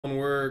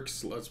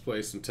Works. Let's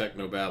play some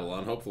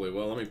Technobabylon. Hopefully,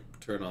 well, let me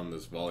turn on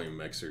this volume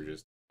mixer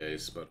just in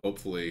case, but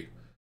hopefully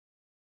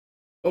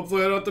I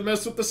don't have to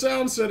mess with the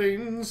sound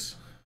settings.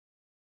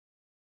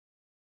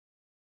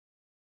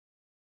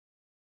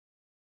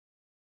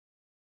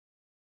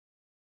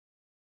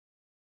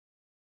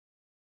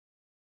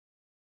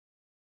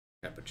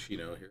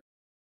 Cappuccino here.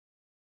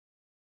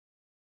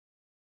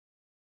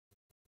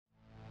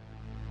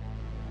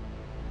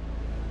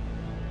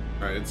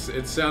 Alright,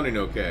 it's sounding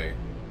okay.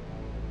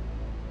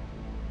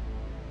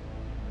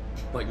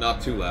 Like,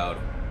 not too loud.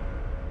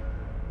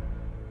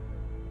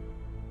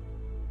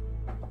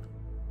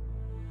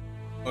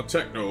 A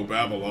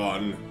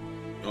Technobabylon.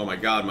 Oh my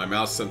god, my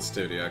mouse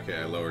sensitivity. Okay,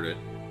 I lowered it.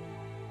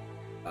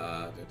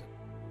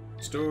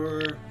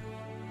 Store.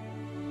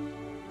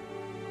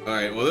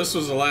 Alright, well this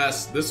was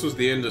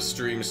the end of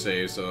stream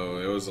save, so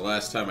it was the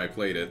last time I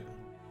played it.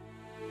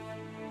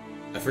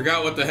 I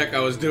forgot what the heck I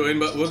was doing,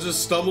 but we'll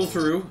just stumble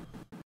through.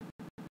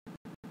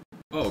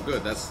 Oh,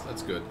 good,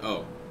 that's good.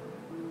 Oh.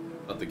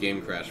 Let the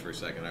game crash for a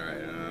second.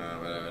 Alright.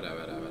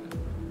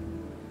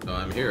 So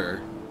I'm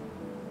here.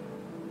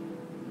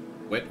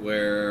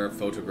 Wetware,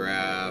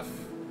 photograph,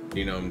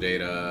 genome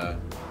data.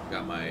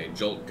 Got my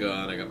jolt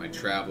gun, I got my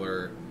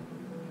traveler.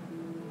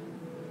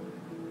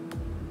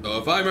 So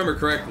if I remember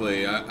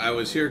correctly, I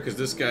was here because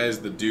this guy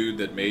is the dude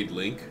that made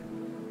Link.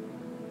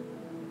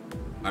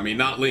 I mean,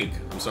 not Link.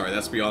 I'm sorry,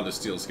 that's Beyond the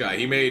Steel Sky.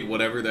 He made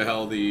whatever the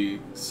hell the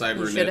cybernet thing is.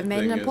 You should have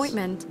made an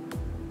appointment.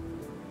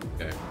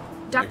 Okay.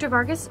 Dr.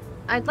 Vargas,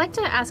 I'd like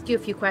to ask you a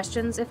few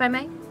questions, if I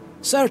may.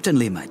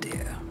 Certainly, my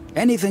dear.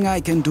 Anything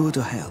I can do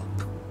to help.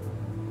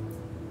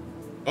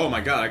 Oh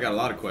my god, I got a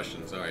lot of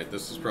questions. Alright,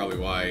 this is probably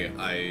why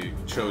I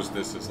chose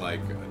this as like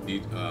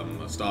a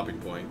stopping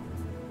point.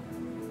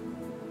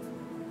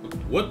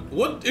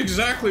 What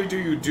exactly do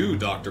you do,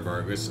 Dr.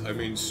 Vargas? I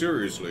mean,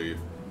 seriously.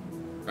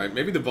 Alright,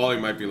 maybe the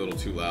volume might be a little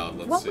too loud.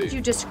 Let's see. What would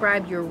you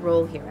describe your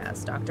role here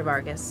as, Dr.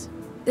 Vargas?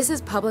 This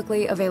is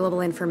publicly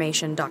available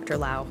information, Dr.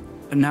 Lau.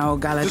 Now,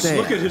 Galatea, just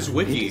look at his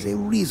wiki. It is a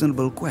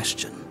reasonable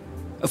question.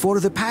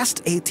 For the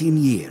past 18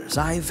 years,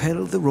 I've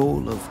held the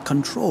role of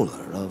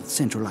controller of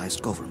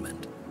centralized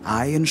government.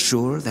 I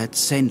ensure that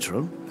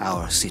Central,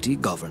 our city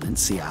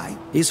governance CI,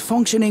 is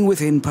functioning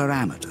within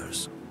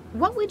parameters.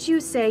 What would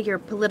you say your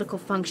political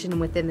function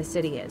within the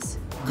city is?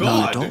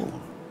 God. Not at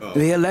all. Oh.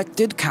 The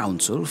elected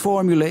council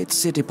formulates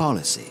city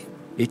policy.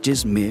 It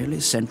is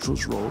merely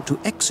Central's role to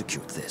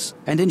execute this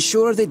and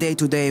ensure the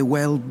day-to-day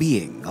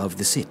well-being of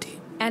the city.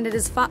 And it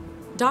is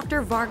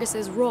Dr.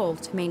 Vargas's role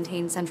to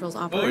maintain Central's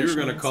operations. Oh, you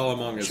were going to call him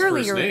on his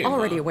Surely first name, you're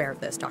already huh? aware of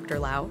this, Dr.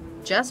 Lau.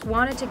 Just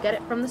wanted to get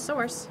it from the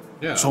source.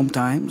 Yeah.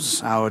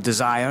 Sometimes our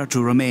desire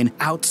to remain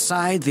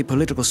outside the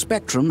political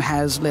spectrum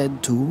has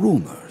led to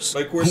rumors.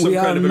 Like we're some we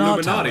kind are of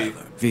not, Illuminati.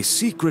 however, the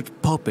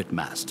secret puppet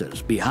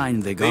masters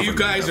behind the government.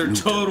 You guys are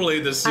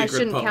totally the secret I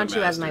shouldn't puppet count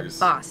you as my masters.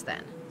 boss,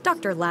 then.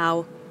 Dr.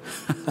 Lau.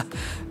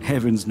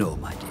 Heavens no,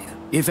 my dear.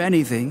 If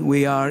anything,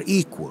 we are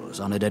equals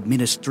on an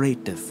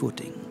administrative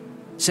footing.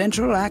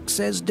 Central acts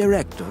as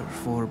director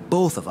for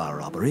both of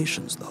our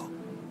operations, though.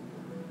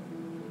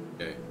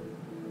 Okay.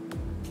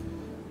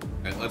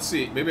 Alright, let's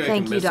see. Maybe I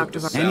Thank can you, mess with Dr.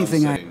 the Vargas. sound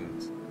Anything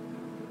settings.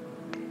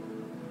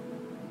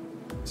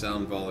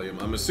 Sound volume.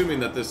 I'm assuming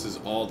that this is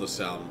all the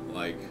sound,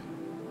 like,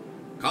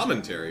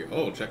 commentary.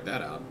 Oh, check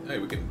that out. Hey,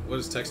 we can... What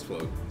is text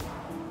float?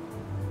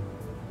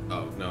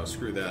 Oh, no,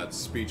 screw that.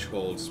 Speech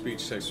holds.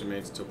 Speech text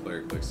remains until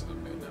player clicks.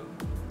 Okay, no.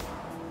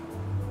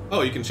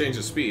 Oh, you can change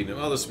the speed.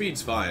 Well, the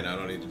speed's fine. I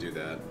don't need to do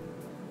that.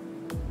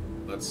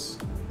 Let's...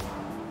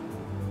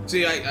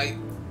 See, Alright,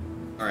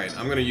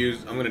 I'm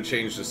gonna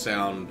change the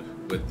sound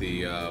with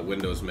the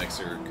Windows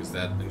mixer, because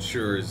that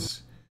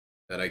ensures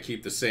that I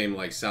keep the same,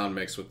 like, sound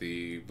mix with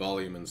the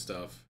volume and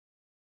stuff.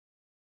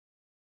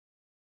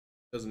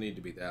 Doesn't need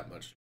to be that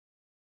much.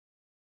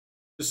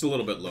 Just a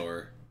little bit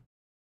lower.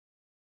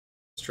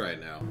 Let's try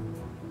it now.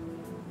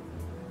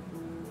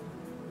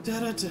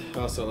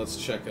 Also, let's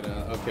check it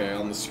out. Okay,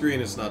 on the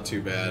screen it's not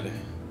too bad.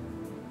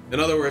 In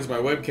other words, my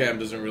webcam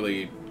doesn't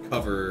really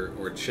cover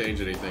or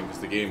change anything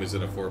because the game is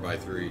in a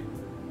 4:3.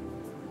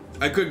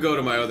 I could go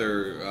to my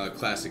other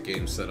classic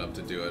game setup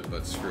to do it,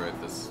 but screw it.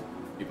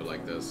 Keep it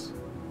like this.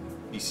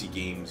 PC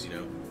games, you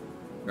know.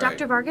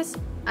 Dr. Vargas,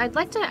 I'd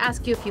like to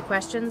ask you a few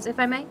questions, if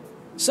I may.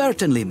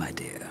 Certainly, my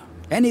dear.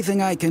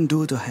 Anything I can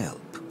do to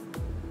help.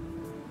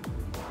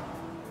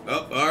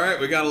 Oh, alright,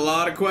 we got a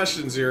lot of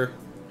questions here.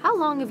 How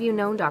long have you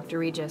known Dr.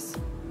 Regis?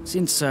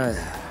 Since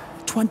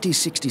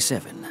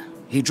 2067,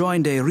 he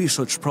joined a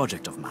research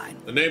project of mine.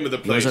 The name of the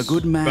He place, was a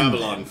good man,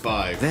 Babylon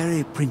 5.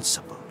 very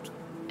principled.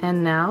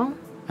 And now?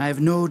 I've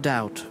no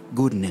doubt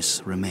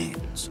goodness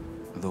remains.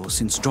 Though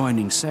since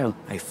joining Cell,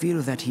 I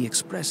feel that he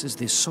expresses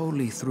this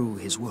solely through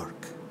his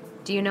work.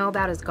 Do you know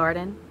about his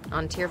garden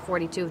on Tier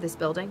 42 of this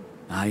building?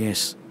 Ah,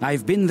 yes.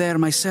 I've been there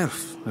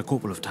myself a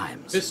couple of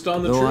times. Pissed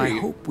on the Though I tree.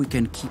 hope we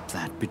can keep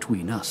that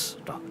between us,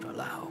 Dr.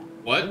 Lau.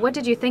 What?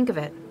 Did you think of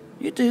it?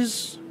 It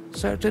is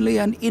certainly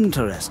an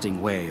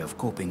interesting way of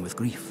coping with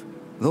grief.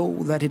 though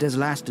that it has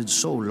lasted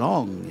so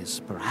long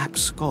is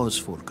perhaps cause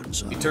for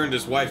concern. He turned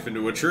his wife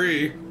into a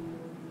tree.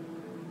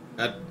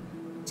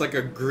 It's like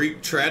a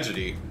Greek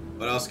tragedy.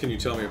 What else can you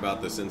tell me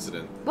about this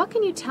incident? What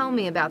can you tell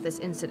me about this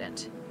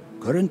incident?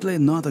 Currently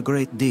not a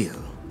great deal,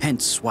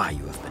 hence why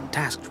you have been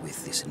tasked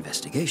with this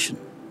investigation.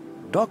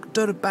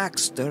 Dr.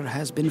 Baxter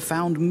has been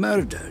found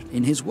murdered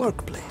in his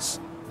workplace,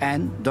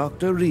 and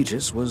Dr.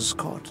 Regis was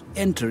caught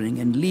entering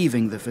and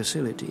leaving the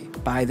facility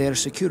by their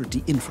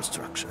security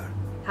infrastructure.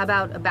 How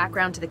about a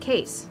background to the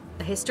case?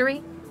 A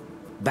history?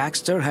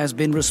 Baxter has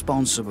been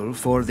responsible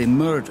for the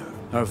murder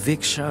of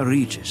Viksha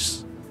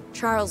Regis.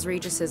 Charles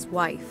Regis's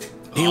wife.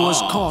 He was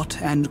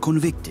caught and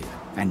convicted,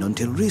 and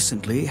until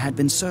recently had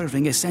been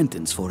serving a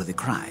sentence for the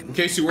crime. In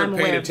case you weren't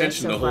paying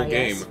attention the whole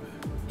game. Yes.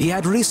 He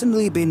had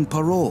recently been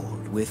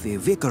paroled with the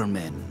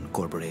Vickerman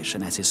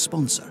Corporation as his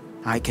sponsor.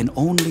 I can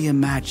only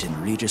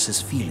imagine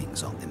Regis's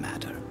feelings on the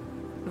matter.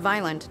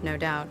 Violent, no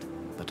doubt.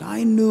 But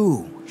I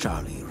knew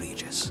Charlie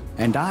Regis,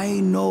 and I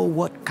know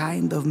what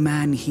kind of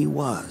man he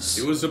was.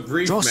 He was a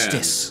brief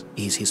Justice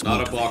is his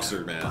not motivator, a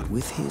boxer, man. but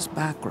with his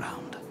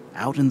background,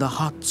 out in the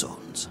hot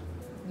zones.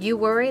 You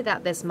worry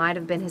that this might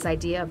have been his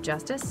idea of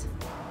justice?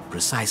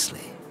 Precisely.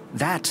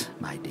 That,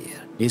 my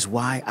dear, is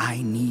why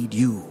I need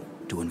you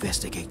to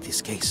investigate this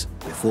case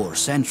before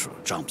Central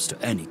jumps to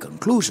any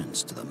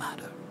conclusions to the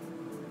matter.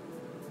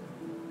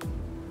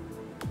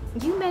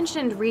 You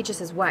mentioned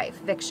Regis's wife,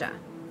 Viksha.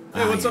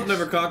 Hey, what's up, Yes.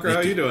 Neverconquer?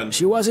 How you doing?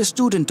 She was a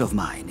student of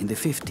mine in the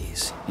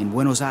 50s in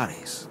Buenos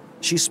Aires.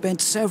 She spent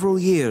several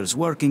years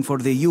working for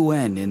the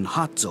UN in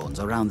hot zones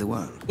around the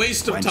world.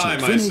 Waste of When time,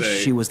 she I finished, say.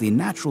 she was the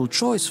natural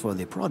choice for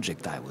the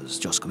project I was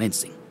just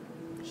commencing.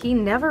 He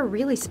never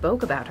really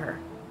spoke about her.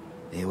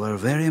 They were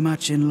very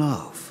much in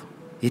love.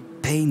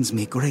 It pains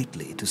me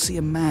greatly to see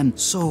a man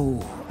so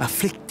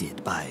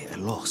afflicted by a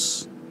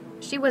loss.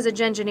 She was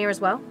a engineer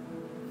as well?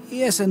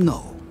 Yes and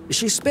no.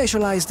 She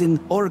specialized in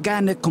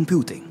organic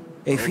computing,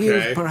 a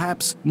field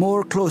perhaps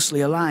more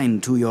closely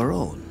aligned to your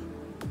own.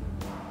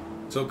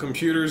 So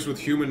computers with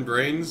human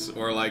brains,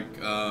 or like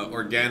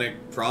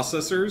organic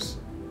processors?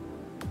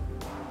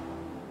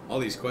 All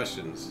these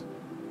questions.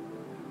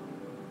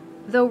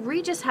 Though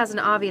Regis has an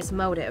obvious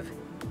motive,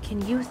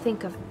 can you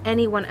think of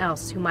anyone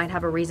else who might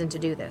have a reason to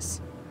do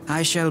this?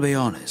 I shall be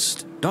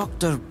honest.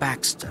 Dr.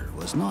 Baxter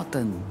was not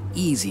an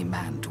easy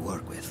man to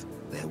work with.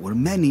 There were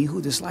many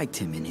who disliked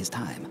him in his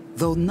time,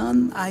 though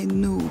none I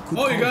knew could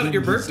Oh, you call got him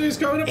your his birthday's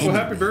coming up? Well,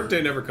 enemy. happy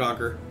birthday,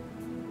 Neverconquer.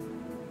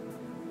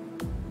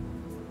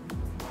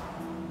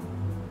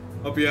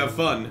 Hope you have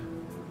fun.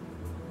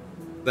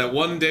 That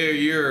one day a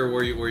year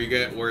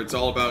where it's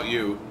all about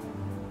you.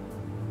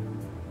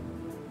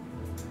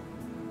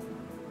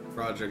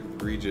 Project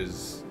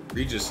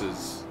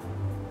Regis's.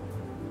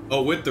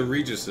 Oh, with the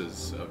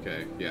Regis's.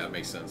 Okay, yeah, it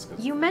makes sense.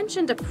 You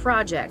mentioned a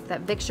project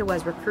that Viksha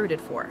was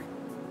recruited for.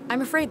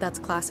 I'm afraid that's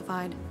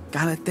classified.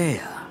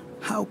 Galatea,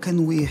 how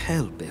can we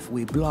help if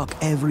we block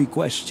every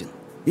question?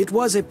 It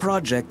was a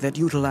project that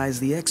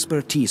utilized the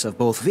expertise of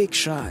both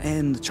Viksha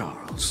and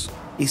Charles.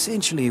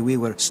 Essentially, we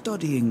were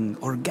studying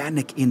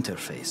organic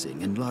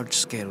interfacing and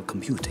large-scale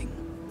computing.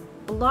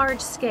 Large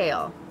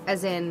scale,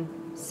 as in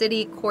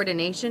city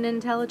coordination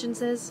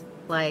intelligences,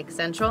 like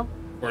Central?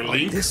 Or On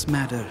Link. this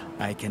matter,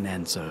 I can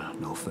answer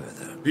no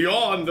further.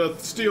 Beyond the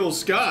steel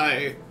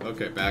sky.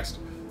 Okay, Baxter.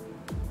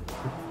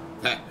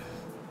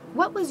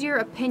 What was your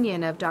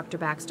opinion of Dr.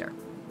 Baxter?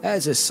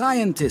 As a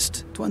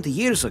scientist 20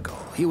 years ago,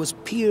 he was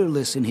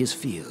peerless in his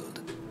field.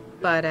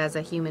 But as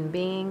a human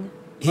being?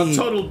 A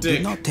total dick.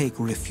 Did not take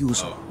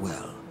refusal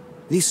well.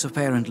 This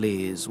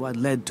apparently is what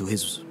led to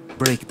his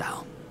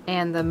breakdown.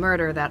 And the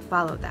murder that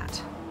followed that.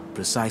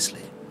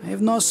 Precisely. I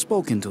have not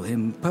spoken to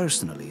him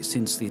personally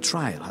since the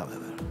trial,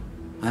 however.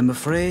 I'm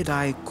afraid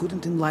I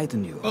couldn't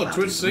enlighten you. Oh, about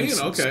Twitch his singing?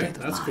 recent Okay, state of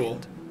that's mind. cool.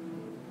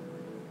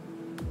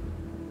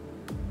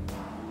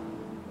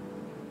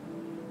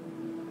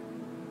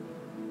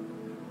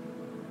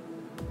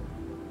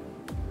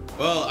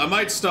 Well, I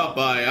might stop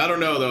by. I don't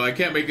know, though. I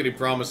can't make any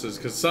promises,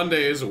 because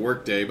Sunday is a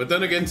work day. But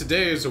then again,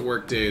 today is a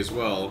work day as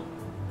well.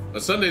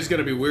 Sunday's going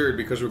to be weird,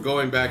 because we're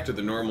going back to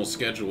the normal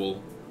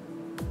schedule.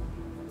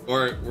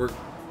 Or, we're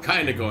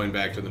kind of going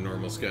back to the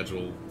normal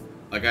schedule.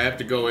 Like, I have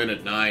to go in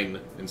at 9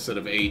 instead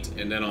of 8,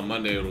 and then on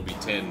Monday it'll be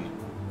 10.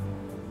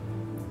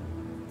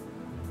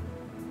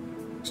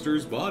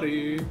 Baxter's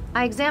body.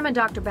 I examined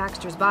Dr.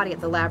 Baxter's body at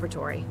the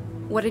laboratory.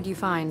 What did you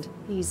find?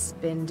 He's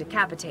been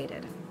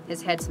decapitated,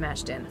 his head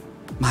smashed in.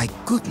 My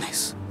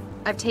goodness.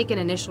 I've taken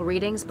initial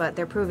readings, but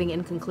they're proving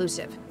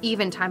inconclusive,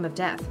 even time of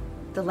death.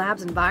 The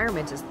lab's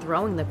environment is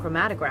throwing the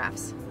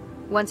chromatographs.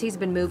 Once he's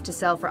been moved to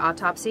cell for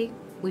autopsy,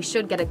 we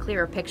should get a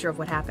clearer picture of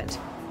what happened.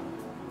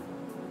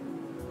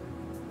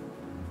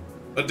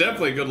 But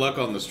definitely good luck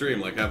on the stream,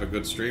 like have a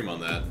good stream on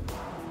that.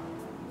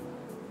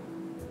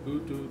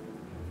 I'm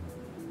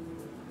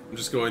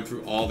just going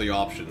through all the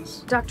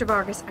options. Dr.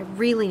 Vargas, I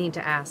really need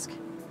to ask.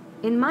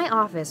 In my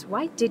office,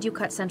 why did you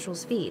cut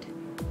Central's feed?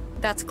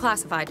 That's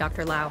classified,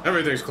 Dr. Lau.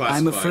 Everything's classified.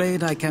 I'm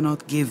afraid I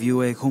cannot give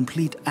you a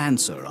complete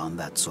answer on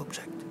that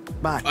subject.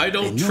 But I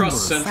don't a number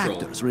trust of Central.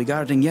 factors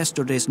regarding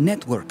yesterday's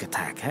network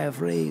attack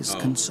have raised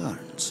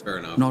concerns. Fair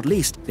enough. Not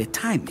least the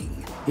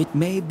timing. It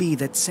may be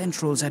that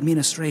Central's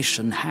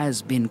administration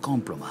has been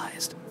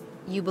compromised.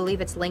 You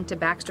believe it's linked to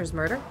Baxter's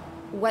murder?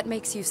 What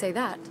makes you say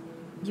that?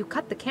 You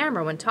cut the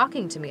camera when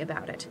talking to me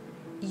about it.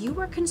 You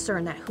were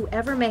concerned that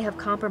whoever may have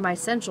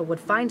compromised Central would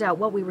find out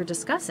what we were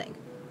discussing.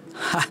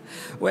 Ha!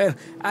 Well,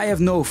 I have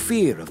no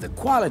fear of the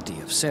quality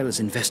of Cell's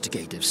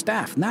investigative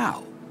staff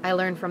now. I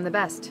learned from the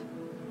best.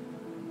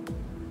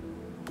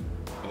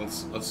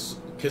 Let's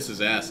kiss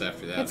his ass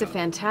after that. It's a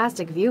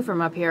fantastic view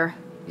from up here.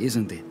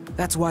 Isn't it?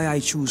 That's why I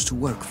choose to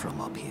work from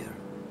up here.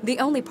 The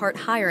only part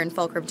higher in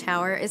Fulcrum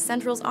Tower is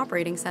Central's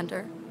operating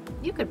center.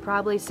 You could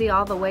probably see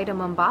all the way to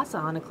Mombasa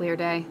on a clear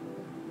day.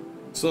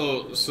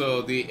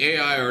 So the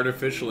AI,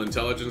 artificial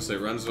intelligence that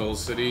runs the whole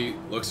city,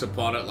 looks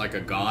upon it like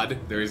a god.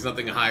 There is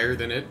nothing higher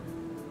than it.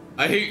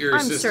 I hate your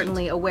assistant. I'm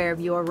certainly aware of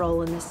your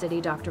role in the city,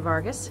 Dr.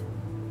 Vargas.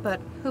 But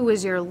who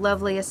is your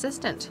lovely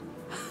assistant?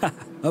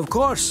 Of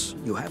course,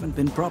 you haven't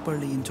been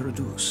properly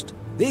introduced.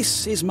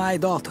 This is my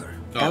daughter,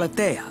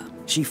 Galatea.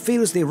 She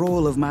fills the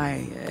role of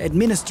my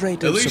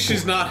administrative At least support.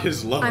 she's not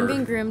his lover. I'm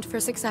being groomed for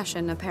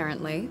succession,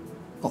 apparently.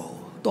 Oh,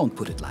 don't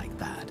put it like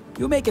that.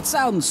 You make it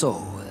sound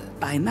so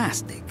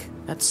dynastic.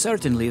 That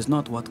certainly is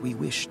not what we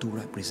wish to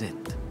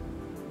represent.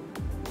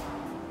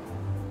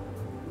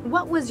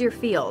 What was your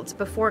field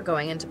before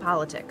going into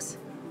politics?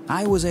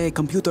 I was a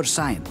computer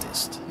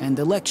scientist and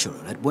a lecturer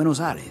at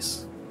Buenos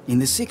Aires. In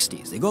the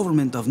 60s, the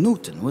government of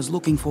Newton was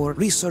looking for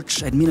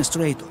research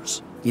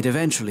administrators. It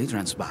eventually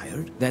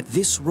transpired that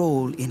this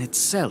role in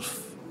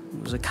itself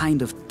was a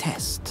kind of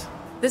test.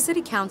 The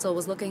city council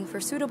was looking for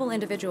suitable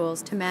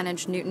individuals to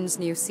manage Newton's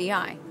new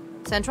CI.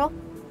 Central?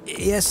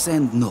 Yes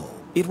and no.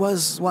 It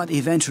was what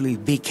eventually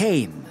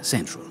became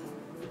Central.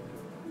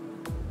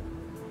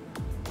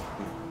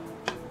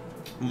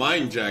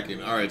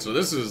 Mind-jacking. Alright, so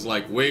this is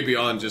like way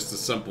beyond just a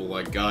simple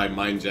like guy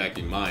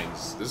mind-jacking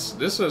minds.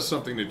 This has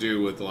something to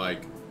do with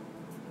like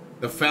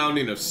the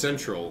founding of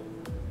Central.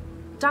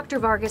 Dr.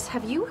 Vargas,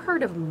 have you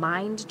heard of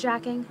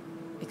mind-jacking?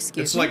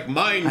 Excuse It's me? like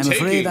mind-taking. I'm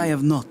afraid I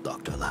have not,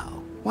 Dr.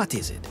 Lau. What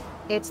is it?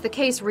 It's the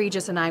case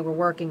Regis and I were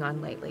working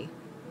on lately.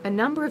 A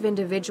number of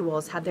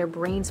individuals had their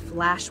brains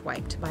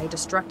flash-wiped by a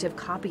destructive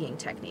copying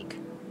technique.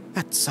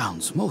 That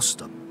sounds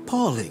most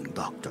appalling,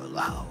 Dr.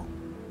 Lau.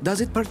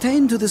 Does it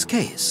pertain to this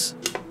case?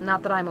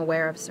 Not that I'm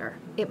aware of, sir.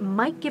 It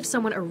might give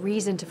someone a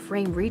reason to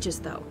frame Regis,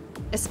 though.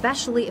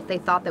 Especially if they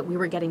thought that we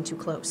were getting too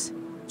close.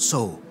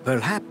 So,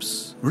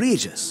 perhaps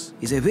Regis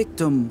is a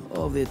victim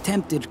of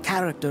attempted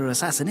character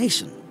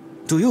assassination.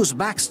 To use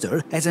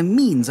Baxter as a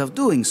means of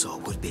doing so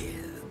would be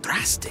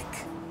drastic.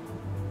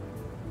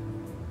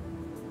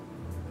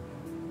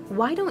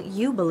 Why don't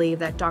you believe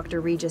that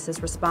Dr. Regis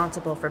is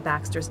responsible for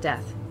Baxter's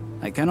death?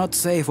 I cannot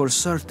say for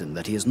certain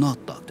that he is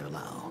not, Dr.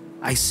 Lau.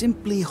 I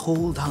simply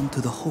hold on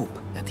to the hope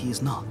that he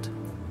is not.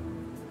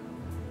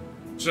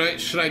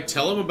 Should I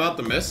tell him about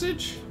the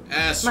message?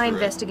 My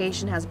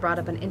investigation has brought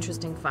up an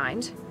interesting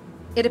find.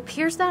 It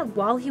appears that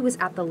while he was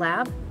at the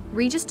lab,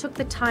 Regis took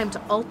the time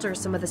to alter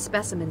some of the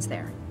specimens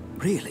there.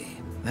 Really?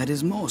 That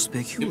is most He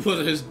peculiar.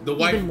 put the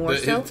wife, Even more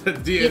so, the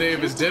DNA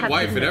of his dead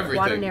wife and everything.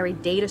 quaternary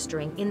data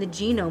string in the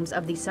genomes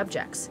of these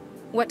subjects.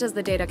 What does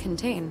the data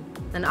contain?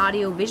 An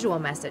audio-visual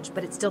message,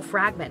 but it's still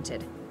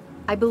fragmented.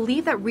 I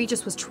believe that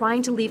Regis was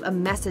trying to leave a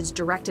message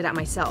directed at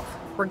myself,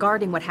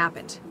 regarding what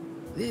happened.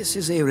 This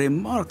is a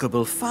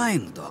remarkable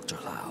find, Dr.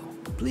 Lau.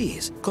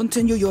 Please,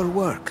 continue your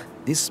work.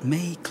 This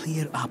may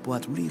clear up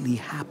what really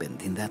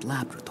happened in that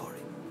laboratory.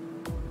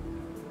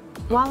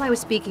 While I was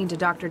speaking to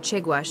Dr.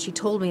 Chigwa, she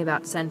told me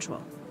about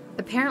Central.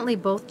 Apparently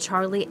both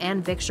Charlie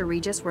and Viksha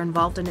Regis were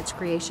involved in its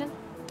creation.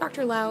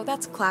 Dr. Lau,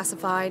 that's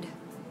classified.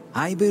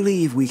 I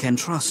believe we can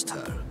trust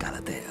her,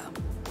 Galatea.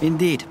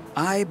 Indeed,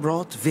 I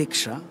brought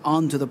Viksha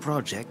onto the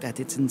project at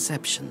its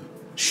inception.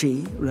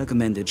 She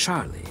recommended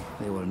Charlie.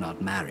 They were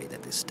not married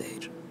at this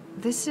stage.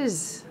 This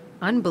is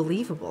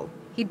unbelievable.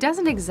 He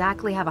doesn't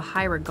exactly have a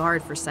high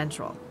regard for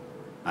Central.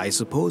 I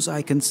suppose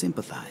I can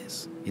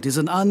sympathize. It is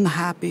an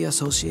unhappy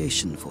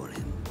association for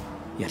him.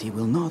 Yet he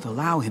will not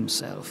allow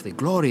himself the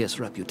glorious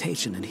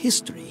reputation and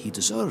history he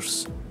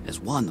deserves as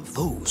one of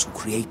those who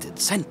created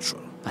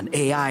Central, an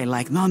AI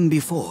like none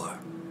before.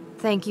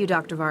 Thank you,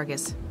 Dr.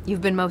 Vargas.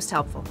 You've been most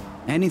helpful.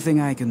 Anything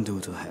I can do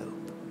to help.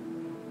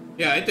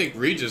 Yeah, I think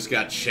Regis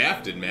got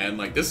shafted, man.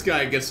 Like, this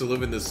guy gets to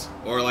live in this,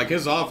 or like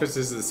his office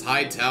is this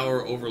high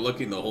tower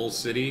overlooking the whole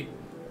city.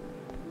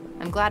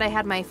 I'm glad I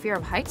had my fear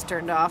of heights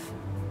turned off.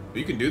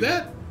 You can do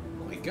that?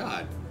 Oh my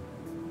god.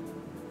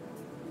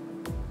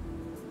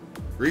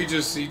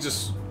 Regis,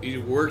 he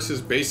works as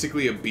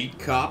basically a beat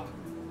cop.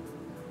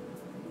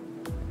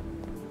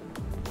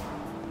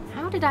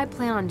 How did I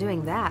plan on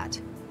doing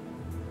that?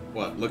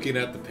 What, looking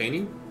at the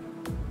painting?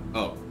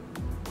 Oh.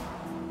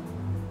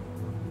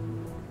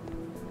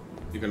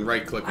 You can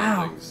right-click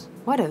on things.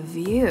 What a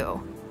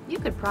view. You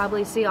could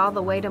probably see all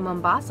the way to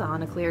Mombasa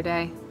on a clear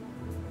day.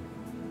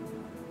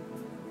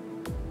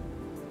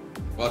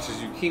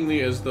 Watches you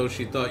keenly as though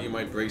she thought you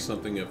might break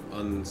something if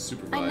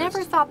unsupervised. I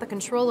never thought the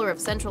controller of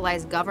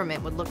centralized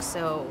government would look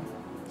so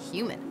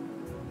human.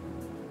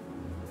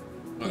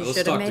 Alright, You let's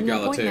should have talk to made an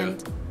Galatea.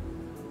 appointment.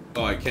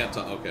 Oh, I can't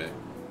talk. Okay.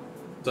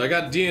 So I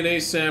got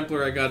DNA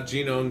sampler, I got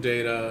genome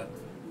data.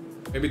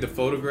 Maybe the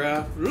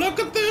photograph. Look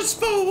at this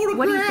photograph!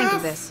 What do you think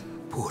of this?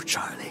 Poor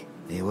Charlie.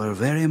 They were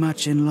very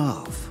much in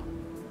love.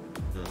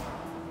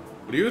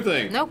 What do you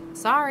think? Nope,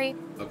 sorry.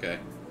 Okay.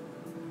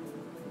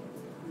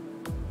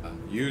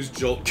 Use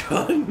jolt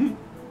gun.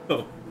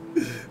 Oh.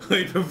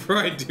 Wait, before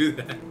I do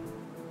that.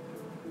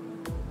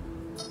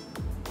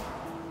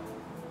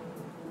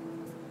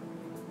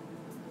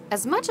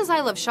 As much as I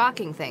love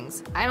shocking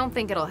things, I don't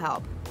think it'll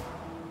help.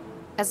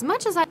 As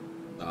much as I...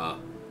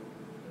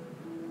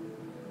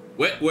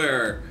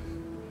 Wetware.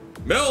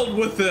 Meld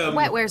with them.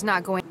 Wetware's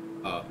not going...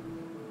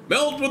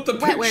 Meld with the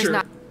picture. Wetware's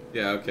not...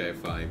 Yeah, okay,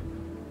 fine.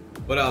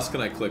 What else can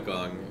I click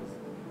on?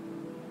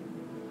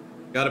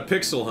 Got a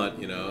pixel hunt,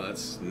 you know,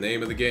 that's the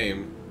name of the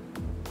game.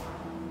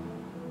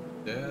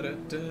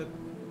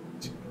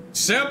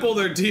 Sample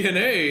their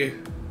DNA!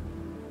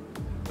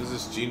 What is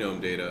this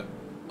genome data?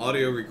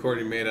 Audio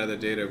recording made out of the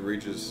data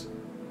reaches...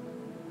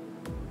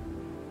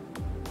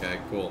 Okay,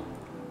 cool.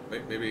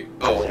 Wait, maybe...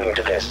 Oh.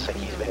 To this,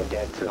 he's been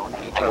dead for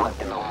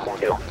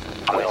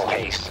well,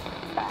 haste.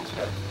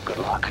 Good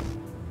luck.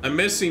 I'm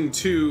missing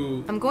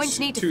two... I'm going to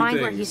need to find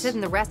where he's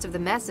hidden the rest of the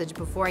message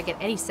before I get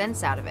any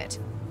sense out of it.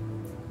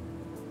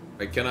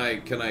 Wait, can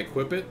I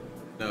equip it?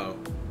 No.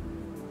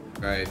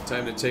 Alright,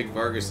 time to take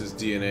Vargas's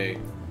DNA.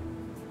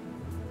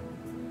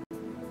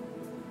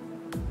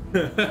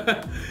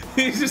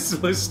 He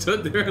just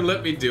stood there and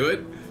let me do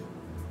it.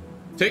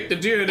 Take the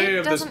DNA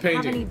of this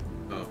painting.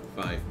 Oh,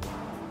 fine.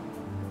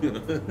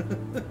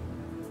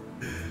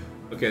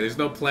 Okay, there's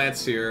no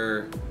plants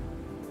here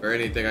or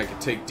anything I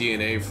could take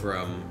DNA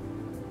from.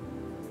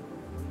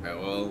 Alright,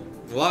 well,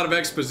 a lot of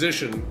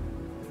exposition.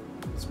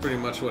 That's pretty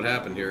much what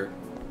happened here.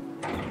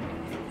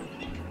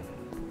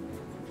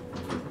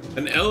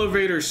 An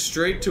elevator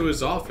straight to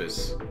his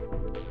office.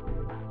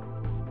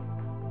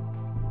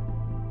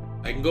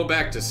 I can go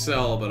back to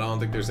cell, but I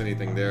don't think there's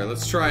anything there.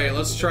 Let's try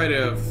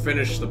to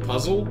finish the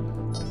puzzle,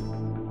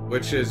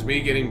 which is me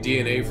getting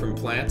DNA from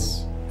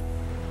plants.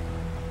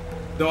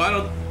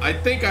 Though I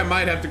think I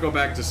might have to go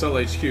back to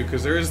Cell HQ,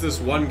 because there is this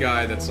one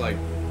guy that's like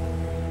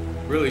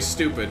really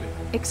stupid.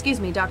 Excuse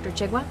me, Dr.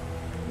 Chigwa?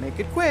 Make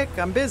it quick,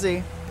 I'm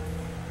busy.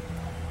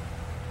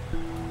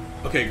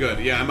 Okay, good.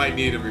 Yeah, I might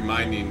need a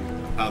reminding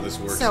of how this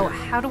works. So, here.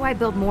 how do I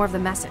build more of the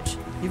message?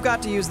 You've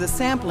got to use the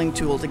sampling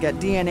tool to get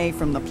DNA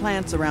from the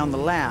plants around the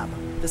lab.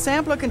 The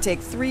sampler can take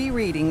 3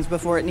 readings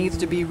before it needs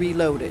to be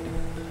reloaded.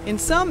 In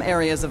some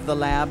areas of the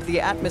lab, the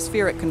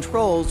atmospheric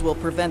controls will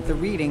prevent the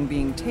reading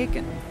being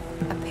taken.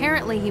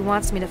 Apparently, he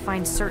wants me to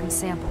find certain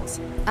samples.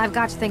 I've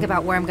got to think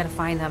about where I'm going to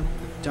find them.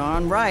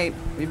 Darn right.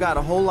 We've got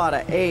a whole lot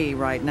of A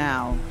right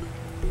now.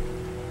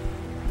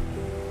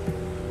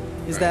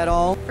 Is that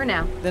all? For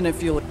now. Then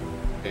if you'll...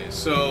 Okay,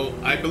 so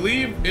I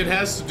believe it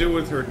has to do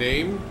with her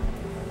name.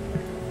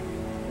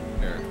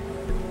 There.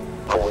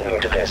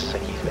 According to this,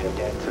 he's been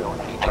dead for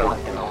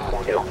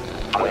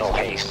well,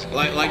 haste.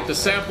 Like the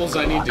samples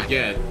I need to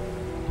get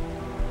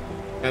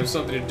have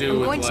something to do with,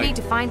 I'm going to like, need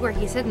to find where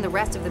he's hidden the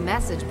rest of the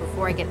message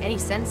before I get any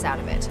sense out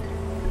of it.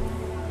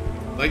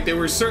 like there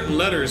were certain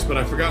letters, but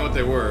I forgot what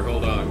they were.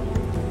 Hold on.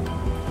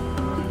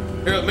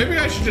 Here, maybe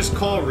I should just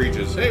call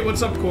Regis. Hey,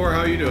 what's up, Core?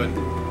 How you doing?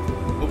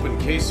 Open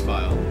case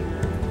file.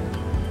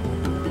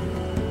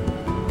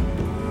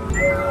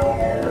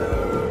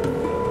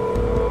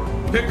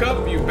 Pick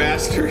up, you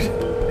bastard.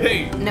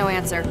 Hey. No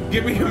answer.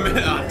 Give me a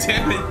minute. Oh,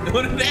 damn it.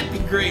 Wouldn't that be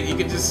great? You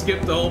could just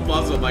skip the whole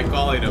puzzle by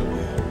calling him.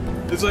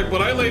 It's like,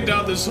 when I laid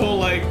down this whole,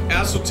 like,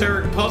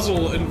 esoteric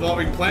puzzle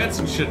involving plants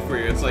and shit for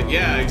you, it's like,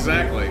 yeah,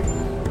 exactly.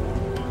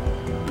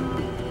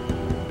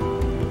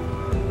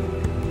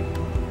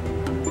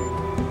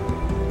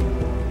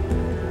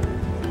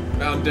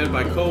 Found dead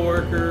by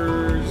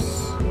coworkers.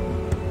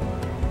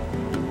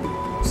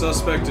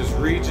 Suspect is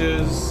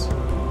Regis.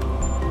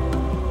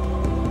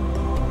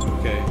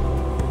 Okay.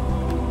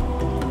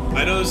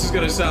 I know this is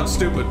gonna sound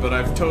stupid, but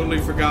I've totally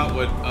forgot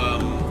what,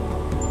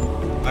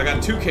 I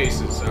got 2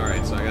 cases.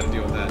 Alright, so I gotta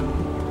deal with that.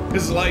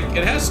 Because, like,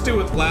 it has to do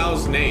with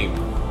Lau's name,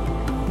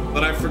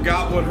 but I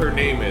forgot what her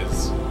name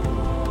is.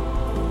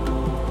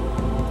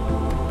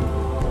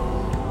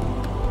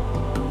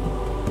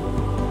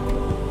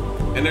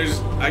 And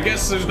I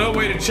guess there's no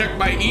way to check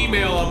my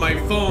email on my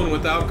phone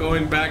without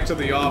going back to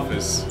the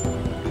office.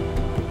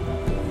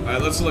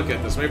 Alright, let's look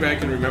at this. Maybe I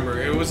can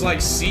remember. It was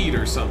like Seed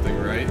or something,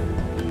 right?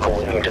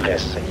 According to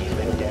this, he's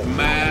been dead.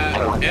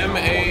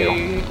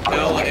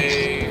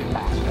 M-A-L-A.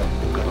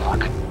 Good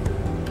luck.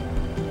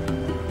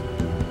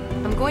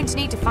 I'm going to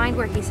need to find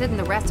where he's hidden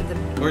the rest of the...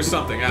 Or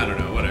something, I don't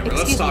know, whatever.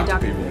 Let's Excuse me, talk to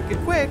Doctor. people. Make it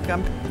quick,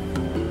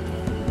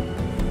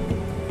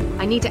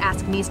 I need to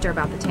ask Meester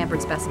about the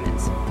tampered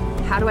specimens.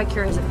 How do I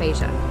cure his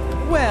aphasia?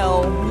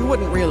 Well, you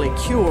wouldn't really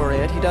cure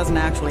it. He doesn't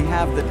actually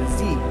have the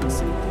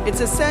disease.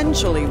 It's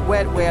essentially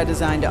wetware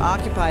designed to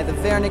occupy the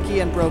Wernicke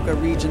and Broca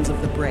regions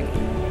of the brain.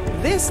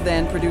 This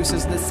then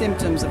produces the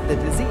symptoms of the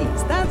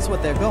disease. That's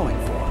what they're going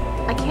for.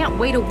 I can't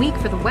wait a week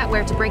for the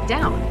wetware to break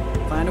down.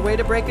 Find a way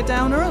to break it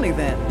down early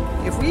then.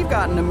 If we've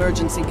got an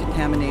emergency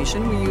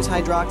contamination, we use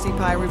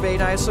hydroxypyruvate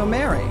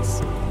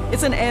isomerase.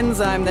 It's an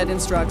enzyme that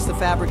instructs the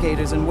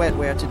fabricators in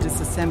wetware to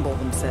disassemble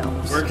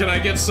themselves. Where can I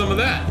get some of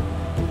that?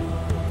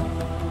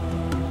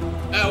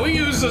 We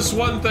use this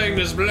one thing,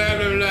 this blah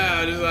blah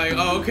blah. Just like,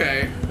 oh,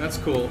 okay, that's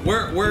cool.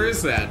 Where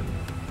is that?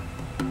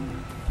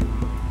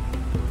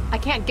 I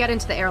can't get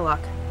into the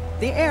airlock.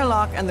 The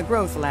airlock and the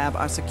growth lab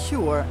are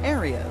secure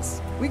areas.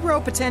 We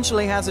grow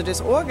potentially hazardous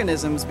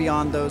organisms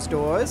beyond those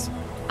doors.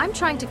 I'm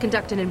trying to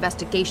conduct an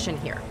investigation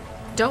here.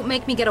 Don't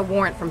make me get a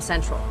warrant from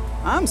Central.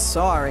 I'm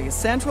sorry,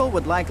 Central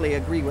would likely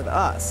agree with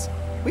us.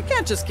 We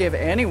can't just give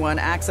anyone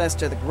access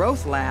to the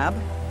growth lab.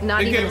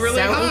 Not They even get a really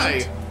cell high.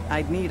 agent.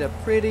 I'd need a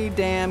pretty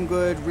damn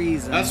good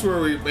reason. That's where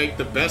we make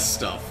the best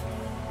stuff.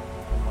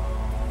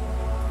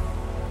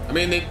 I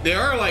mean, they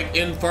are like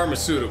in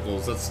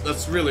pharmaceuticals.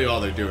 That's really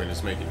all they're doing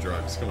is making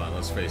drugs. Come on,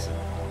 let's face it.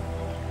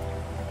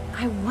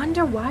 I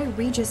wonder why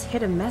Regis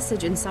hid a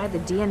message inside the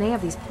DNA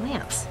of these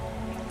plants.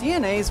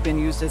 DNA's been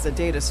used as a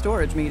data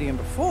storage medium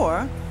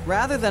before.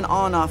 Rather than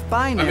on-off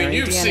binary, I mean,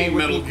 you've DNA seen would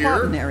Metal be Gear.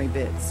 quaternary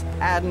bits.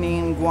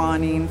 Adenine,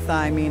 guanine,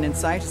 thymine, and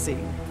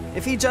cytosine.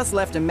 If he just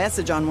left a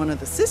message on one of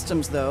the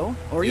systems, though,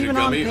 or Eat a even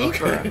on gummy?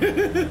 paper...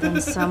 Okay. Then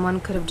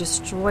someone could have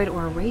destroyed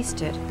or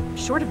erased it.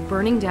 Short of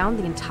burning down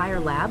the entire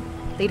lab,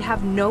 they'd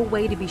have no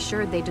way to be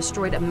sure they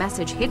destroyed a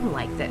message hidden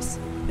like this.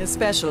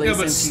 Especially Yeah,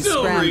 but since he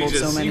still, scrambled Regis,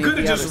 so many you of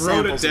the could've other just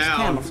wrote it samples as down.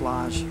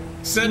 camouflage.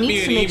 Send He me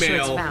needs an to make sure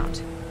it's email.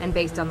 found. And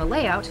based on the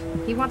layout,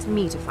 he wants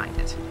me to find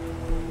it.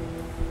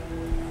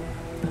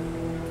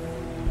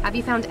 Have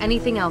you found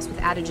anything else with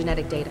added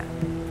genetic data?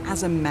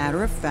 As a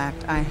matter of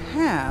fact, I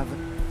have.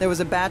 There was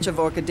a batch of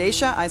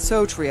Orchidaceae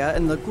isotria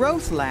in the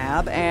growth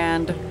lab,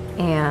 and...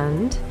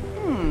 And?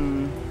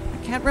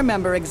 I can't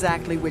remember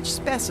exactly which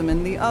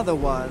specimen the other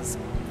was.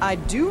 I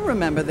do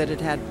remember that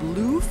it had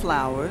blue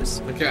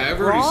flowers, Okay, I've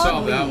already broad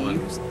solved that one.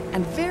 leaves,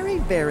 and very,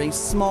 very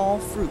small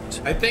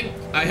fruit. I think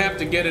I have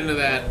to get into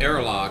that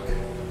airlock.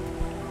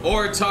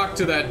 Or talk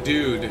to that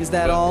dude. Is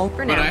that but, all?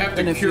 For But now. I have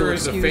Then to if cure you'll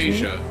his excuse me.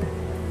 aphasia.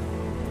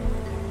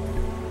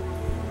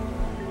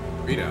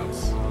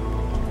 Readouts.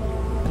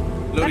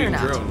 Better Loading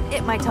not. drone.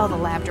 It might tell the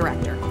lab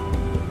director.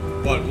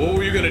 What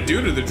were you gonna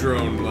do to the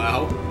drone,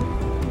 Lau?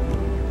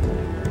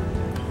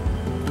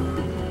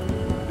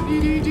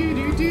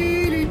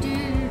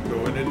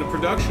 Going into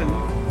production.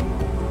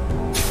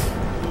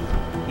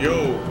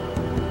 Yo.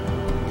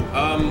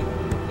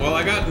 Well,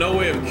 I got no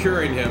way of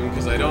curing him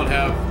because I don't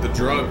have the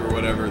drug or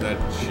whatever that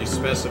she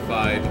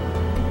specified.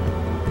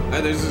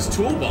 There's this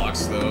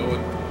toolbox though.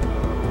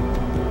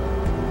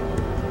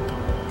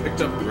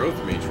 Picked up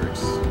growth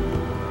matrix.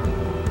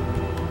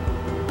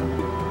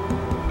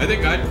 I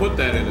think I'd put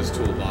that in his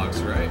toolbox,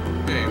 right?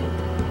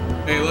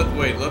 Hey,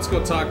 let's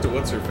go talk to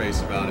what's her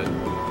face about it.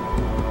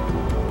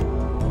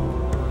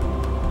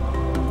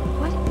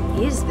 What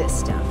is this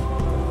stuff?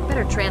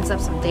 Better trans up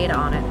some data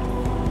on it.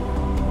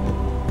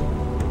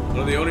 One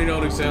of the only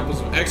known examples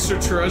of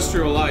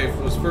extraterrestrial life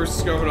was first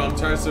discovered on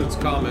Tarsard's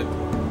comet.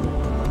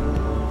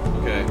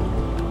 Okay.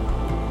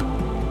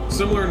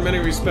 Similar in many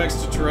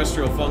respects to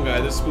terrestrial fungi,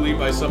 this is believed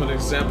by some an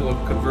example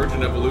of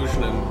convergent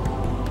evolution and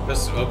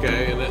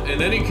okay,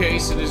 in any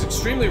case, it is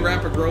extremely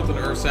rapid growth in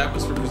Earth's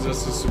atmosphere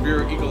possesses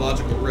severe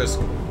ecological risk.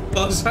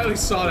 While it is highly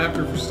sought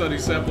after for study,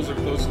 samples are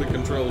closely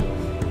controlled,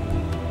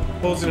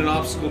 posing an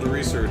obstacle to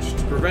research.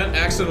 To prevent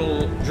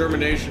accidental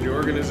germination, the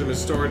organism is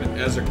stored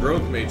as a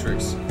growth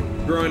matrix,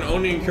 growing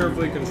only in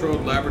carefully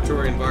controlled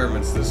laboratory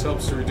environments. This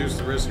helps to reduce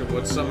the risk of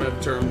what some have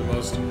termed the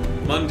most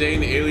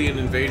mundane alien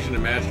invasion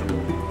imaginable.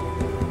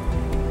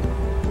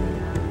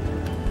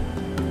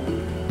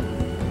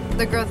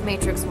 The growth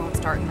matrix won't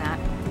start in that.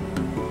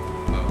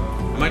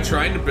 Am I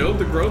trying to build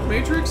the growth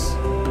matrix?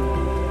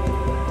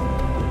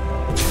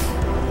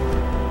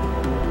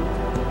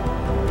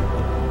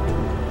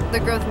 The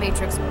growth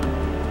matrix.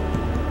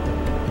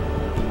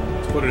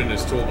 Let's put it in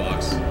his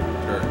toolbox.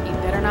 Sure. You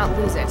better not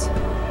lose it.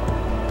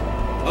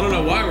 I don't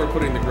know why we're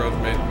putting the growth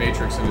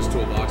matrix in his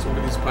toolbox,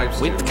 but these pipes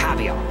With do.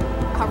 caveat.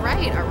 All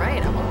right,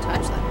 I won't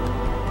touch them.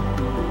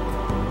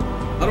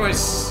 How do I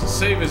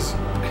save his...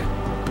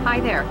 Hi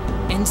there.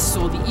 And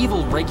so the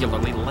evil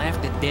regularly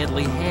laughed at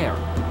deadly hair.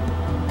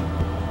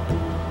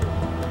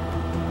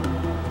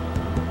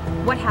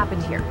 What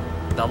happened here?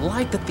 The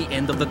light at the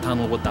end of the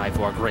tunnel would die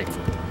for a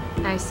grapefruit.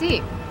 I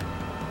see.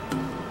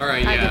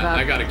 Alright, I give yeah, up.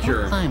 I gotta cure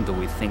What him. time do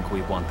we think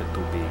we want it to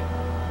be?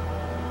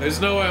 There's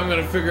no way I'm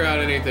gonna figure out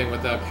anything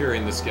without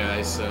curing this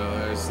guy, so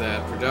there's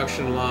that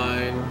production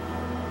line.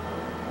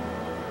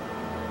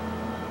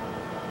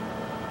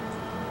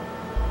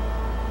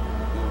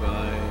 Blue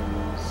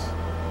vines.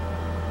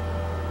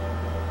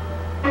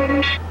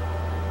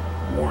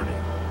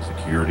 Warning.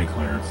 Security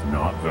clearance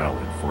not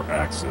valid for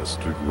access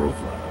to Growth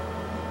Lab.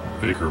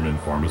 Bakerman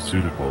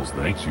Pharmaceuticals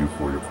thanks you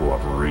for your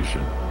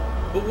cooperation.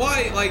 But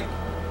why, like,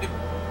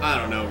 I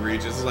don't know,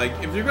 Regis. Like,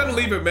 if you're gonna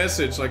leave a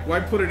message, like, why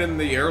put it in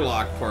the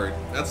airlock part?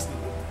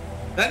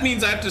 That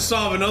means I have to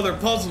solve another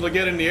puzzle to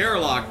get in the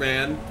airlock,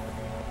 man.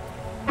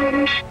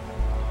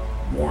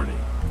 Warning,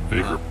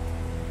 Baker.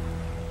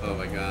 Oh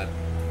my god.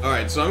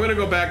 Alright, so I'm gonna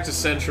go back to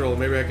Central.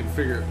 Maybe I can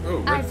figure... Oh,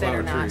 red I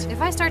flower better not. tree.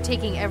 If I start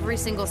taking every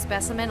single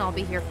specimen, I'll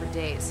be here for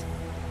days.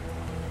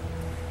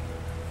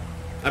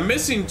 I'm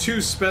missing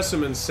 2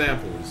 specimen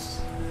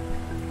samples.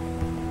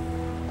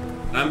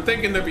 I'm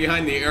thinking they're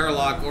behind the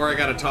airlock, or I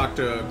gotta talk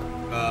to,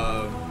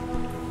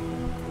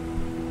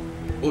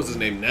 what was his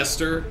name?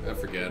 Nestor? I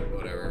forget,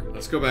 whatever.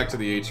 Let's go back to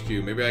the HQ.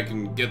 Maybe I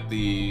can get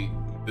the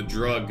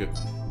drug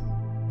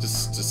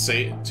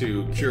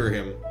to cure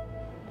him.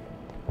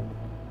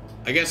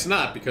 I guess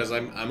not, because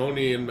I'm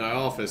only in my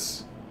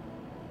office.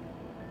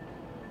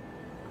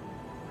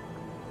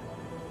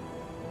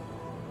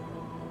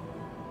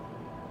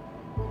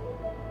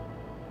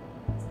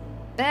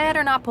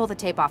 Better not pull the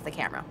tape off the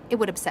camera. It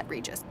would upset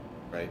Regis.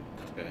 Right,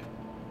 okay.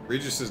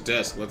 Regis's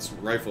desk, let's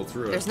rifle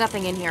through it. There's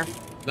nothing in here.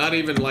 Not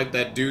even like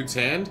that dude's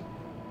hand?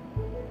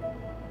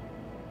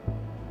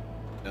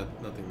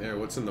 Nothing there.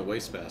 What's in the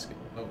wastebasket?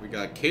 Oh, we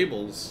got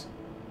cables.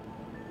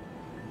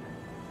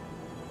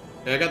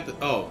 Yeah, I got the...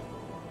 Oh.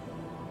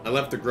 I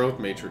left the growth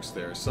matrix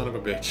there. Son of a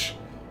bitch.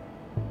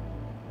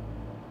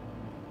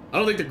 I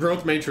don't think the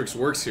growth matrix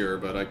works here,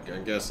 but I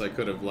guess I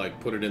could have, like,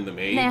 put it in the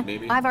main, Nah,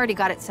 maybe? I've already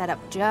got it set up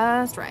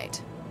just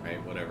right.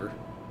 Right, whatever.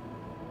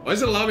 Why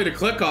does it allow me to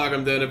click on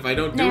them, then, if I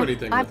don't do Nah,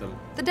 anything with them?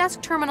 The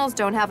desk terminals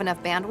don't have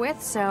enough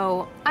bandwidth,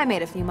 so I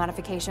made a few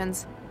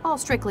modifications. All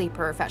strictly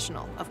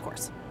professional, of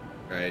course.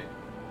 Right.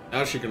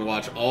 Now she can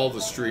watch all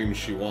the streams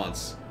she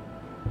wants.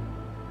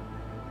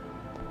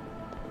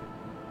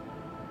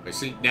 I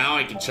see, now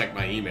I can check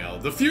my email.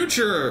 The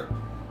future!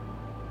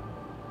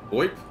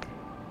 Oip.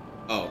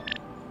 Oh.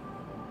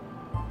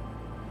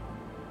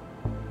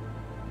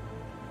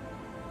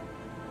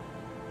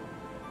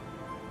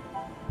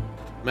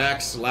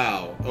 Max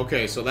Lau.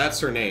 Okay, so that's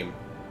her name.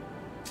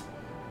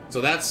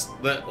 So that's,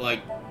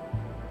 like...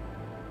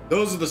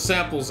 Those are the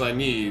samples I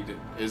need,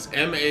 is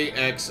M-A-X-L-A-O.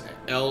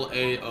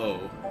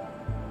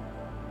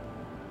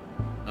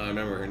 I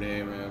remember her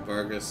name,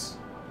 Vargas.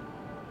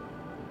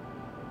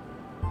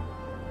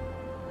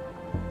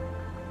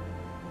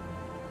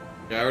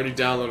 Yeah, I already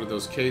downloaded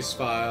those case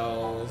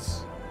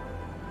files.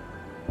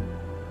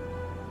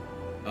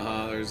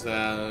 There's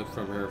that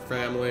from her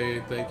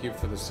family. Thank you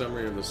for the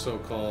summary of the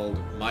so-called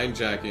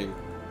mindjacking.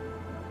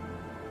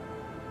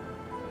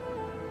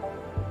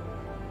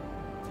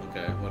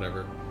 Okay,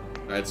 whatever.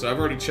 Alright, so I've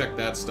already checked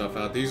that stuff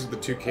out. These are the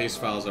 2 case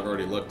files I've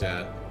already looked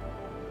at.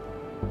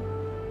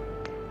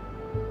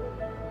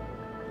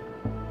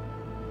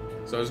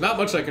 So there's not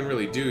much I can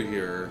really do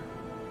here.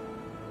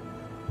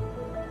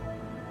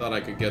 Thought I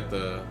could get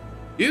the...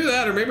 Either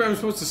that, or maybe I'm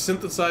supposed to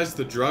synthesize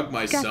the drug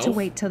myself. Got to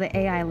wait till the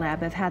AI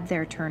lab have had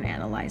their turn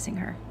analyzing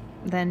her.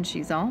 Then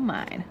she's all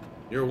mine.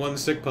 You're one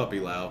sick puppy,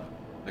 Lau.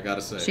 I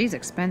gotta say. She's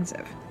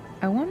expensive.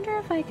 I wonder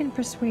if I can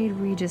persuade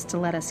Regis to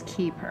let us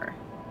keep her.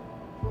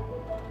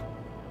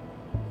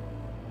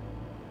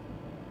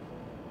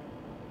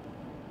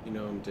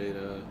 Genome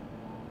data...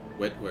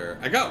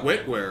 Wetware. I got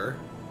wetware.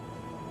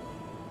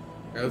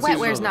 Right,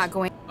 Wetware's not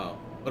going... Oh.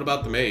 What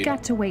about the maid?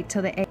 Got to wait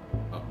till the AI...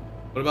 Oh.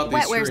 What about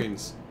these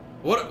screens?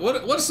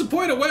 What's the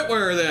point of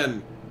wetware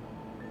then?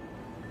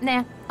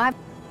 Nah, I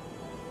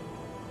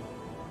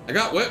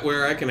got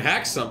wetware, I can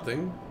hack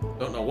something.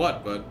 Don't know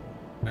what, but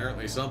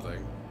apparently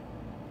something.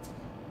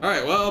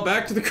 Alright, well,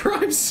 back to the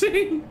crime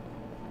scene.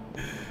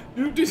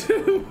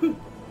 Doop-de-doo.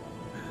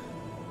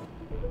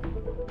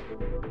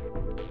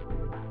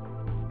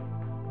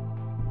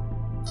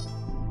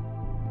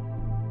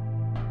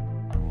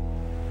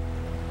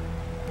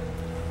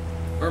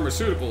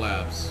 Pharmaceutical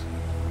labs.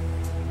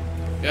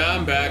 Yeah,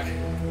 I'm back.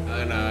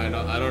 I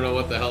don't know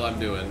what the hell I'm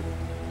doing.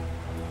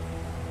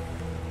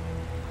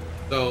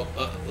 So,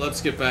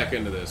 let's get back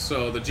into this.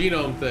 So, the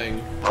genome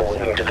thing.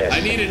 I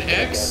need an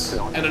X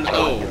and an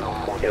O.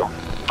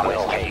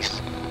 Well,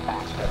 haste.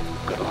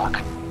 Good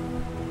luck.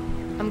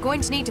 I'm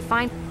going to need to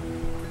find...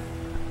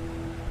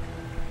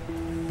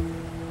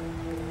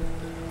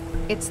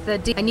 It's the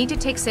D... I need to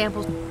take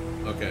samples...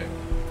 Okay.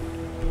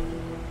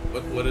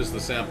 What is the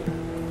sample?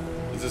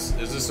 Is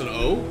this an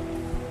O?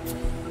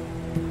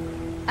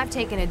 I've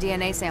taken a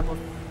DNA sample.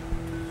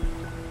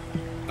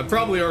 I've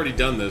probably already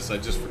done this, I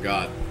just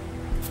forgot.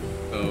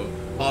 So,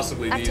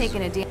 possibly I've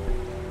taken a DNA...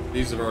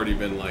 These have already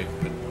been, like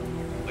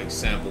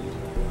sampled.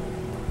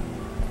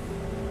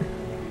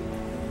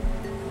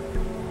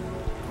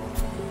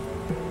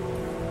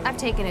 I've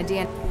taken a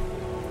DNA...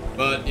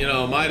 But, you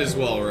know, might as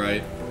well,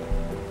 right?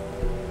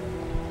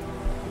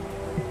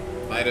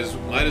 Might as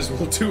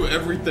well do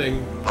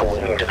everything.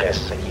 According to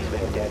this, he's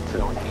been dead for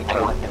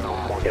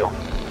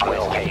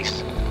well,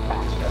 haste.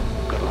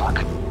 Good luck.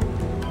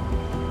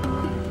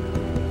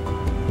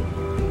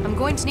 I'm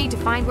going to need to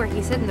find where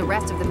he's hidden the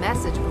rest of the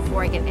message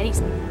before I get any...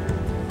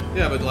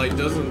 Yeah, but, like,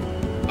 doesn't...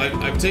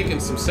 I've taken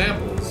some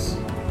samples.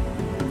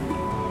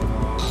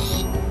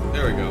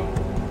 There we go.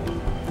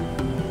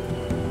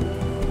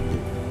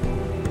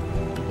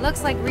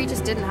 Looks like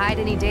Regis didn't hide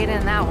any data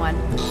in that one.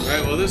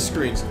 Alright, well this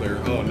screen's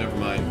clear. Oh, never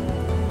mind.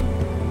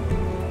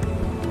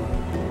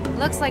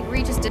 Looks like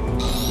Regis did.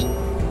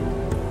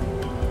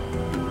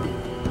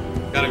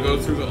 Gotta go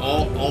through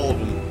all of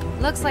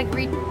them. Looks like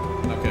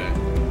Okay.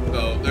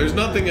 So, there's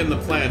nothing in the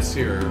plants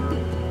here.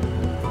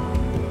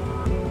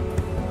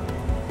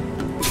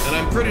 And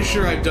I'm pretty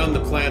sure I've done the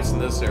plants in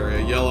this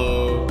area.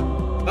 Yellow.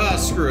 Ah,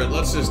 screw it.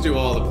 Let's just do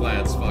all the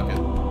plants. Fuck it.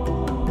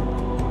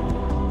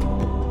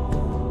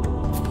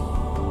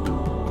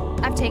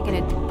 I've taken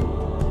it.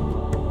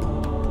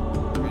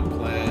 Red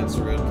plants,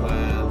 red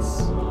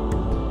plants.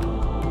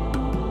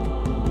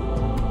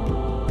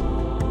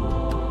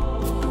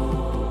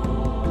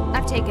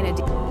 I've taken it.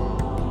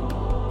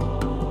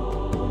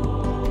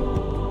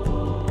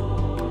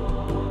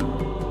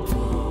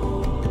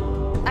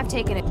 I've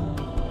taken it.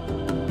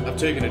 I've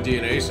taken a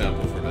DNA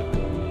sample from it.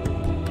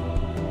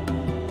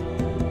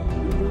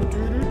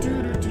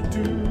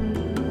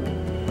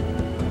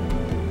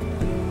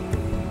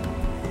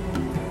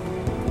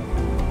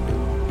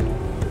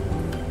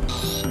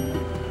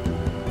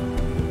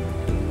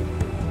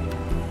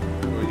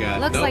 What we got?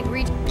 Looks Nope. like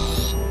Regis.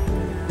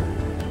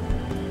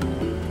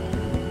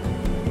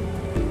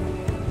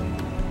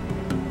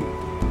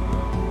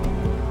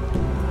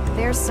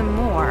 There's some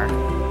more.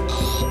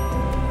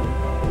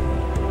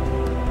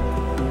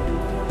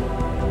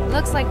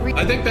 Looks like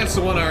I think that's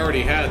the one I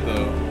already had,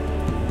 though.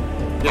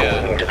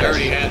 Yeah, I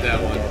already had that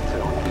one.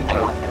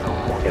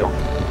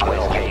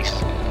 Worst case.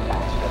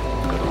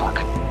 Good luck.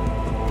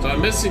 So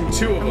I'm missing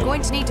 2 of them. I'm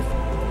going to need to.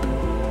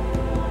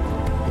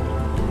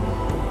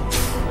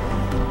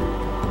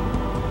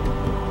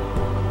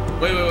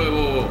 Wait,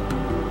 whoa.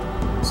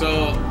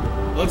 So,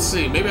 let's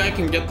see. Maybe I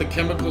can get the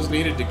chemicals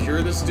needed to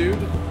cure this dude?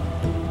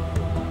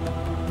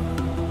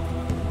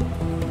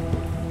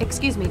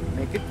 Excuse me.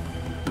 Make it.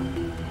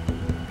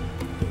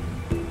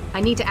 I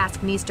need to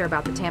ask Meester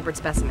about the tampered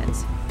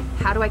specimens.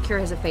 How do I cure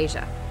his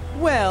aphasia?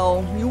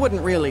 Well, you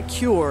wouldn't really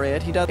cure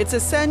it. It's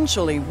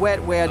essentially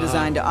wetware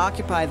designed to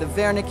occupy the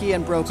Wernicke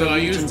and Broca So I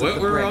use regions of the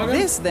wetware brain. on it?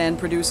 This then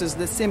produces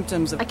the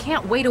symptoms of. I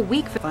can't wait a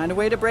week for. Find a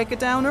way to break it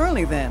down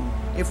early then.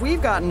 If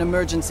we've got an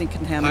emergency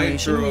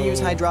contamination, we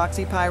use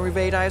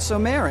hydroxypyruvate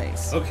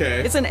isomerase.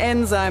 Okay. It's an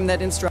enzyme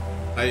that instructs.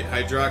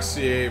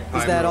 Hydroxyapyro,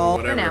 Is that all?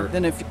 whatever. For now.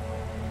 Then if.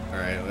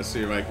 Alright, let's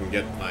see if I can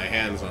get my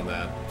hands on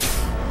that.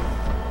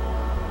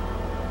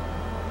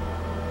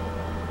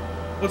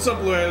 What's up,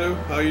 Luelu?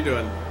 How you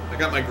doing? I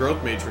got my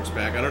growth matrix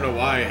back. I don't know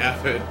why I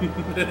have it.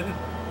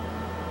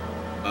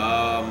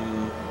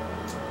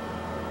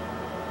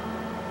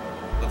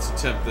 Let's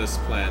attempt this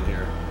plan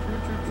here.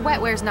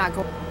 Wetware's not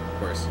going. Of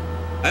course.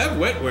 I have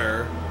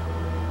wetware.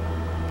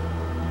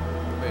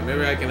 Wait,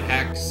 maybe I can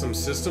hack some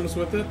systems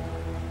with it?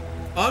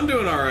 I'm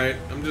doing alright.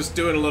 I'm just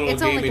doing a little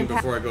It's only gaming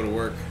before I go to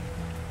work.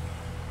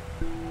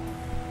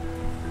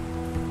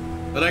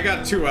 But I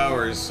got 2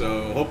 hours,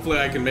 so hopefully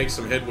I can make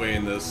some headway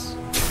in this.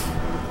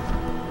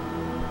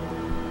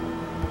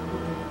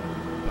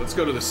 Let's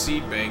go to the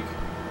seed bank.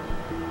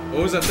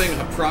 What was that thing?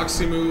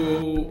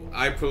 Approximu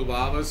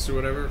Ipulabas or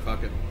whatever?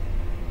 Fuck it.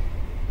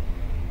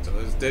 So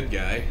this dead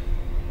guy.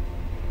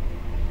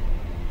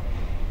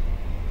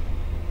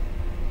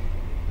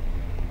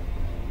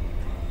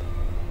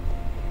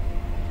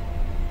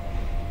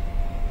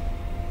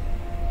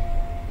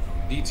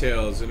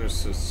 Details,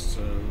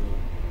 intersystem.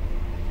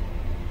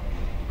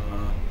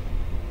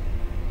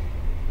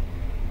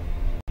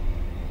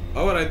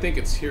 Oh, and I think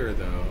it's here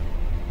though.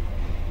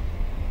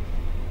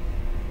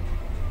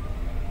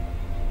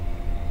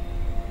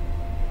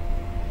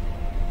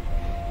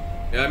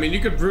 Yeah, I mean, you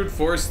could brute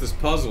force this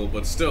puzzle,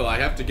 but still, I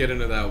have to get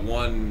into that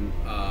one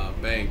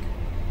bank.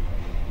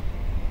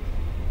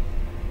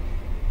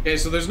 Okay,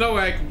 so there's no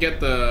way I can get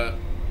the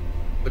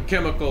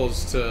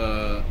chemicals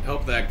to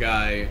help that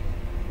guy.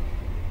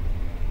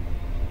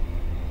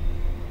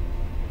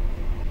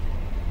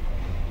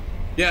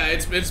 Yeah,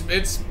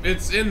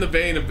 it's in the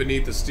vein of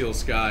Beneath the Steel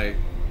Sky.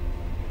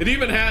 It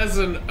even has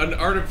an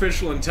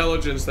artificial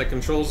intelligence that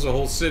controls the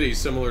whole city,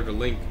 similar to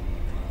Link.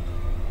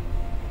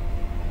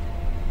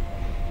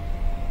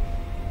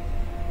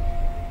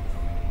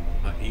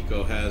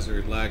 Eco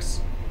hazard lacks.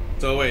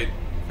 So wait,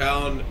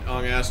 found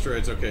on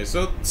asteroids. Okay,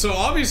 so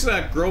obviously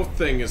that growth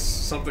thing is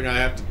something I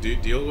have to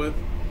deal with.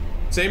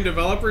 Same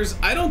developers?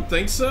 I don't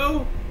think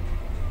so.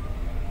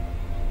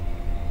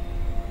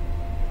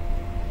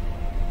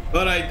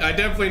 But I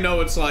definitely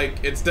know it's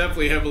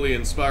definitely heavily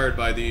inspired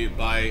by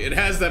it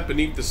has that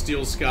Beneath the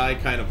Steel Sky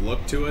kind of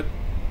look to it.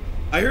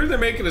 I heard they're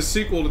making a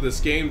sequel to this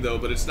game though,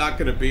 but it's not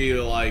going to be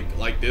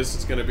like this.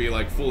 It's going to be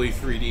like fully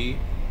 3D.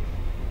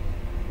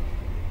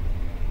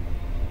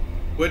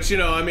 Which, you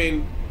know, I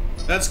mean,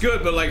 that's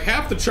good, but like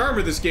half the charm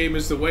of this game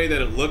is the way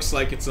that it looks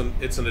like it's an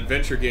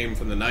adventure game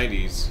from the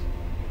 90s.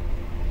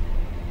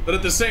 But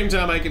at the same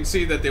time, I can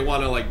see that they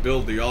want to like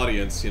build the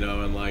audience, you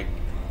know, and like,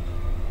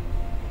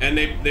 and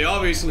they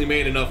obviously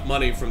made enough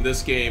money from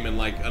this game and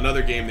like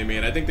another game they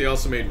made. I think they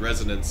also made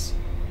Resonance.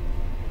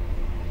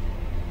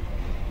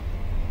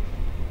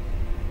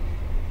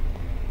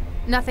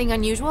 Nothing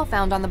unusual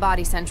found on the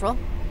body, Central.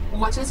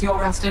 What is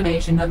your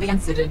estimation of the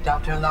incident,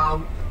 Dr.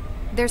 Lau?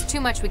 There's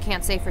too much we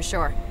can't say for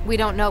sure. We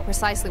don't know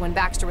precisely when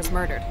Baxter was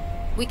murdered.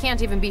 We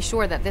can't even be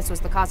sure that this was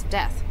the cause of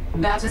death.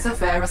 That is a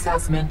fair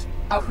assessment.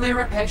 A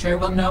clearer picture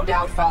will no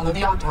doubt follow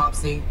the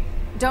autopsy.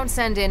 Don't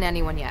send in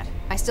anyone yet.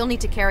 I still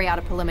need to carry out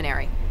a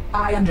preliminary.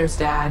 I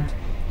understand.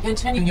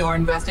 Continue your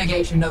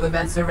investigation of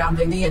events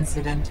surrounding the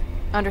incident.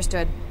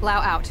 Understood.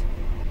 Lau out.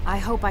 I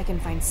hope I can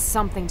find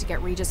something to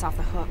get Regis off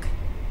the hook.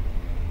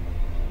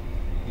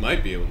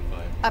 Might be able to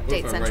find.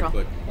 Update, Central.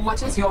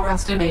 What is your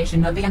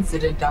estimation of the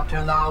incident,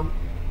 Dr. Lau?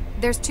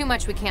 There's too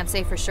much we can't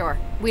say for sure.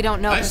 We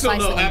don't know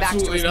precisely when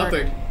Baxter was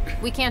murdered.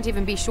 We can't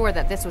even be sure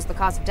that this was the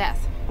cause of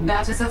death.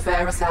 That is a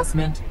fair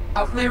assessment.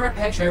 A clearer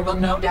picture will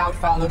no doubt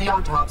follow the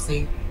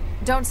autopsy.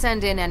 Don't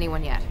send in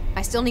anyone yet.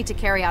 I still need to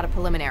carry out a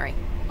preliminary.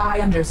 I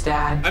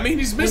understand. I mean,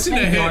 he's missing a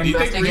head. Do you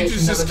think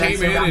Regis just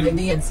came in and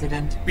the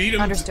incident? beat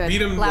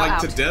him like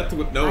to death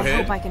with no head?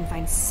 I hope I can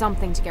find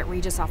something to get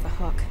Regis off the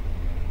hook.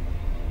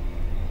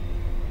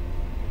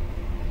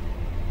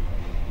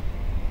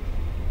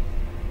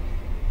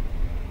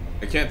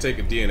 I can't take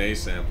a DNA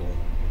sample.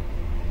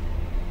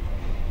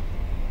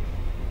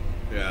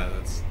 Yeah,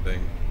 that's the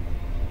thing.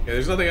 Yeah,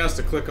 there's nothing else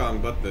to click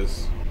on but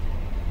this.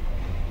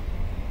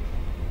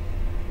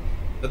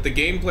 That the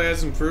gameplay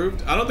has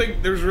improved? I don't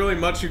think there's really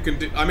much you can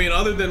do. I mean,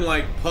 other than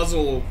like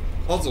puzzle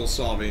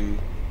solving.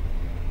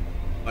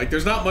 Like,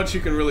 there's not much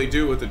you can really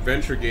do with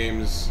adventure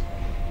games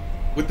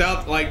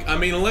without, like, I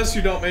mean, unless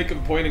you don't make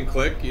them point and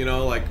click, you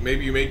know, like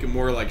maybe you make them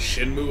more like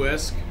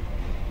Shenmue-esque.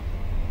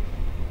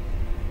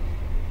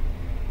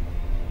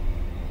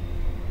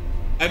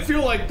 I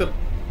feel like the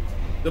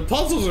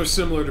puzzles are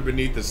similar to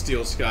Beneath the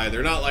Steel Sky.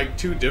 They're not like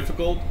too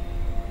difficult.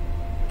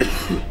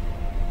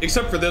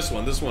 Except for this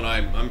one. This one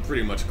I'm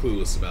pretty much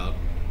clueless about.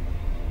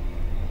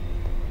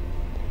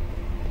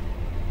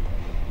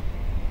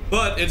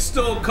 But it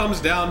still comes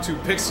down to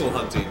pixel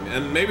hunting.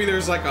 And maybe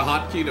there's like a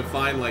hotkey to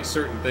find like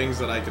certain things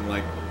that I can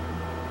like,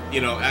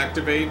 you know,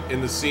 activate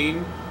in the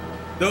scene.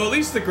 Though at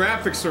least the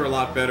graphics are a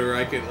lot better.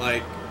 I could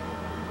like,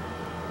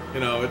 you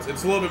know, it's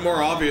a little bit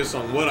more obvious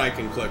on what I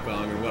can click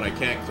on and what I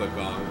can't click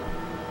on.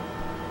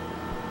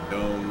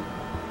 Dome,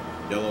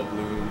 yellow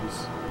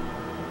blooms,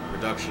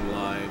 production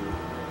line.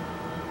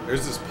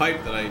 There's this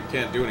pipe that I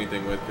can't do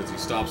anything with because he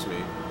stops me.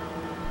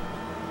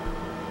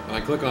 Can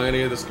I click on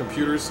any of this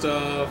computer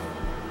stuff?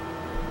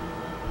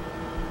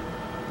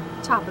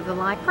 Top of the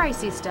line,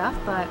 pricey stuff,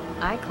 but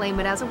I claim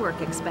it as a work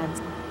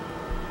expense.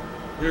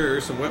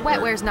 Here's some wetware.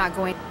 Wetware's not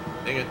going.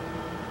 Dang it.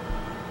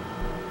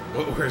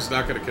 Wetware's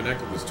not going to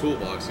connect with this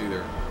toolbox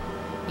either.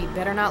 You'd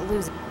better not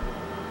lose it.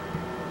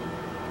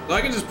 So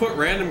I can just put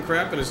random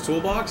crap in his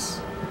toolbox?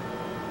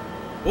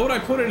 What would I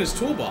put in his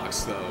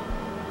toolbox, though?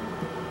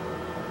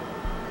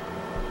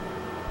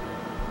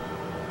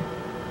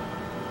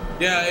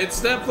 Yeah,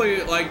 it's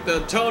definitely, like,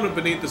 the tone of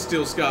Beneath the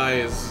Steel Sky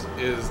is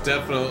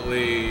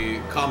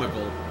definitely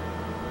comical.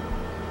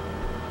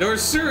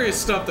 There's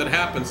serious stuff that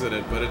happens in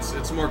it, but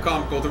it's more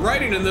comical. The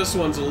writing in this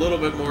one's a little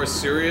bit more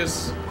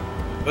serious,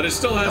 but it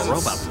still has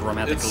its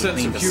romantically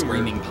sense of a humor.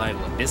 screaming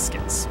pile of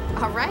biscuits.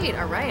 All right,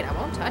 I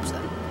won't touch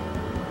them.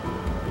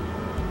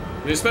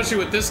 I mean, especially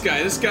with this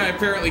guy. This guy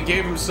apparently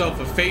gave himself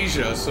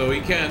aphasia, so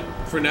he can't,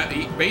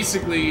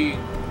 basically,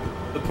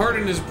 the part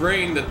in his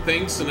brain that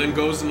thinks and then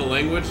goes into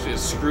language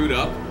is screwed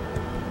up.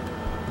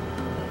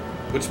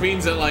 Which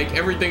means that, like,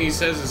 everything he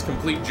says is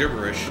complete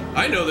gibberish.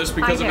 I know this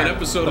because of an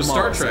episode of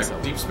Star Trek,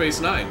 Deep Space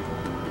Nine.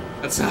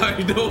 That's how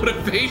I know what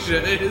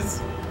aphasia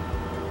is.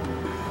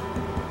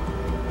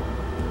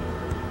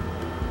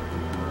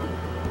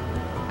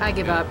 I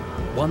give up.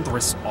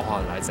 Wondrous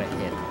all lies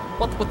ahead.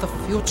 What with the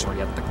future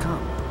yet to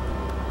come?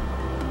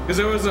 Because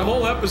there was a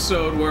whole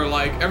episode where,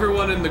 like,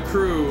 everyone in the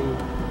crew,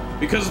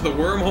 because of the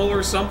wormhole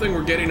or something,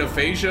 were getting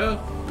aphasia.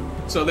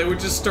 So they would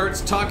just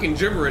start talking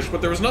gibberish,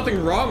 but there was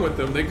nothing wrong with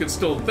them. They could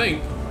still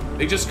think.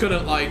 They just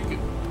couldn't, like,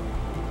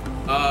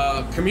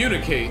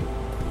 communicate.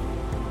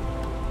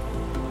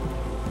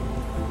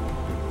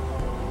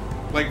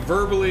 Like,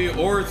 verbally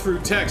or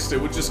through text,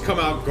 it would just come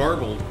out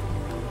garbled.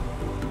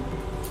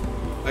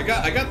 I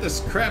got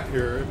this crap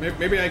here.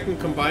 Maybe I can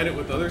combine it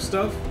with other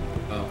stuff?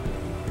 Oh.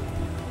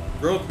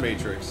 Growth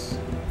matrix.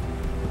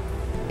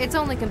 It's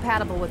only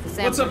compatible with the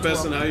sampler. What's up,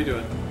 Besson? tool. How you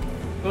doing?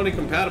 Only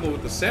compatible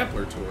with the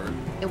sampler tour.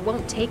 It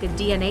won't take a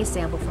DNA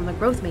sample from the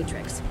growth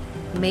matrix.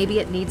 Maybe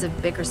it needs a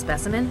bigger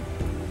specimen?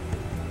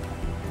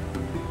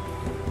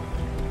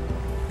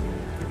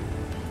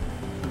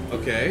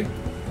 Okay.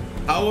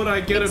 How would I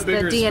get It's a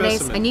bigger the DNA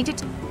specimen? I need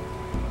to.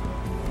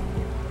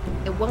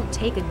 It won't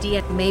take a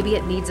DNA. Maybe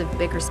it needs a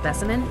bigger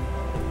specimen?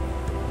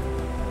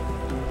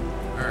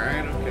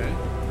 Alright, okay.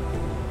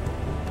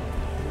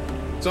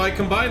 So I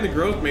combine the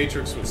growth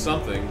matrix with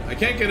something. I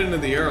can't get into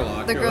the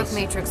airlock. The growth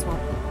matrix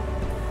won't.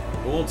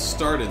 It won't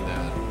start in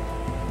that.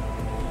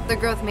 The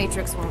growth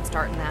matrix won't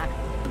start in that.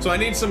 So I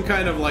need some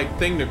kind of, like,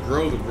 thing to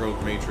grow the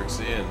growth matrix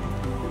in.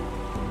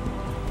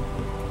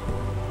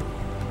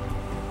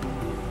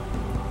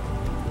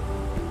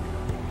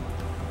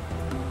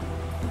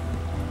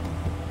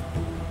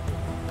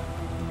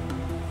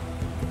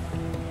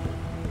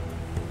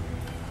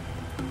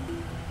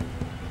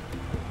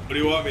 What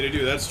do you want me to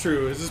do? That's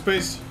true. Is this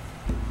based...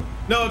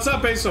 No, it's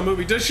not based on a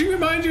movie. Does she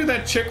remind you of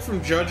that chick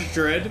from Judge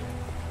Dredd?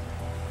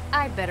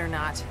 I'd better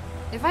not.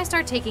 If I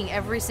start taking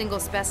every single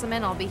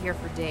specimen, I'll be here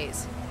for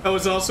days. I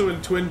was also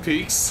in Twin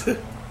Peaks.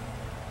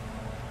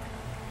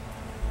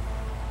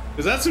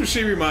 Because that's who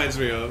she reminds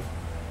me of.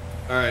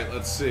 Alright,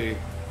 let's see.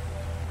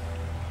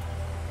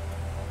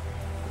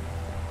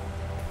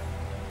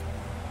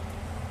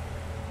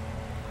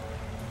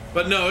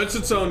 But no, it's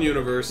its own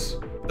universe.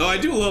 Oh, I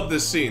do love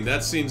this scene.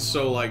 That scene's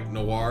so, like,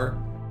 noir.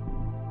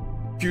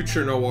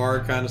 Future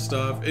noir kind of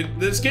stuff.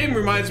 This game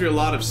reminds me a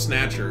lot of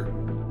Snatcher.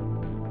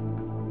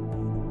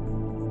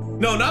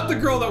 No, not the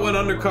girl that went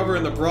undercover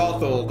in the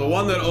brothel. The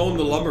one that owned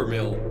the lumber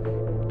mill.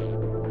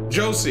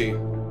 Josie.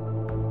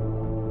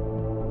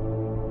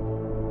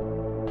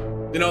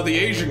 You know, the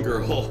Asian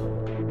girl.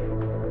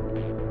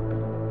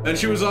 And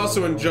she was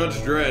also in Judge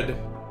Dredd.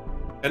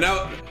 And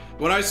now,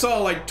 when I saw,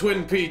 like,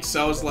 Twin Peaks,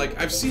 I was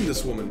like, I've seen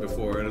this woman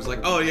before. And I was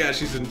like, oh yeah,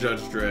 she's in Judge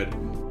Dredd.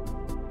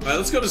 Alright,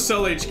 let's go to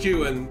Cell HQ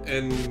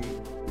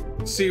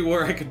and see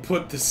where I can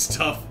put this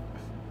stuff.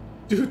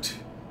 Dude.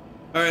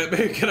 Alright,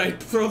 maybe can I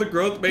throw the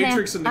growth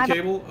matrix in the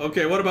cable?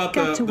 Okay, what about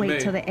the to wait main?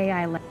 till the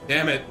AI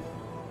Damn it.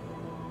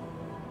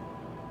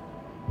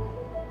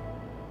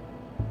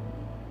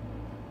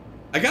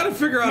 I gotta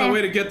figure out a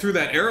way to get through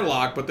that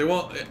airlock, but they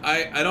won't.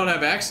 I don't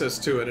have access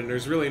to it, and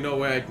there's really no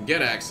way I can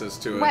get access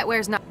to it.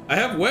 Wetware's not. I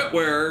have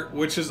wetware,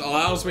 which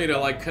allows me to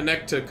like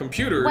connect to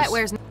computers.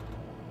 Wetware's not.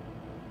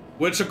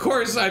 Which, of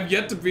course, I've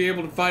yet to be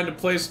able to find a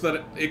place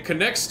that it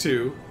connects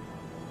to.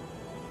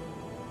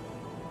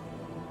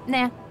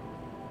 Nah.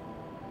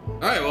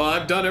 Alright, well,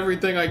 I've done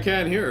everything I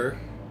can here.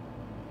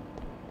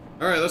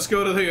 Alright, let's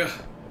go to the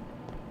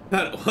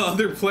that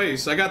other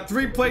place. I got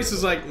 3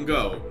 places I can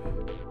go.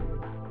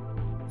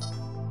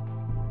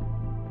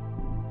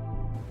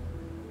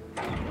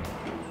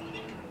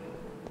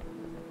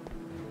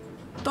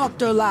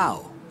 Dr.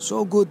 Lau,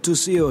 so good to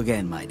see you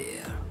again, my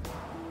dear.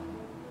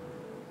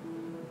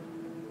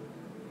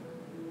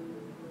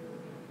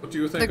 What do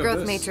you think The of growth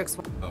this? matrix.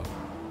 Oh.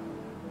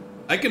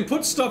 I can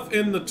put stuff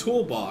in the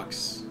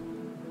toolbox.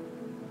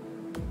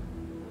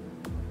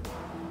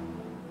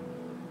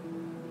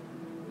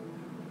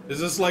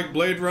 Is this like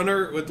Blade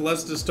Runner with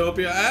less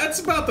dystopia? It's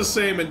about the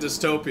same in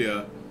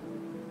dystopia.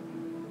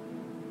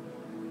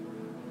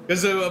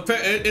 Because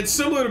it's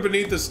similar to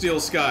Beneath the Steel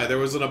Sky. There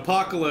was an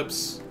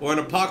apocalypse, or an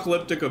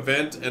apocalyptic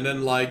event, and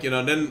then like, you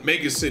know, then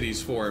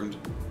megacities formed.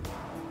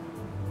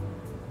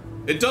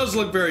 It does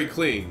look very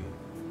clean.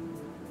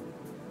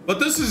 But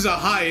this is a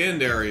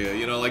high-end area,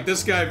 you know, like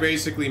this guy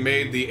basically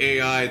made the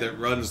AI that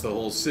runs the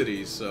whole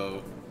city,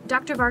 so...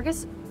 Dr.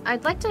 Vargas,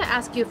 I'd like to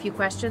ask you a few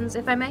questions,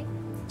 if I may.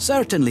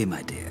 Certainly,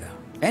 my dear.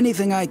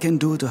 Anything I can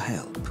do to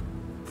help.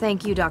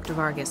 Thank you, Dr.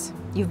 Vargas.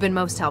 You've been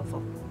most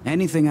helpful.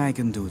 Anything I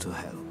can do to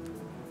help.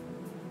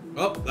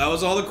 Oh, that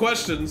was all the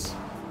questions.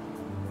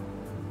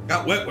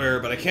 Got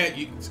wetware, but I can't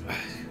use...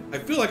 I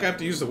feel like I have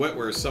to use the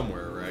wetware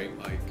somewhere, right?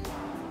 Like...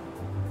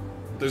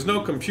 There's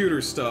no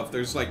computer stuff.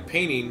 There's, like,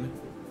 painting.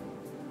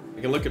 I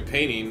can look at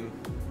painting.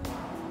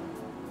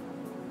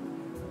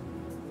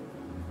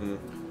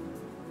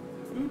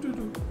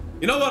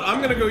 You know what?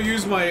 I'm gonna go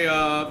use my,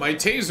 my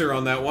taser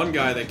on that one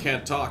guy that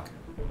can't talk.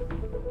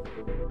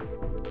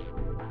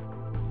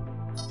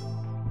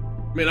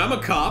 I mean, I'm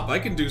a cop. I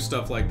can do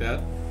stuff like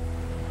that.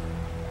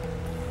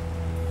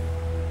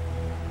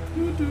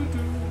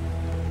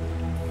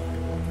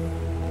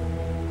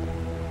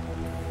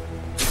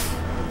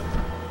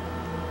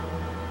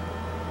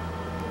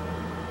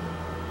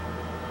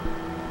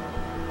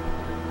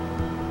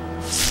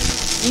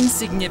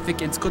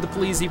 Insignificance could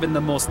please even the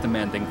most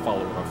demanding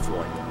follower of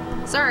Freud.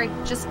 Sorry,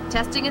 just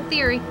testing a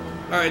theory.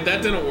 Alright,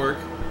 that didn't work.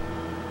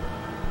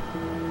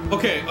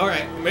 Okay,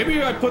 alright.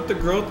 Maybe I put the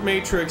growth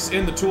matrix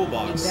in the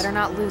toolbox. You better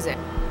not lose it.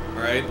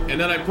 Alright, and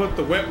then I put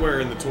the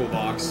wetware in the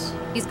toolbox.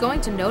 He's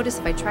going to notice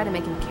if I try to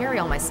make him carry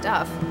all my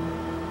stuff.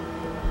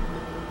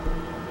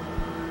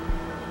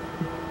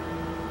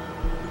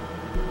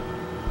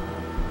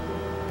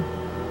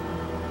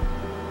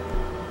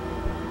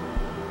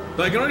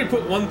 But I can only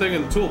put one thing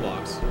in the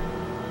toolbox.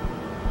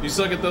 You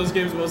suck at those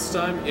games most of the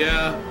time?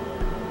 Yeah.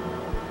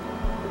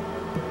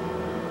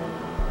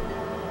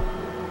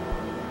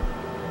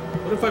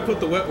 What if I put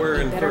the wetware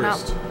in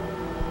first?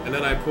 And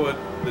then I put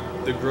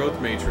the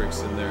growth matrix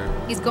in there.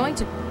 He's going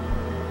to...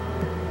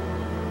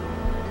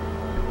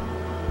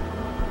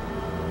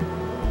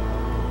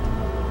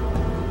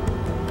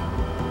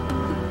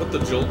 Put the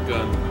jolt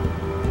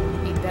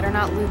gun. He better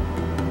not lose...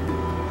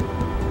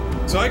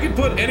 So I can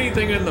put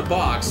anything in the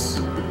box.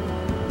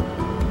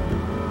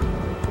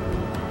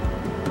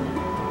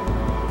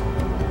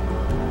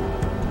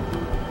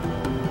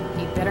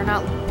 He better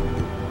not...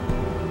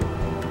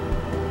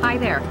 Hi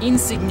there.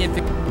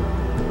 Insignificant.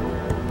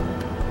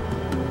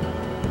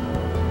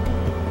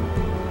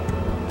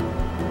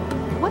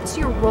 What's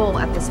your role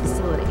at this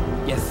facility?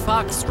 Yeah,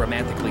 Fox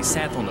romantically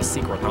sat on a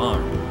secret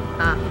arm.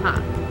 Uh-huh.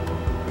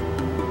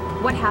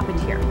 What happened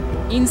here?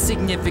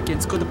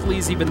 Insignificance could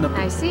please even the...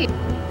 I see.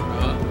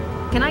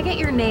 Can I get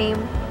your name,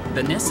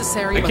 The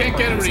necessary I but can't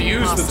get him perhaps to use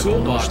the impossible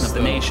toolbox, notion of the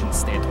though. nation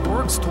state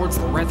works towards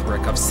the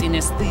rhetoric of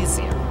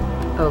synesthesia.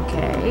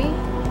 Okay.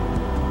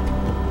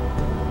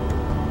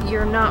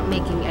 You're not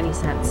making any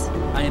sense.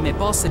 I am a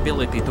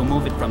possibility to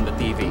move it from the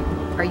TV.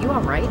 Are you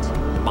alright?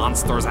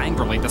 Monsters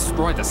angrily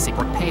destroy the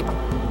secret paper.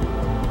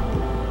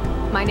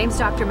 My name's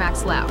Dr.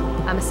 Max Lau.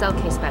 I'm a cell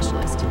case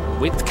specialist.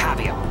 With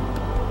caveat.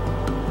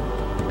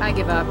 I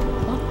give up.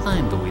 What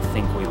time do we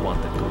think we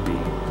want it to be?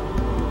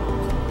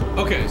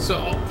 Okay,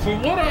 so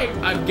from what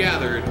I've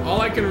gathered, all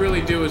I can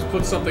really do is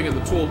put something in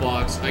the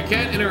toolbox. I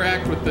can't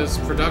interact with this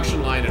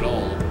production line at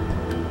all.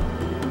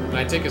 Can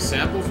I take a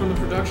sample from the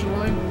production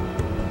line?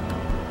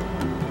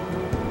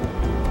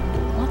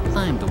 What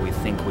time do we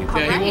think we...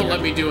 Yeah, he won't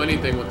let me do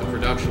anything with the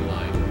production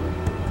line.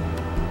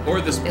 Or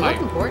this They pipe.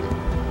 look important.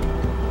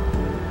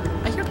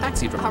 I hear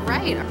taxi driver.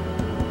 Alright.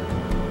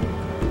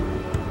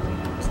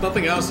 There's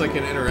nothing else I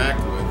can interact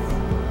with.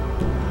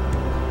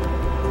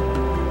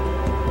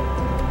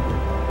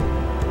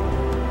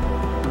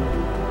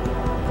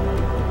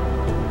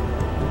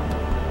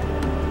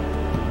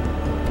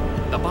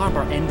 The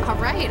barber and...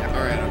 Alright.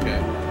 Alright,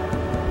 okay.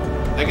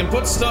 I can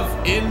put stuff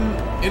in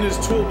his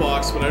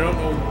toolbox, but I don't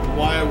know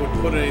why I would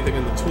put anything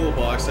in the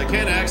toolbox. I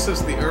can't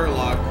access the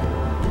airlock.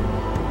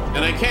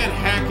 And I can't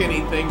hack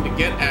anything to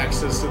get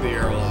access to the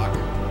airlock.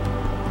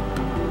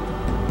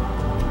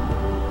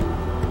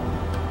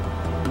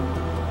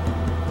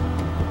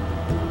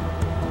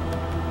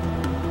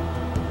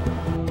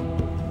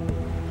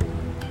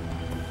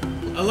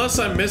 Unless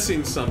I'm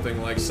missing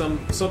something, like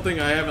something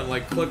I haven't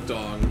like clicked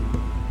on.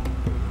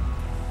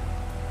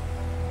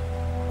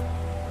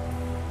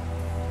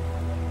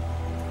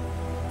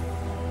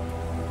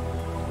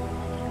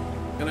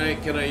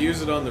 Can I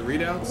use it on the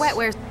readouts?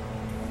 Where's... I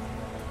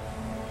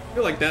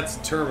feel like that's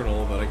a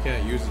terminal, but I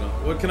can't use it on...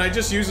 What, can I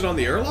just use it on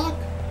the airlock?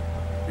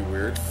 Be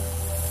weird.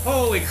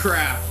 Holy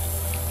crap!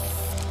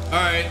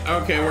 Alright,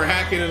 okay, we're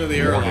hacking into the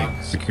airlock.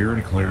 Warning,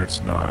 security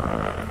clearance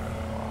not.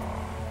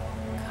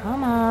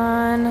 Come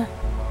on.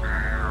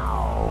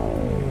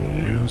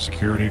 New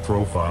security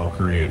profile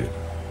created.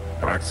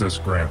 Access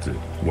granted.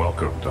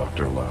 Welcome,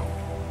 Dr. Lau.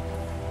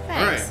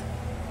 Thanks.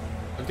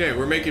 Alright. Okay,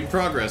 we're making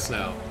progress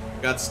now.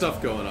 Got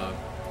stuff going on.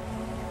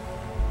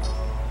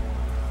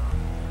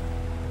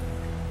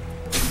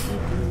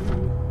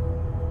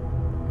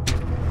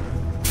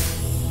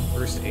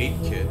 First aid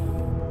kit.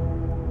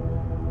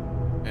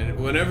 And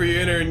whenever you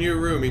enter a new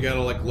room, you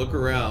gotta like look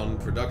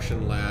around.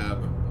 Production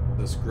lab.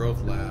 This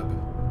growth lab.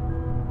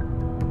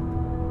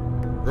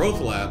 Growth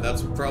lab,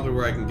 that's probably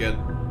where I can get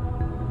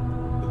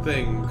the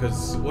thing,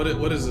 because what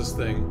is this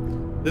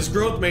thing? This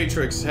growth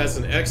matrix has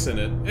an X in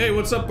it. Hey,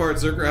 what's up, Bart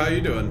Zerker? How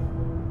you doing?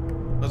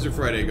 How's your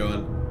Friday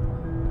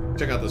going?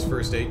 Check out this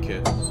first aid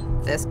kit.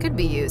 This could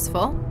be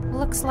useful.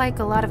 Looks like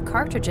a lot of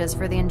cartridges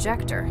for the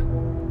injector.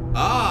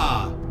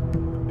 Ah!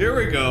 Here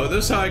we go.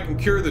 This is how I can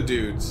cure the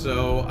dude.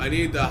 So I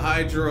need the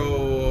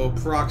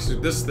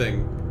hydroperoxide, this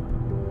thing.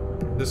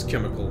 This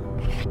chemical.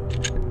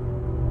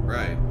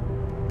 Right.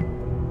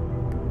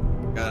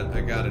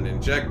 I got an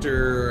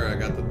injector, I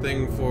got the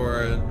thing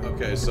for it.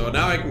 Okay, so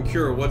now I can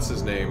cure, what's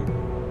his name?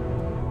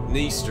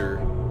 Nestor.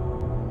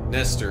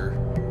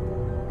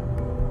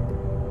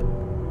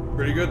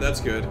 Pretty good, that's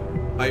good.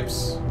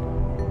 Pipes.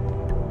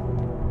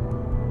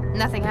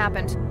 Nothing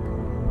happened.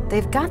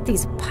 They've got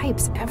these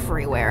pipes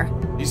everywhere.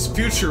 These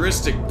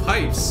futuristic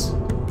pipes.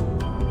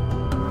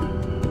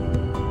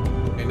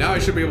 Okay, now I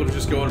should be able to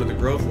just go into the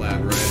growth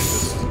lab, right? And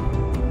just...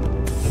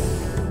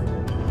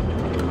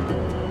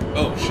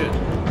 Oh, shit.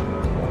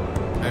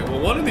 Alright,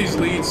 well, one of these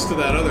leads to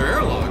that other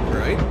airlock,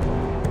 right?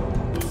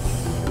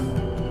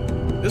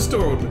 This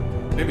door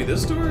would... Maybe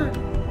this door?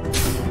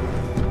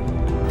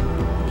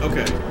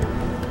 Okay.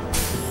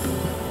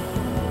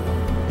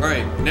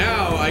 Alright,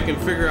 now I can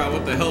figure out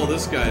what the hell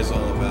this guy's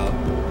all about.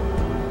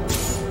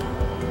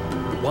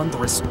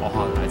 Wondrous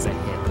all lies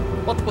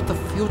ahead. What would the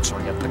future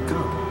yet to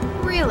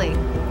come? Really?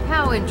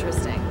 How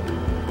interesting.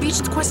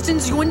 Beached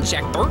questions, you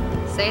injector?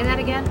 Say that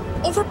again?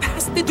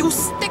 Overpass, did you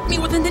stick me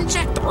with an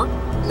injector?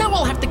 Now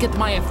I'll have to get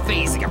my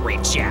aphasia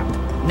rechecked.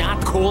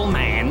 Not cool,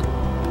 man.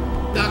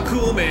 Not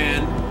cool,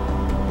 man.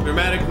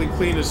 Dramatically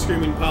clean a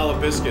screaming pile of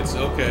biscuits.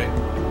 Okay.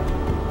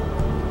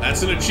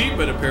 That's an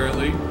achievement,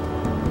 apparently.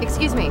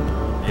 Excuse me.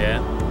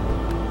 Yeah?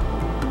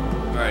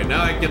 Alright,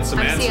 now I get some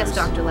answers. I'm CS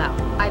Dr. Lau.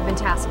 I've been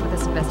tasked with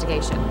this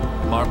investigation.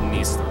 Martin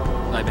Easter.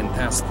 I've been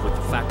tasked with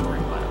the factory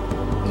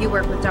lab. You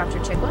work with Dr.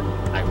 Chigwa?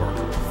 I work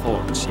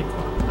for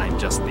Chigwa. I'm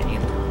just the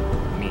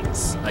intern.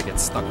 Means I get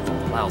stuck with all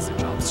the lousy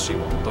jobs she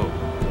won't do.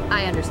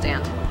 I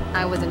understand.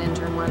 I was an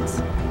intern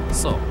once.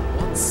 So,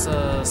 what's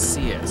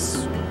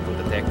CS?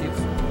 The detective?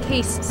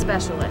 Case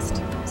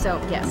specialist.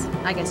 So, yes,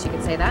 I guess you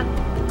could say that.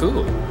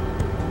 Cool.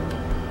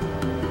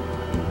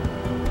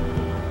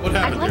 What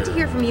happened I'd like to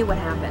here? hear from you what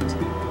happened.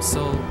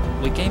 So,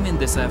 we came in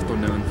this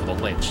afternoon for the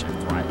late shift,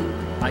 right?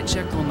 I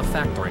checked on the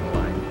factoring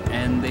line,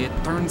 and it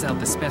turns out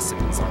the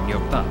specimens are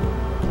nuked up.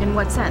 In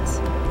what sense?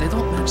 They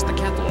don't match the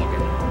catalog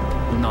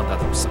anymore. Not that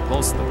they're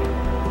supposed to be.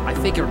 I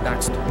figured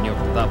Baxter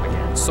nuked it up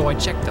again, so I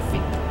checked the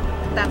feed.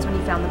 That's when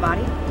you found the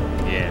body?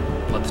 Yeah,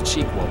 but the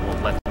Chigwa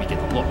won't let me get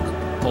a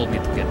look. Told me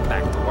to get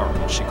back to work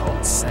while she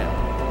called Cell.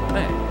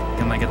 Hey,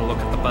 can I get a look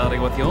at the body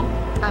with you?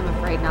 I'm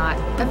afraid not.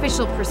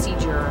 Official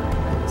procedure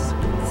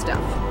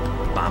stuff.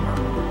 Bummer.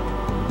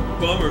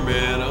 Bummer,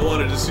 man. I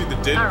wanted to see the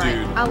dead All right,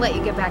 dude. I'll let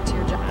you get back to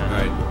your job.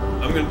 Alright,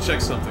 I'm gonna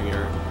check something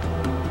here.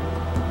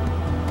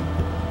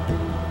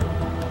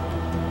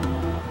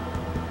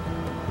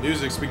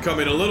 Music's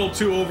becoming a little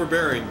too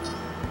overbearing.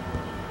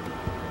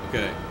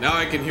 Okay, now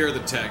I can hear the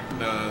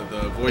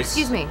the voice.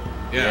 Excuse me.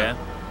 Yeah.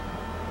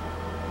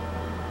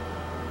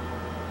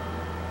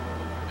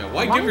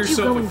 Why Why give don't you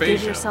yourself go and aphasia?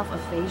 give yourself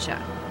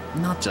aphasia?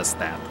 Not just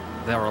that.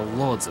 There are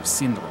loads of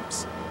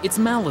syndromes. It's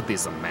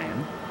maladies,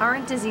 man.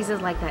 Aren't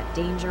diseases like that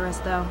dangerous,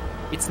 though?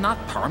 It's not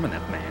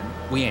permanent, man.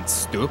 We ain't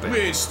stupid. We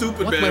ain't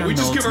stupid, What man. We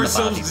just give nodes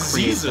in the ourselves body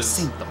create the diseases.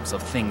 symptoms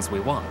of things we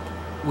want,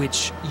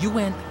 which you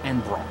went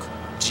and broke.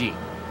 Gee,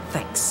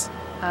 thanks.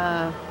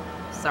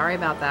 Sorry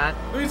about that.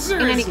 I mean, In any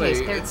seriously, case,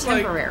 they're it's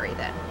like, temporary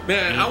then.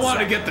 man, I want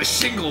to Exactly. get the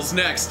shingles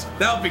next.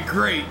 That would be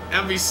great.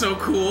 That'd be so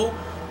cool.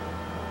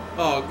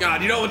 Oh,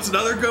 God, you know what's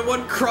another good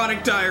one?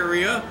 Chronic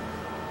diarrhea.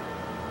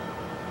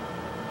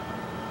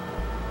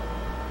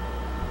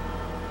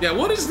 Yeah,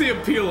 what is the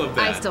appeal of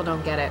that? I still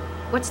don't get it.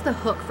 What's the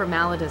hook for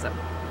maladies?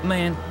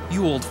 Man,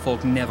 you old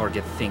folk never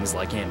get things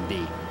like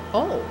MD.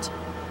 Old?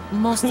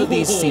 Most of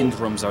these Whoa.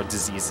 syndromes are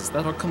diseases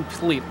that are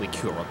completely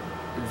curable.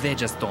 They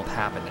just don't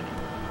happen anymore.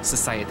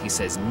 Society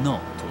says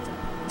no to them.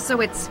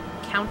 So it's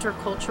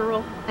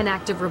countercultural? An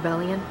act of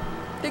rebellion?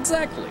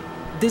 Exactly.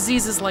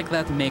 Diseases like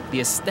that make the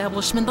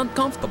establishment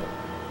uncomfortable.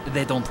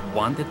 They don't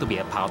want it to be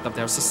a part of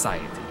their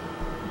society.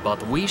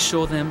 But we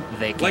show them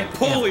they can't Like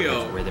polio.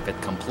 ever get rid of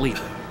it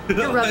completely.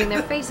 You're rubbing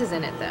their faces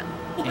in it then.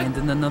 And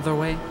in another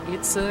way,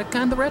 it's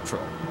kinda retro.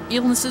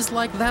 Illnesses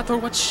like that are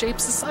what shape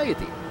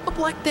society. The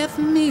Black Death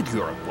made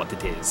Europe what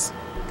it is.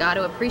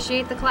 Gotta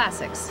appreciate the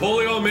classics.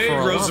 Polio made For a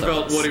lot of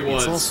Roosevelt us, what he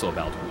was. It's also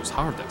about who's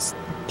hardest.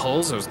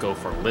 Posers go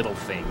for little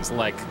things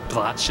like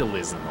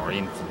botulism or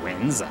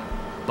influenza.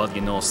 But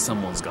you know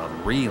someone's got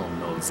real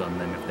nodes on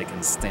them if they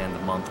can stand a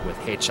month with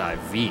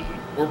HIV.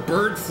 Or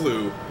bird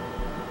flu.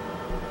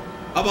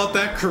 How about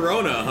that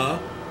corona, huh?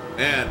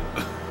 Man.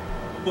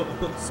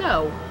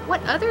 So,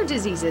 what other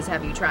diseases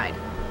have you tried?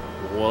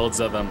 Loads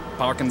of them.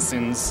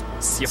 Parkinson's,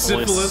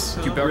 Syphilis,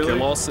 huh?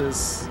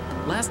 tuberculosis.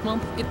 Last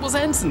month, it was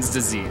Hansen's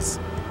disease.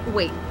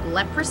 Wait,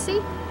 leprosy?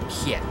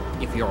 Yeah,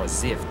 if you're a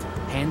Zift,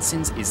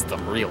 Hansen's is the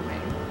real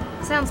name.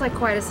 Sounds like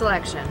quite a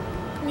selection.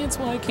 That's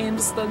why I came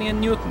to study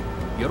in Newton.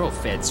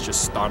 Eurofed's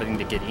just starting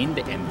to get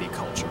into MD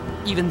culture,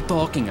 even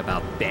talking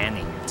about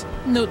banning it.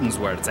 Newton's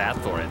where it's at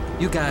for it.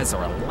 You guys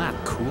are a lot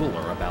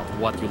cooler about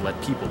what you let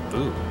people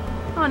do.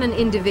 On an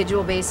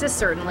individual basis,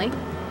 certainly.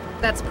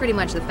 That's pretty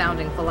much the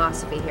founding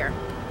philosophy here.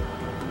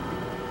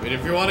 I mean,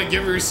 if you want to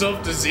give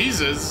yourself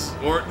diseases,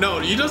 or no,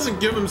 he doesn't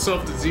give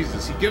himself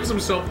diseases. He gives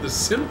himself the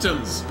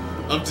symptoms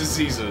of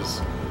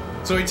diseases.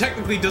 So he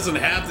technically doesn't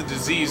have the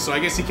disease, so I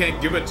guess he can't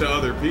give it to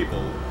other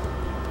people.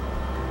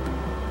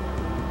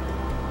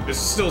 It's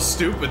still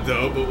stupid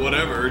though, but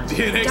whatever.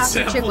 DNA Dr.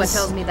 samples. Chigwa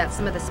tells me that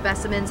some of the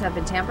specimens have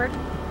been tampered.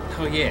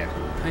 Oh yeah,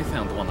 I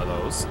found one of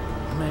those.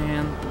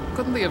 Man,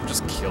 couldn't they have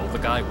just killed the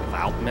guy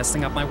without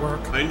messing up my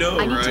work? I know,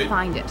 I need right? to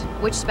find it.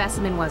 Which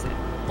specimen was it?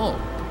 Oh,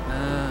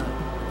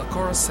 a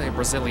Corsae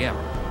Brasiliera.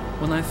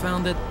 When I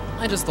found it,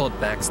 I just thought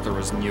Baxter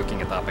was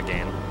nuking it up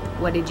again.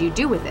 What did you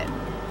do with it?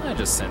 I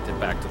just sent it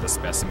back to the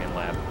specimen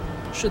lab.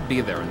 Should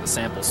be there in the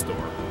sample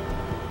store.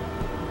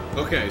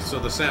 Okay, so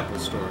the sample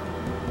store.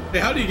 Hey,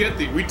 how do you get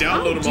the? We How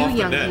download them do off the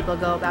young net. people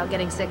go about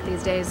getting sick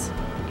these days?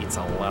 It's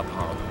a lot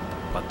harder,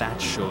 but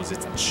that shows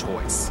it's a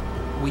choice.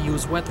 We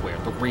use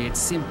wetware to create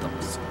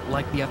symptoms,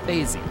 like the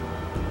aphasia.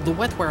 The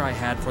wetware I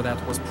had for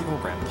that was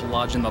programmed to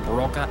lodge in the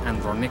Broca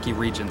and Wernicke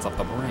regions of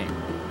the brain.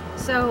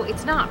 So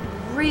it's not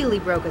really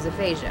Broca's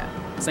aphasia.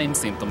 Same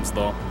symptoms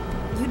though.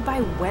 You'd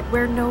buy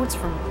wetware nodes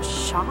from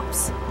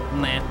shops?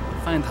 Nah,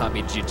 find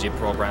hobby GG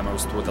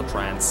programmers through the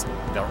trans.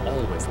 They're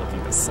always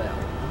looking to sell.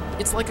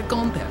 It's like a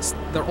contest.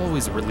 They're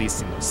always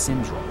releasing new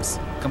syndromes,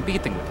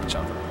 competing with each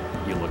other.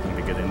 You looking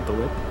to get into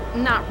it?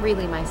 Not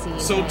really my scene.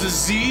 So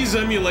disease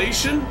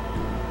emulation?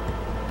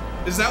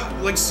 Is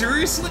that, like,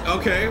 seriously?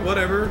 Okay,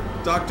 whatever.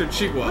 Dr.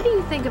 Chigwa. What do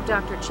you think of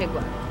Dr.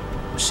 Chigwa?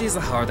 She's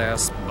a hard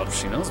ass, but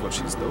she knows what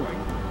she's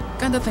doing.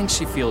 Kinda thinks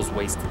she feels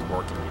wasted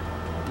working here.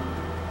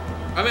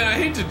 I mean, I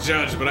hate to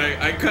judge, but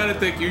I kind of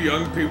think you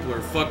young people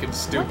are fucking What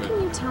stupid.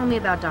 can you tell me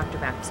about Dr.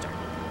 Baxter?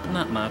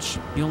 Not much.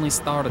 He only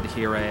started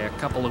here a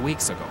couple of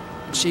weeks ago.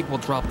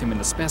 Chigwa dropped him in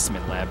the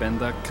specimen lab and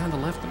kinda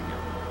left him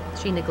here.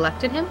 She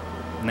neglected him?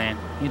 Nah,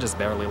 he just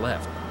barely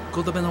left.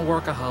 Could have been a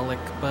workaholic,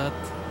 but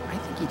I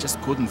think he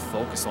just couldn't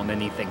focus on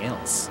anything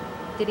else.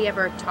 Did he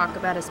ever talk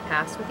about his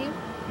past with you?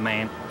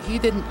 Man, he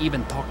didn't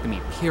even talk to me,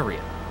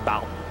 period,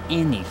 about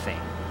anything.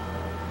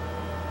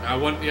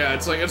 Yeah,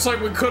 it's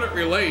like we couldn't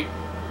relate.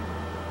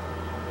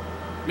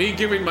 Me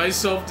giving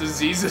myself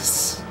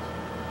diseases.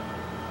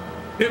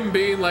 Him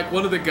being like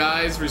one of the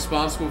guys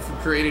responsible for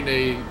creating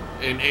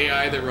an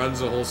AI that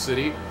runs a whole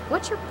city.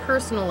 What's your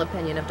personal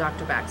opinion of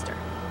Dr. Baxter?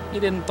 He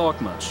didn't talk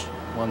much.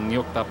 One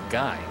nuked up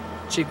guy.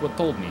 Chigwa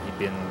told me he'd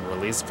been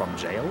released from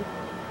jail.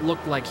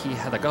 Looked like he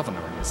had a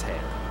governor in his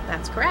head.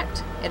 That's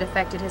correct. It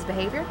affected his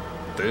behavior?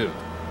 Dude,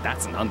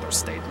 that's an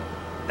understatement.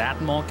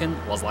 That Malkin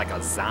was like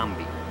a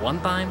zombie. One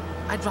time,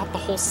 I dropped the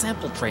whole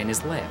sample tray in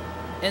his lab.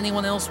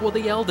 Anyone else would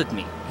have yelled at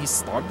me. He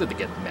started to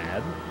get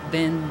mad,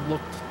 then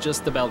looked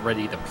just about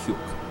ready to puke.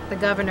 The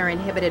governor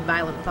inhibited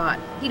violent thought.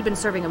 He'd been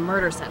serving a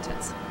murder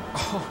sentence.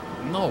 Oh,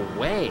 no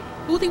way.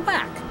 Who'd he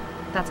whack?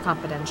 That's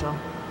confidential.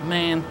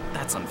 Man,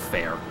 that's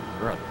unfair.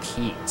 You're a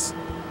tease.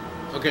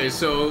 Okay,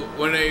 so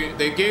when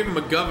they gave him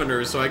a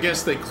governor, so I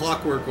guess they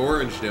Clockwork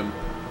Oranged him.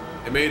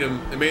 It made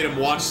him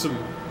watch some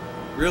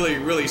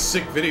really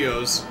sick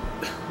videos.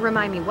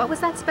 Remind me, what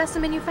was that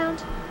specimen you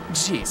found?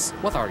 Jeez,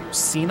 what are you,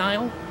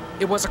 senile?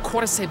 It was a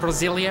Cordyceps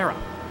brasileira.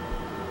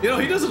 You know,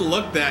 he doesn't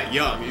look that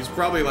young. He's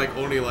probably like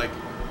only like.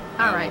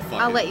 All right,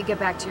 I'll let you get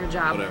back to your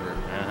job. Whatever.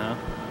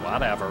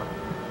 Whatever.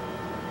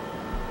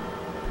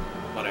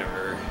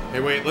 Whatever. Hey,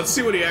 wait. Let's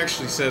see what he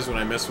actually says when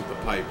I mess with the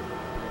pipe.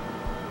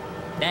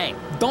 Hey,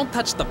 don't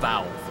touch the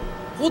valve.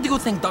 Who do you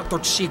think Dr.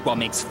 Chigwa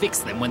makes fix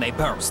them when they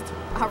burst?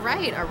 All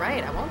right,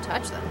 I won't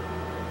touch them.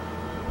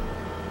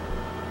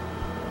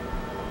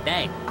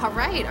 Hey. All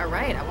right,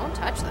 I won't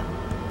touch them.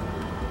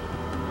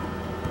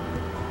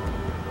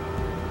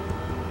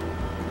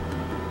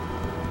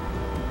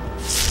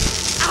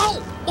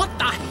 Ow! What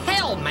the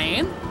hell,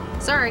 man?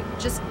 Sorry,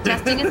 just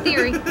testing a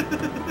theory.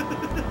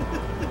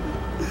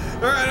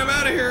 All right, I'm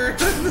out of here.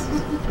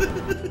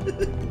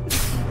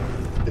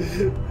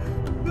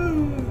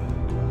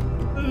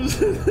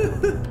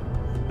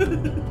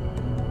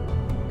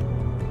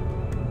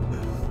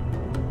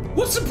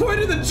 What's the point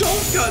of the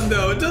jolt gun,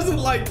 though? It doesn't,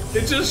 like,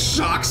 it just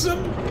shocks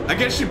him? I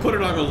guess you put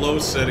it on a low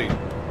setting.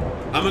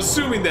 I'm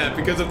assuming that,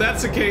 because if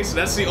that's the case,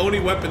 that's the only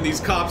weapon these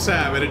cops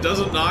have, and it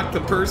doesn't knock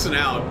the person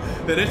out,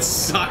 then it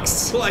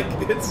sucks. Like,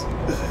 it's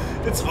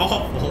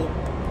awful.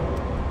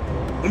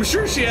 I'm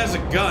sure she has a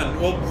gun.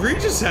 Well,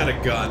 Regis had a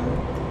gun.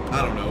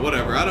 I don't know,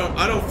 whatever. I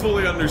don't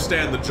fully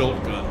understand the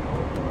jolt gun.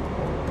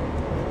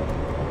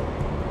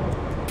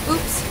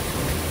 Oops.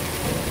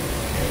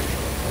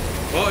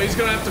 Well, he's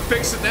gonna have to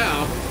fix it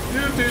now.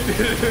 They're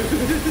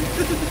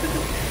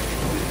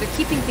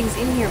keeping things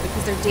in here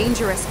because they're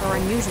dangerous or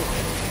unusual.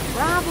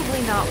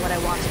 Probably not what I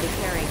want to be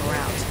carrying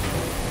around.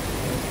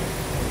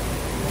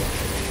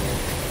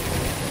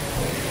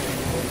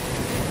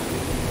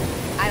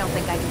 I don't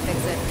think I can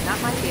fix it.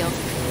 Not my field.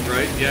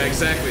 Right? Yeah,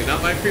 exactly.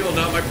 Not my field,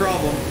 not my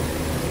problem.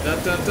 Da,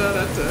 da, da,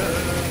 da, da.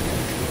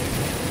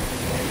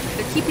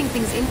 They're keeping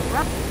things in.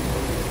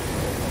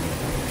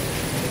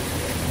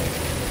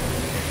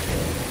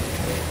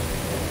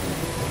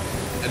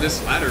 And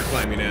this ladder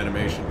climbing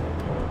animation.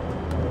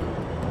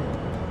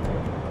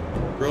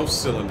 Growth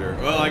cylinder.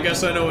 Well, I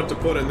guess I know what to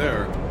put in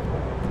there.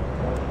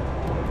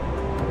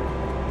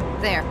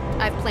 There.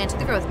 I've planted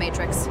the growth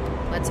matrix.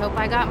 Let's hope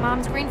I got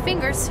Mom's green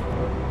fingers.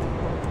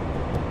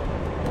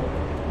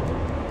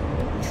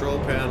 Control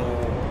panel.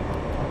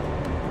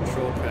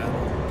 Control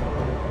panel.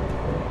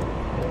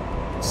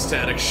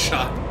 Static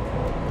shock.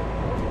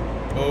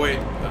 Oh wait,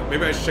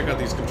 maybe I should check out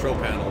these control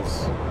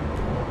panels.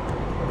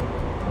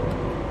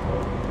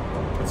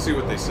 Let's see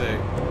what they say.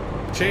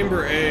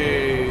 Chamber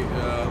A,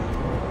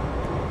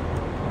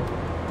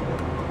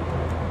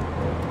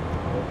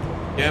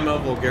 Gamma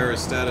Vulgaris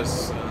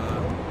status.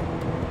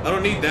 I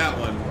don't need that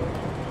one.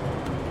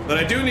 But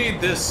I do need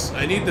this.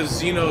 I need the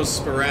Xenos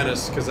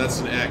Spiranus, because that's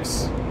an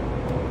X.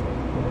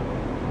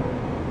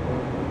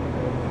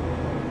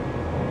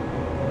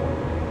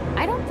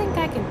 I don't think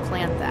I can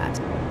plant that.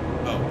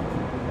 Oh.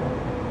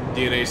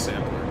 DNA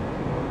sampler.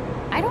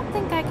 I don't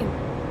think I can...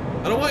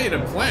 I don't want you to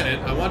plant it.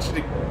 I want you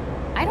to...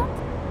 I don't...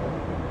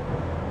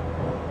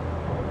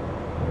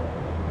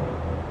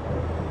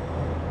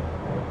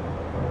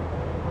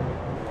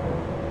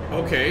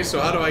 Okay, so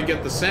how do I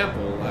get the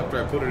sample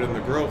after I put it in the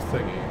growth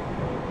thingy?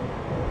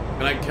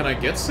 Can I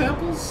get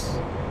samples?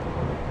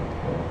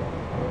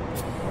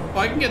 Oh,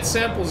 I can get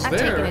samples I've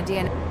there. taken a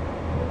DNA...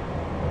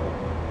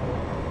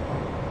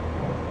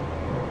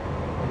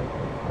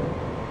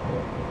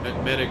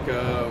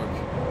 Medica.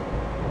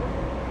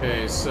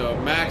 Okay, so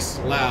Max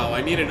Lau.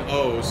 I need an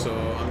O, so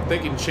I'm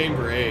thinking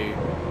Chamber A.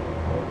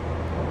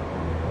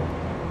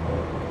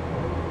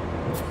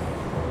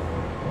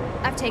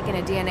 I've taken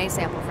a DNA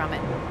sample from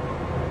it.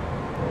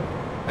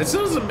 It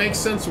still doesn't make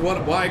sense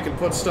why I can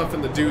put stuff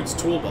in the dude's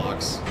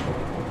toolbox.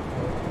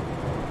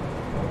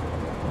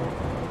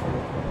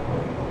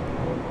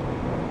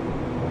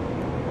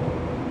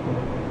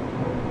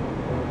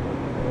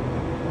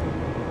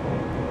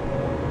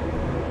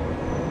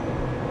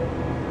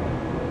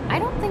 I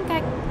don't think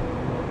I...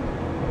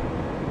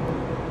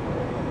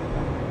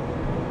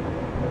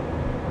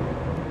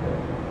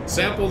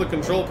 Sample the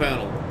control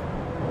panel.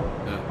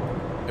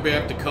 Maybe I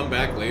have to come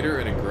back later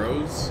and it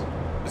grows.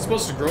 It's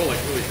supposed to grow like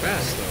really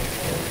fast though.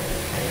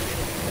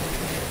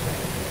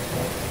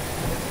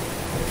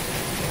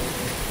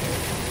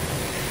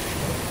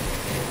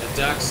 The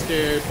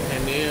Darkscape,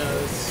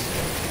 Aeneas.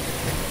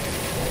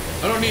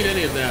 I don't need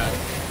any of that.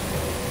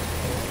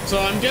 So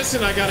I'm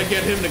guessing I gotta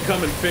get him to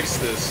come and fix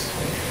this.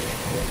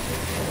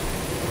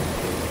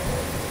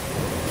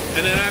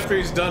 And then after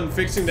he's done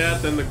fixing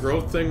that, then the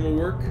growth thing will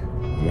work?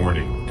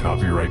 Warning,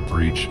 copyright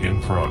breach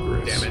in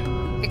progress.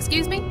 Damn it.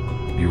 Excuse me?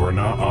 You are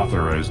not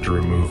authorized to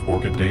remove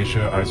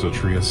Orchidaceae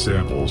isotria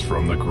samples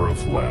from the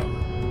growth lab.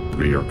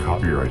 They are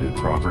copyrighted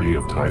property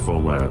of Typho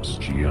Labs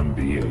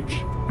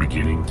GmbH.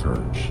 Beginning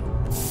purge.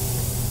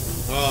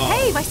 Oh.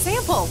 Hey, my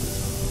sample!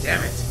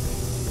 Damn it.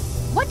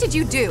 What did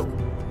you do?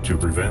 To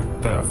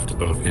prevent theft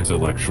of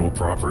intellectual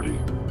property,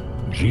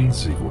 gene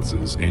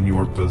sequences in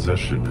your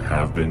possession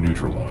have been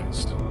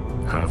neutralized.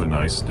 Have a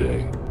nice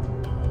day.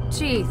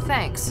 Gee,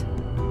 thanks.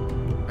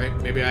 Right,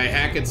 maybe I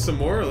hack it some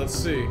more? Let's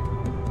see.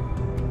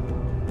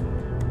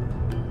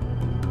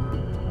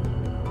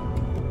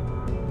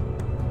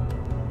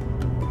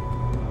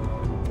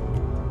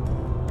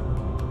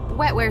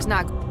 Wetware's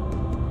not...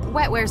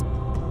 Wetware's...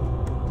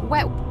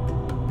 Wet...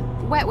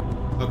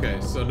 Okay,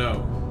 so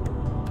no.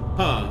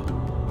 Huh.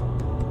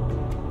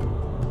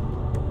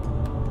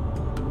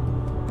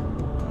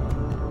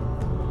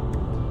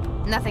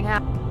 Nothing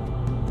happened.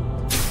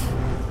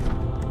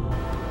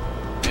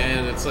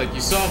 And it's like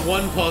you solve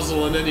one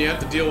puzzle and then you have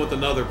to deal with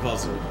another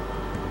puzzle.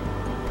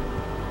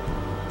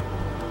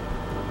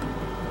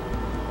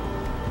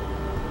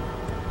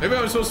 Maybe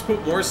I'm supposed to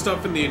put more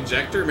stuff in the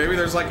injector? Maybe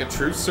there's like a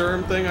truth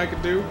serum thing I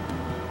could do?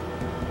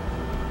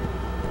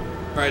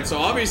 Alright, so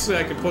obviously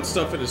I can put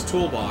stuff in his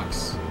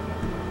toolbox.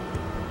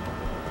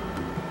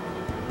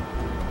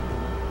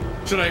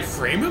 Should I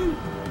frame him?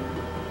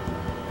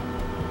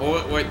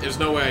 Oh, wait, there's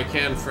no way I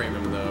can frame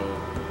him, though.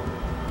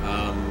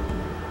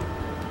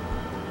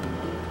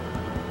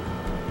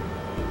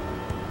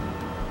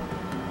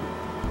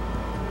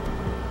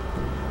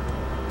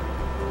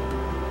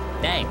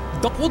 Hey,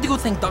 what do you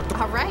think, Doctor?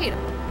 All right.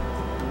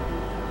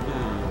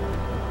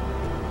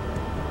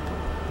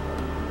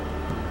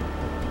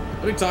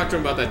 Let me talk to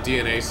him about that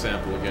DNA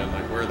sample again,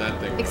 like where that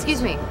thing was.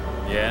 Excuse me.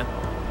 Yeah?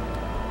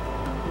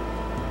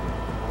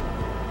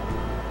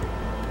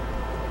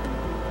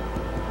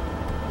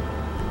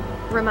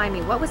 Remind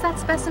me, what was that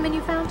specimen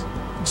you found?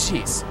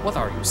 Jeez, what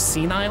are you,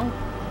 senile?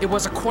 It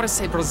was a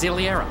Cordyceps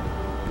brasiliera.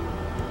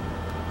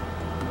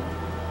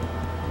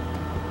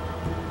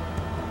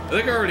 I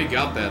think I already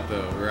got that,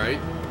 though, right?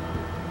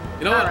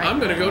 You know what? Right. I'm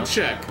gonna go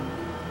check.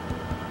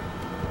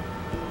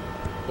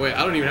 Wait,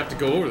 I don't even have to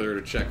go over there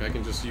to check. I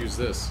can just use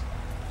this.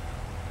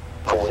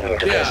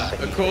 Yeah,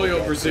 a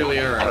Colio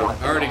brasiliera.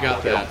 I already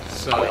got that.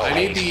 So I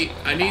need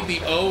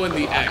the O and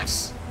the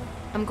X.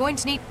 I'm going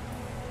to need...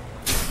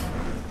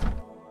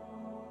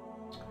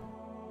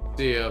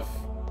 See if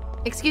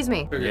Excuse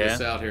me. figure this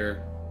out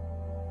here.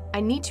 I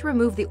need to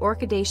remove the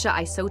Orchidaceae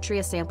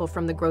isotria sample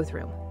from the growth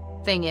room.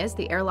 Thing is,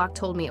 the airlock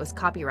told me it was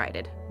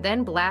copyrighted,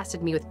 then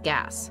blasted me with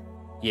gas.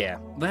 Yeah,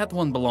 that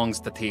one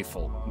belongs to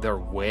Tiefel. They're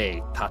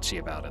way touchy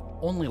about it.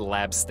 Only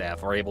lab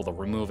staff are able to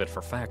remove it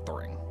for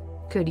factoring.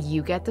 Could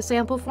you get the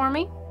sample for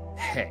me?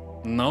 Hey,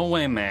 no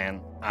way,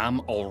 man.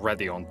 I'm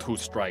already on 2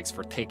 strikes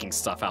for taking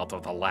stuff out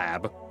of the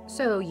lab.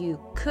 So you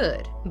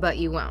could, but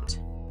you won't.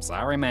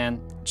 Sorry,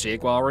 man.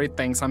 Jake already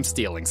thinks I'm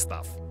stealing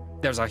stuff.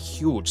 There's a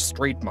huge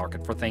street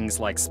market for things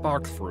like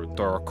spark fruit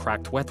or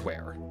cracked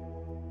wetware.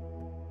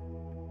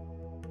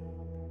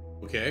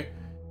 Okay.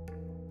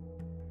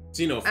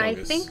 Xenofungus. I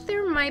think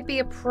there might be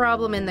a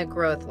problem in the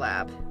growth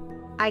lab.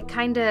 I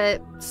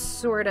kinda,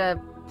 sorta,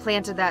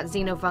 planted that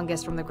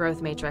xenofungus from the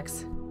growth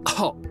matrix.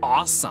 Oh,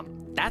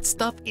 awesome. That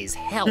stuff is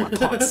hella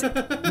toxic.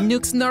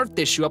 Nukes nerve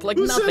tissue up like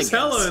Who nothing says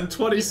hella in You sound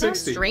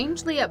 2060?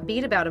 strangely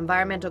upbeat about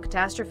environmental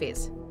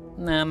catastrophes.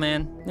 Nah,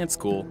 man, it's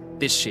cool.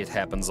 This shit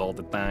happens all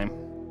the time.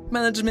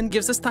 Management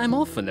gives us time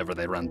off whenever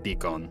they run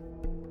decon.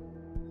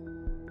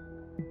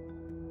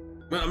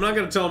 I'm not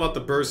gonna tell him about the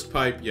burst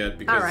pipe yet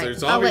because All right,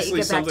 there's I'll let you obviously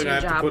get back to something I your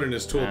have to job. put in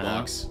his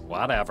toolbox.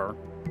 Whatever.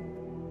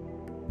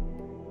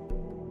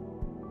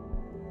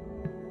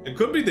 It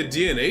could be the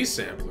DNA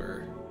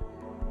sampler.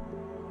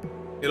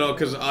 You know,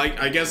 because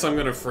I guess I'm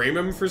gonna frame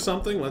him for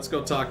something. Let's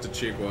go talk to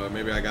Chiqua.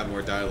 Maybe I got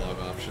more dialogue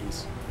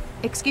options.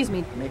 Excuse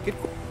me. Make it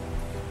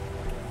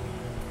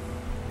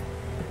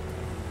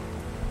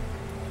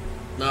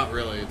Not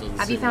really. It doesn't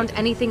Have you seem found like it.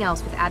 anything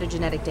else with added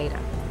genetic data?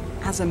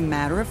 As a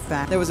matter of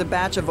fact, there was a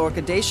batch of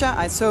Orchidaceae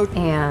isotria.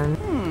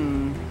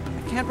 And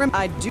I can't remember.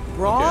 I do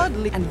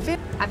broadly and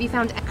have you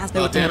found...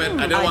 Oh, damn it.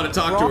 I didn't want to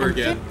talk to her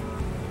again.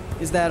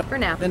 Is that For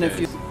now. Then if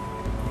you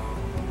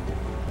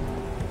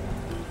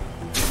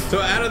So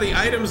out of the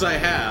items I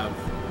have,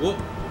 what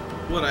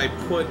would I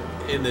put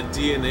in the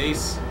DNA?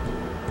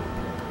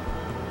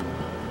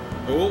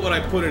 Or what would I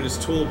put in his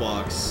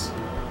toolbox?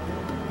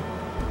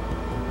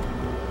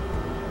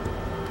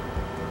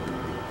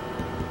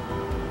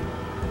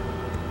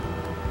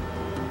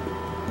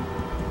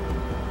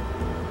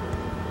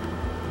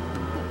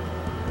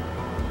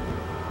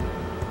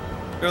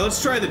 Now let's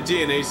try the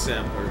DNA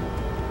sampler.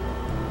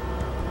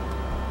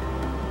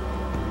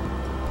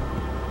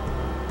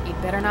 You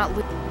better not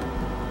lose...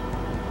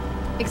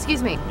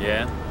 Excuse me.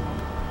 Yeah?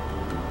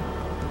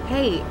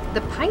 Hey,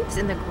 the pipes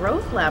in the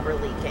growth lab are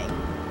leaking.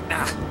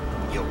 Ah,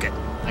 You'll get...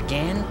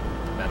 Again?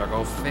 Better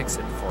go fix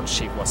it before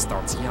Chihuahua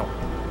starts yelling.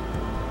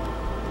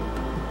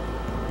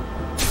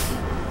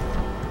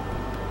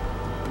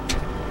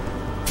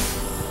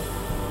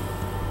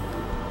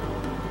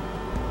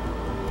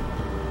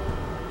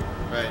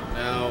 Right,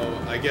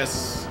 now, I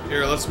guess...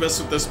 Here, let's mess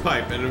with this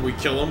pipe, and then we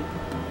kill him.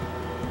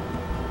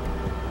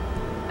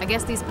 I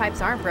guess these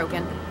pipes aren't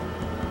broken.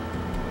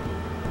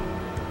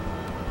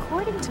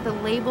 According to the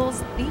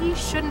labels, these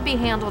shouldn't be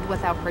handled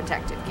without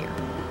protective gear.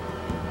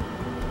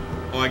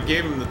 Oh, I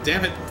gave him the...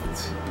 Damn it!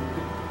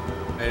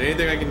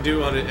 Anything I can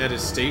do on it at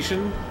his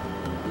station?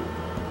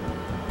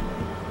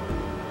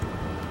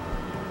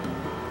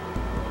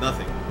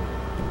 Nothing.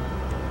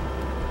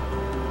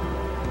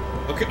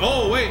 Okay,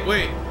 oh,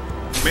 wait.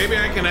 Maybe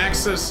I can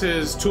access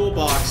his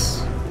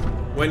toolbox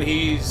when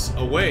he's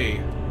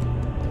away.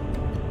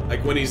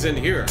 Like when he's in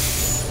here.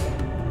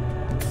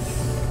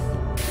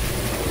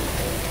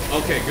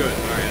 Okay, good.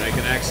 Alright, I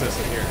can access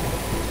it here.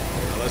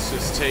 Now let's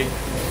just take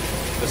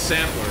the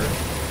sampler.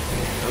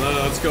 And then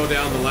let's go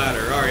down the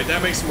ladder. Alright,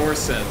 that makes more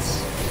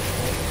sense.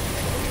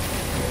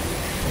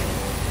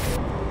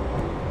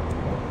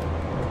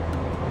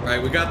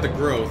 Alright, we got the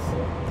growth.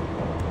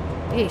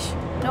 Eesh,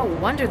 no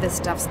wonder this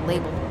stuff's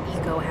labeled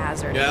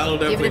eco-hazard. Yeah, it'll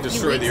definitely Give it a few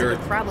destroy weeks, the Earth.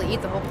 It'll probably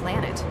eat the whole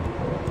planet.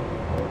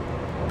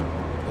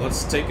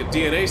 Let's take a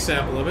DNA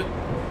sample of it.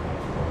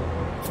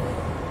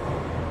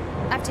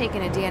 I've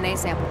taken a DNA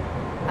sample.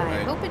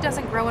 I hope it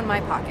doesn't grow in my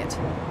pocket.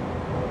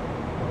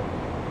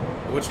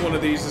 Which one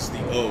of these is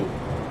the O?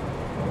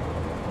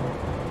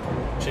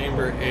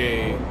 Chamber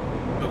A.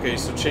 Okay,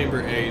 so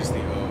chamber A is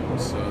the O.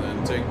 So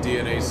then take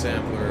DNA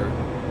sampler.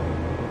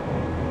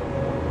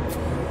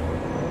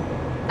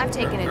 I've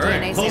taken a All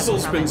right, DNA sample.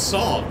 puzzle's been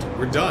solved.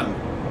 We're done.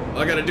 All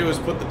I gotta do is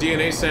put the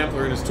DNA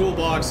sampler in his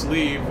toolbox,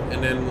 leave,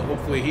 and then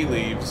hopefully he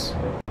leaves.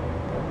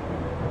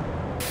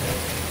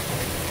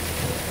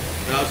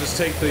 And I'll just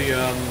take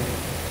the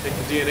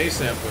DNA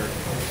sampler.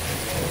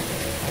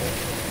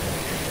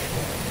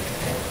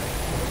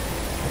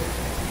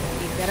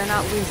 You better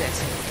not lose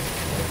it.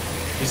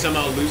 He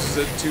somehow loses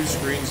it 2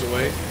 screens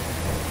away.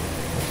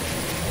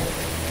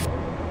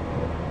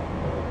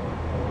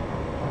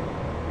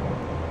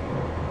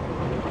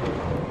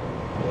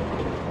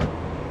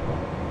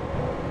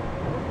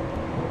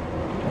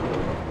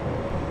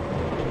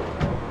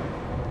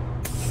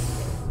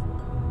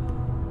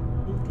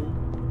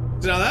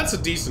 Now that's a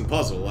decent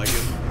puzzle. Like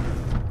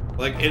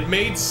it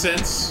made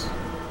sense,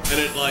 and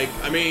it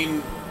I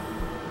mean,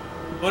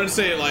 I wouldn't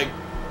say it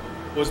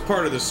was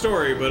part of the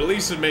story, but at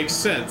least it makes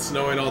sense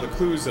knowing all the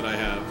clues that I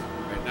have.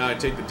 Right now I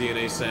take the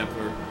DNA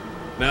sampler.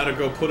 Now to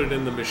go put it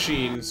in the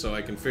machine so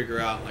I can figure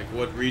out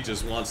what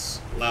Regis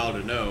wants Lau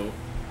to know.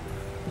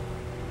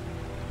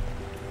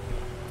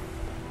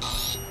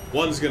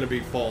 One's gonna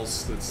be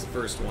false. That's the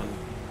first one.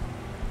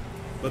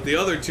 But the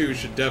other 2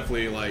 should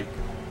definitely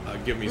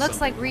give me Looks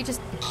something. like Regis.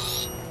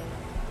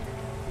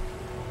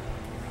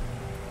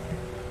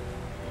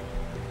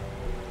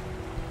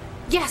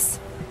 Yes!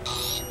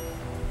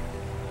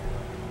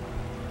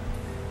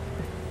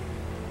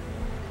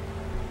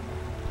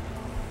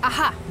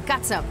 Aha!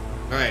 Got some.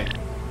 Alright.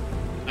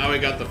 Now we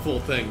got the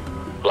full thing.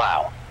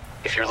 Lau,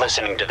 if you're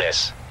listening to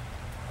this,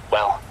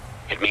 well,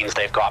 it means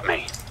they've got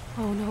me.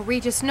 Oh no,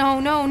 Regis,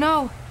 no.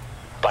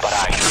 But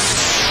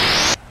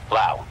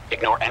Lau,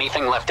 ignore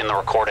anything left in the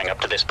recording up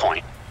to this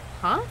point.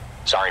 Huh?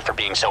 Sorry for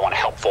being so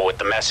unhelpful with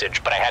the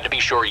message, but I had to be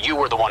sure you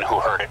were the one who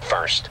heard it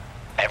first.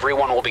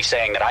 Everyone will be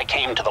saying that I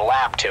came to the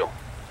lab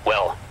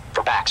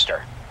for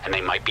Baxter, and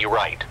they might be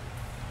right.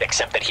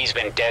 Except that he's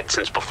been dead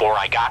since before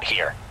I got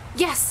here.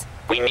 Yes!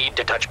 We need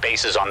to touch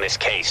bases on this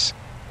case.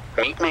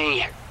 Meet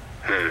me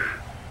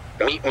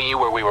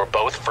where we were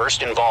both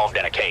first involved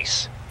in a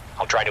case.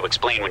 I'll try to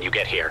explain when you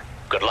get here.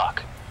 Good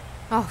luck.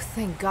 Oh,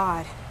 thank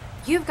God.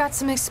 You've got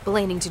some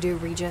explaining to do,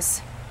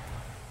 Regis.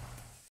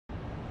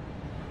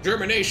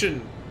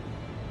 Germination.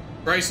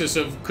 Crisis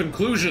of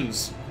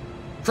conclusions.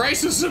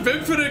 Crisis of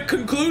infinite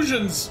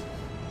conclusions.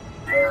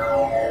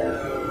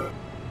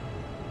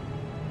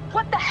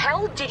 What the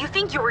hell did you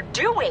think you were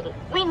doing?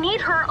 We need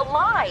her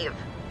alive.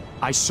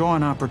 I saw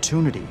an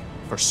opportunity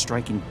for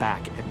striking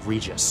back at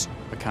Regis,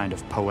 a kind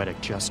of poetic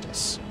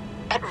justice.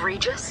 At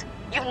Regis?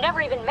 You've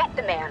never even met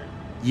the man.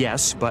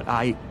 Yes, but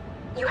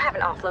You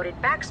haven't offloaded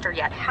Baxter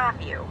yet,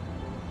 have you?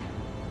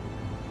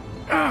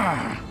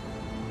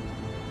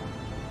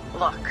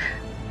 Look,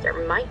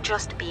 there might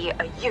just be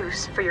a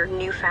use for your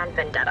newfound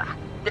vendetta.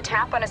 The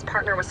tap on his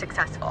partner was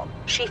successful.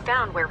 She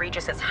found where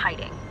Regis is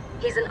hiding.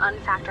 He's an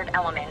unfactored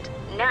element.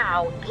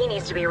 Now, he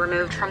needs to be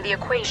removed from the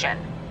equation.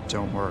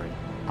 Don't worry.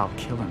 I'll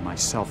kill him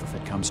myself if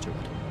it comes to it.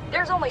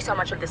 There's only so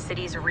much of the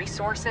city's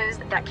resources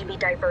that can be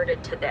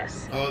diverted to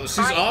this. Oh, she's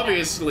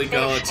obviously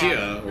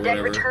Galatea, or then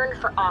whatever. return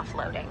for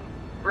offloading.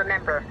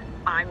 Remember,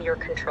 I'm your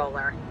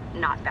controller,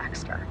 not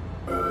Baxter.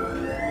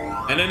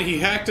 And then he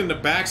hacked into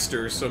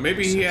Baxter, so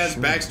maybe he has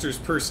Baxter's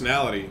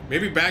personality.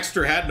 Maybe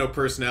Baxter had no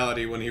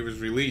personality when he was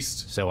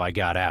released. So I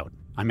got out.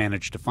 I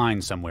managed to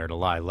find somewhere to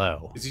lie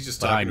low. Is he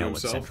just but talking I to know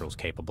himself? what Central's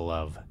capable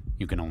of.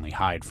 You can only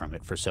hide from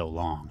it for so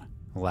long.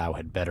 Lau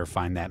had better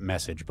find that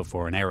message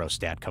before an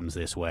aerostat comes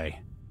this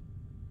way.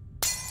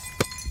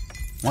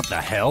 What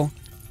the hell?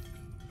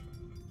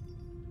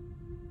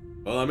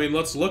 Well, I mean,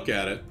 let's look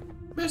at it.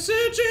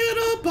 Message in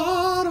a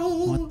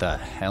bottle! What the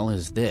hell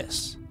is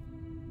this?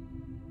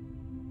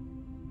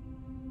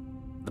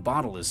 The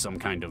bottle is some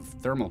kind of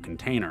thermal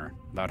container,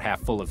 about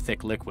half full of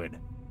thick liquid.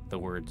 The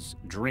words,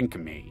 "Drink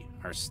me,"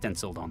 are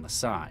stenciled on the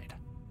side.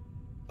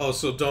 Oh,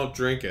 so don't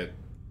drink it.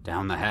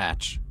 Down the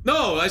hatch.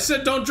 No, I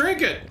said don't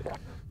drink it!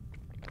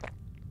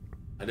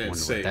 I didn't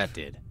say what that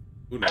did.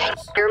 Who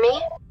knows? Hear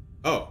me?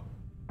 Oh.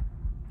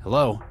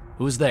 Hello?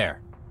 Who's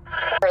there?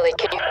 Barely,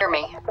 can you hear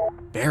me?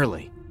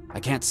 Barely. I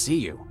can't see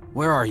you.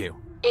 Where are you?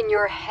 In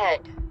your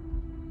head.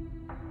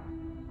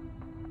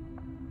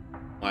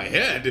 My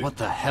head? What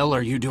the hell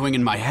are you doing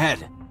in my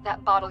head?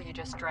 That bottle you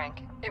just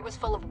drank, it was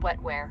full of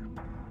wetware.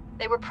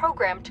 They were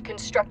programmed to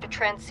construct a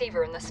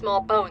transceiver in the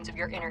small bones of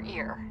your inner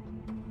ear.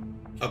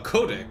 A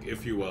codec,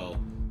 if you will.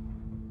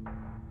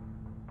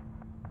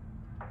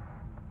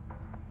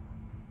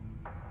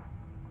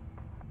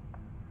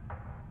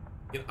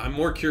 I'm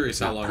more curious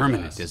how long it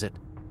permanent, lasts. is it?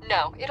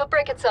 No, it'll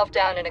break itself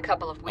down in a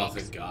couple of weeks. Oh,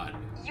 thank God.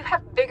 You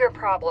have bigger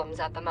problems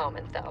at the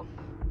moment, though.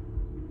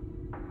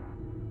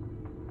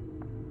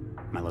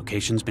 My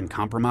location's been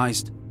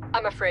compromised?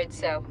 I'm afraid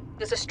so.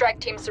 There's a strike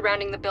team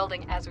surrounding the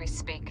building as we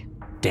speak.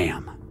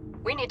 Damn.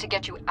 We need to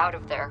get you out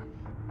of there.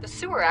 The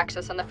sewer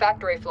access on the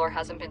factory floor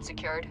hasn't been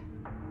secured.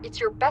 It's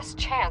your best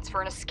chance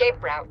for an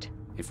escape route.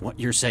 If what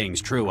you're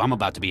saying's true, I'm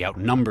about to be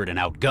outnumbered and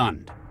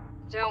outgunned.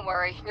 Don't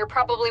worry, you're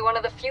probably one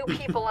of the few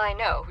people I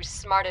know who's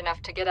smart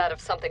enough to get out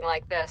of something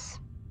like this.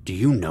 Do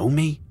you know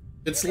me?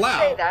 It's Say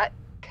Lau. that.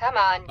 Come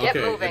on, get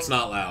Okay, moving. it's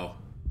not Lau.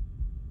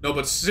 No,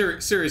 but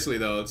seriously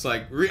though, it's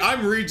like,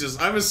 I'm Regis,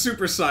 I'm a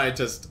super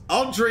scientist.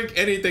 I'll drink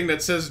anything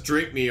that says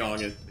drink me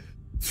on it.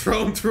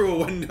 Throw him through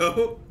a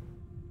window.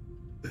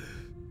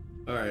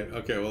 Alright,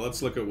 okay, well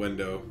let's look at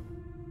window.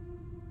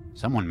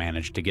 Someone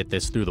managed to get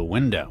this through the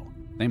window.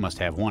 They must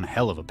have one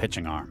hell of a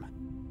pitching arm.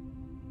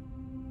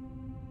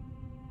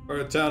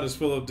 Our town is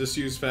full of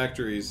disused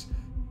factories,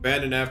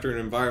 abandoned after an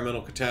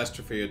environmental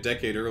catastrophe a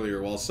decade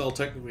earlier. While Cell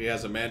technically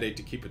has a mandate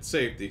to keep it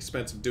safe, the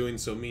expense of doing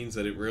so means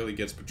that it rarely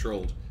gets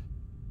patrolled.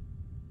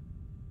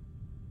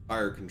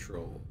 Fire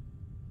control.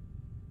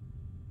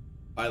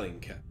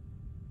 Filing cap.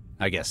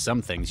 I guess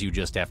some things you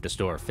just have to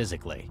store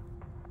physically.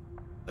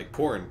 Like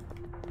porn.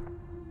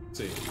 Let's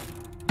see.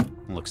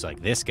 Looks like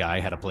this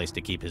guy had a place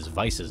to keep his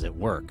vices at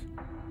work.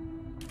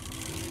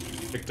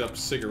 Picked up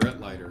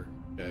cigarette lighter.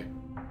 Okay.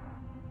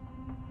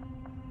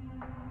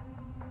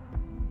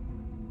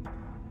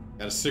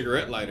 Got a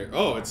cigarette lighter.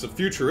 Oh, it's a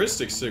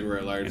futuristic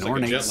cigarette lighter. It's An like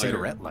ornate a jet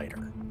cigarette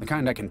lighter. The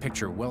kind I can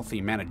picture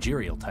wealthy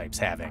managerial types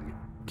having.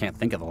 Can't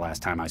think of the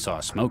last time I saw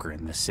a smoker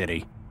in this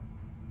city.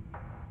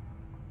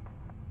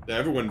 Yeah,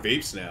 everyone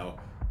vapes now.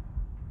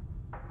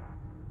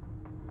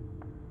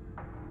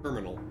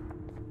 Terminal.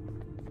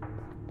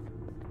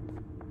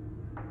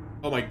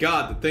 Oh my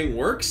god, the thing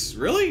works?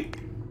 Really?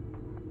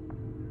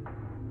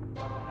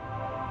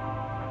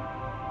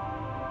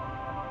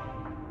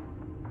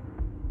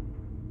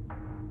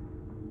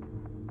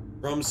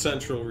 From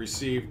Central,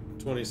 received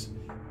 20...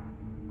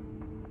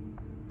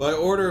 By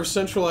order of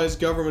centralized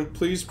government,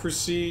 please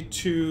proceed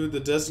to the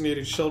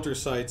designated shelter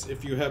sites.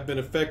 If you have been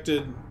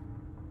affected,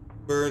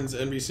 Burns,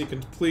 NBC,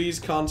 can please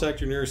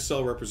contact your nearest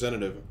cell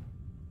representative.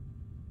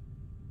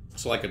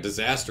 So like a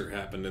disaster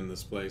happened in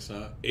this place,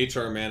 huh?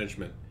 HR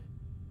Management,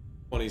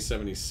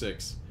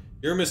 2076.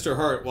 Dear Mr.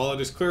 Hart, while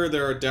it is clear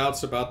there are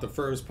doubts about the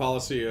firm's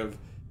policy of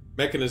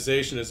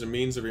mechanization as a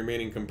means of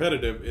remaining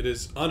competitive, it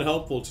is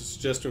unhelpful to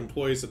suggest to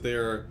employees that they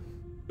are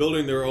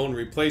building their own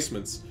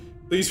replacements.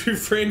 Please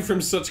refrain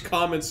from such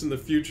comments in the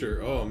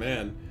future. Oh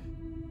man.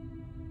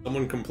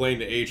 Someone complained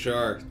to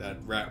HR. That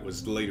rat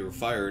was later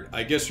fired.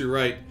 I guess you're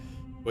right.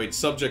 Wait,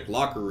 subject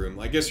locker room.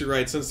 I guess you're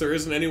right. Since there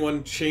isn't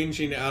anyone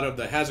changing out of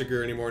the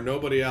Hazager anymore,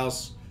 nobody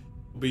else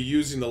will be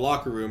using the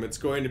locker room. It's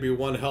going to be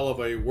one hell of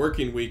a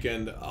working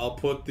weekend. I'll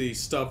put the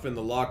stuff in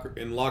the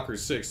locker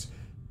 6.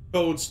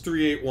 Code's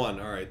 381.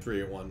 Alright,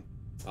 381.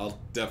 I'll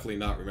definitely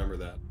not remember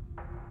that.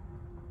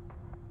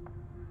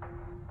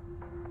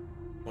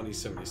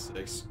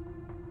 2076.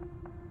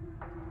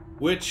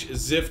 Which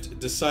Zift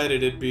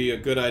decided it'd be a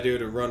good idea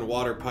to run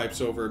water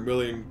pipes over a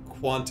million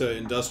quanta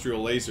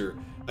industrial laser.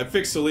 I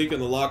fixed the leak in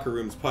the locker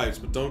room's pipes,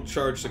 but don't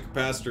charge the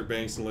capacitor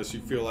banks unless you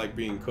feel like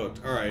being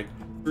cooked. Alright.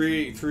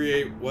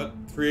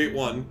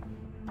 381.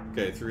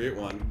 Okay,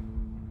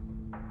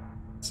 381.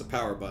 It's the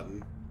power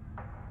button.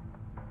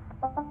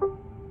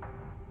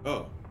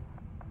 Oh.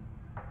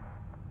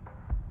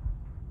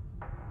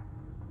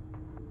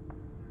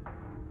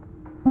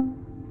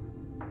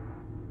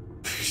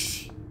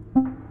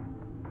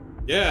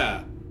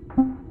 Yeah.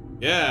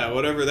 Yeah,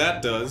 whatever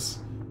that does.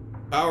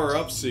 Power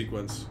up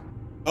sequence.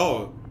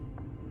 Oh.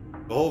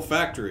 The whole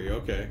factory,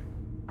 okay.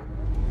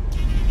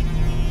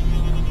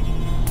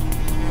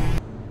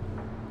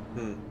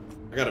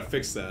 I gotta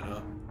fix that,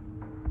 huh?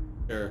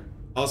 Here.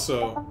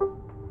 Also,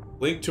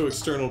 link to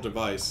external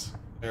device.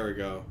 There we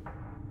go.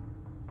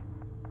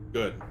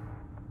 Good.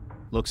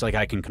 Looks like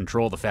I can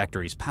control the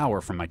factory's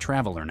power from my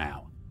traveler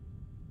now.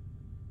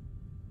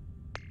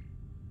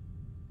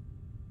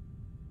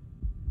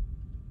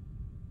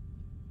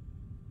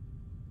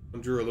 I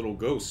drew a little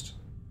ghost.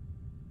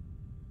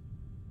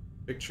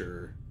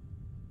 Picture.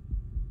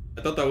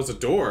 I thought that was a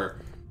door.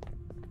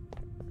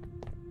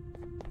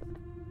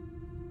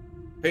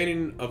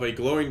 Painting of a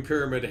glowing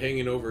pyramid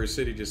hanging over a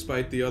city.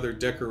 Despite the other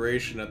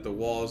decoration at the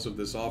walls of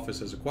this office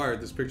has acquired,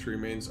 this picture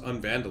remains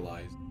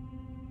unvandalized.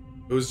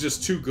 It was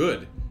just too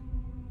good.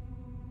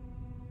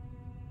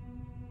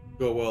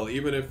 Go well,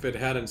 even if it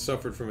hadn't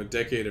suffered from a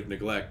decade of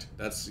neglect.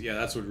 That's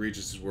what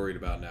Regis is worried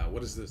about now.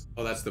 What is this?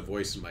 Oh, that's the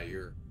voice in my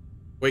ear.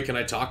 Wait, can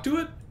I talk to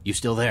it? You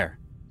still there?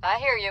 I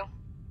hear you.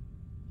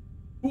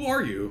 Who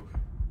are you?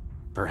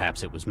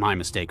 Perhaps it was my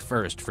mistake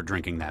first for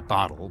drinking that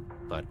bottle,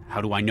 but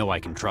how do I know I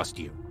can trust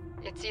you?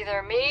 It's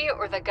either me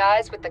or the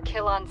guys with the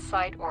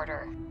kill-on-sight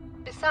order.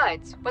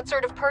 Besides, what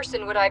sort of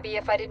person would I be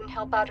if I didn't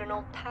help out an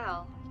old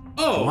pal?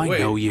 Oh, do I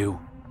know you?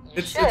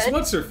 It's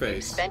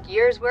what's-her-face. Spent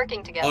years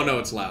working together. Oh no,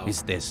 it's Lau.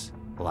 Is this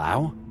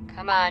Lau?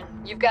 Come on,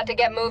 you've got to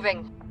get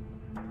moving.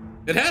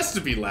 It has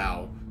to be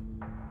Lau.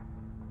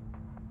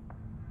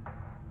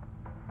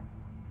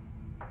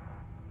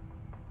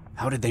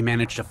 How did they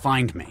manage to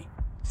find me?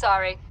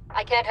 Sorry,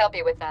 I can't help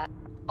you with that.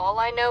 All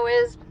I know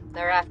is,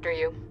 they're after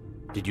you.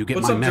 Did you get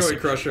What's my up, message? Joey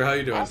Crusher? How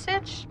you doing?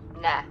 Message?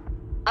 Nah.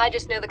 I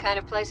just know the kind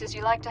of places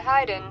you like to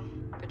hide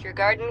in. But your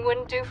garden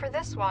wouldn't do for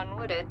this one,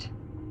 would it?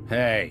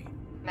 Hey.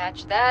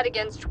 Match that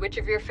against which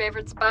of your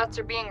favorite spots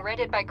are being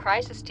raided by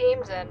crisis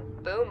teams, and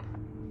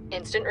boom.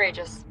 Instant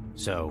Regis.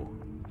 So,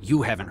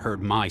 you haven't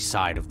heard my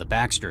side of the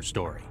Baxter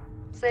story.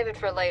 Save it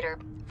for later.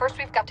 First,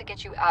 we've got to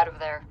get you out of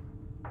there.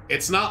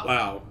 It's not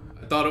Lau.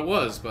 I thought it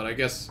was, but I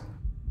guess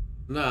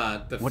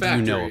not. The What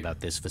factory. do you know about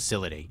this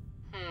facility?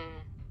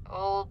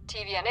 Old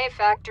TVNA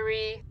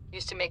factory.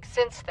 Used to make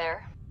synths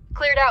there.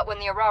 Cleared out when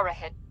the Aurora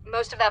hit.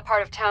 Most of that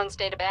part of town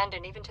stayed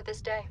abandoned even to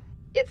this day.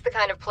 It's the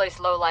kind of place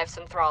lowlifes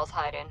and thralls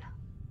hide in.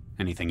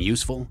 Anything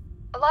useful?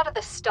 A lot of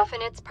the stuff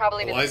in it's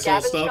probably been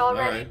Lysol scavenged stuff?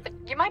 already, Alright. but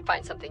you might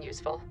find something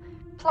useful.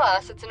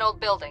 Plus, it's an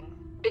old building.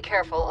 Be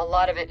careful, a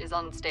lot of it is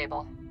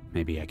unstable.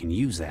 Maybe I can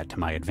use that to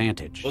my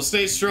advantage. Well,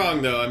 stay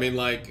strong, though. I mean,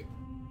 like...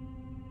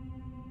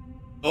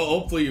 Oh,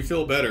 hopefully you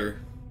feel better.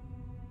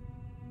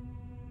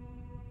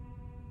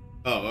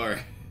 Oh,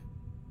 alright.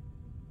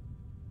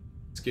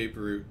 Escape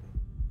route.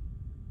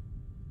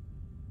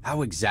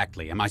 How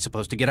exactly am I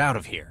supposed to get out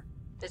of here?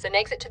 There's an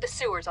exit to the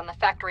sewers on the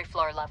factory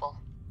floor level.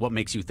 What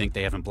makes you think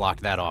they haven't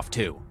blocked that off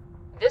too?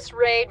 This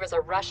raid was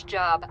a rush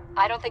job.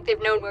 I don't think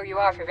they've known where you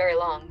are for very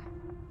long.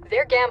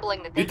 They're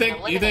gambling that they can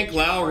eliminate You think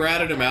Lau before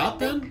ratted you him out,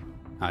 then?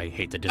 I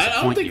hate to I don't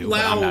disappoint think you, but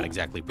Lau... I'm not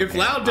exactly prepared. If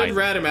Lau did either.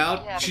 rat him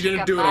out, Yeah, she but you didn't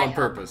got do it my on help.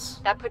 purpose.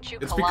 That puts you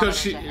It's because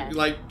she, kilometers ahead.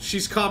 like,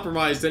 she's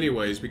compromised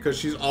anyways, because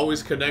she's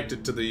always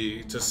connected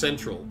to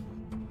Central.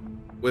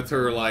 With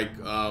her, like,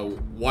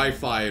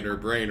 Wi-Fi in her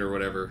brain or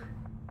whatever.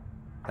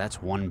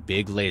 That's one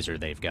big laser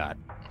they've got.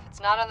 If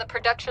it's not on the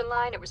production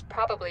line, it was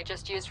probably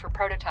just used for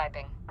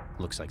prototyping.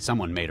 Looks like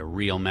someone made a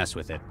real mess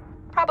with it.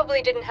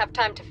 Probably didn't have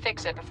time to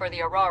fix it before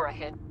the Aurora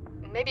hit.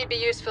 Maybe it'd be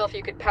useful if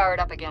you could power it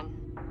up again.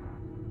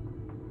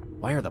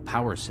 Why are the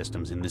power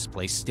systems in this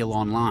place still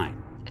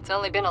online? It's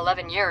only been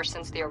 11 years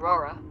since the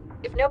Aurora.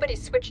 If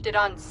nobody's switched it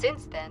on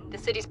since then, the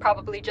city's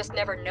probably just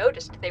never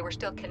noticed they were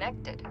still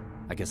connected.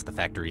 I guess the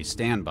factory's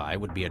standby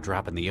would be a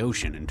drop in the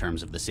ocean in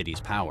terms of the city's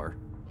power.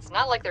 It's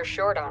not like they're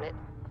short on it.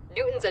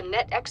 Newton's a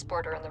net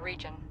exporter in the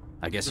region.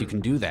 I guess you can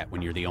do that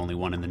when you're the only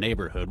one in the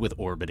neighborhood with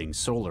orbiting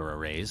solar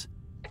arrays.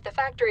 If the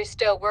factory's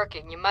still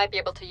working, you might be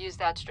able to use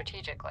that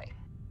strategically.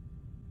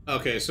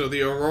 Okay, so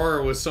the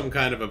Aurora was some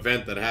kind of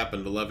event that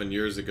happened 11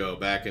 years ago,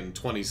 back in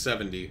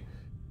 2070.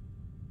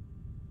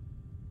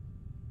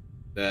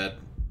 That,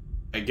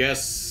 I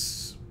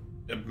guess,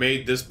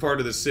 made this part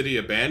of the city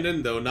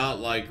abandoned, though not,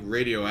 like,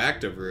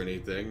 radioactive or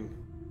anything.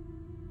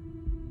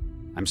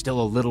 I'm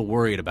still a little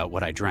worried about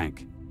what I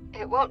drank.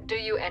 It won't do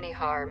you any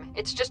harm.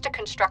 It's just a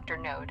constructor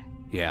node.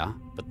 Yeah,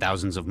 but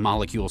thousands of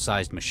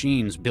molecule-sized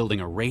machines building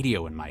a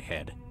radio in my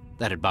head.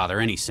 That'd bother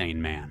any sane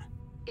man.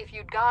 If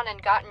you'd gone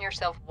and gotten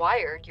yourself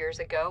wired years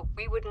ago,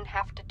 we wouldn't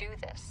have to do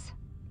this.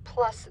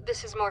 Plus,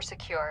 this is more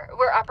secure.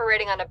 We're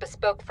operating on a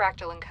bespoke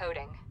fractal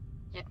encoding.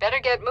 You'd better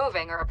get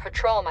moving or a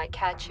patrol might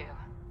catch you.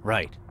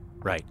 Right.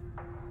 I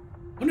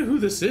wonder who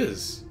this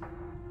is.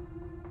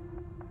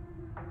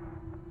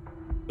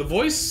 The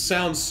voice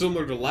sounds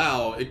similar to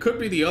Lau. It could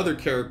be the other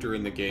character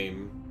in the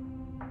game.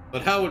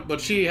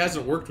 But she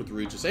hasn't worked with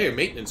Regis. Hey, a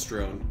maintenance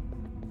drone.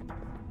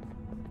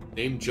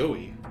 Named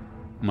Joey.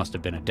 Must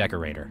have been a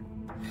decorator.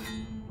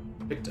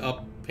 Picked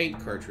up paint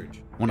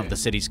cartridge. One of the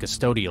city's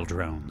custodial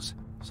drones.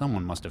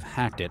 Someone must have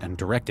hacked it and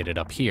directed it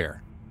up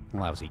here.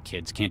 Lousy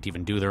kids can't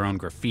even do their own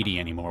graffiti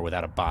anymore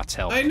without a bot's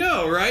help. I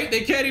know, right?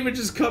 They can't even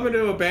just come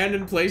into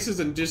abandoned places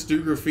and just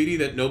do graffiti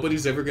that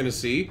nobody's ever gonna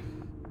see.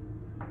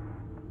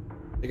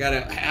 They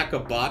gotta hack a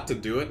bot to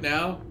do it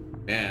now?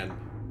 Man.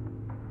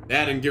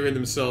 That and giving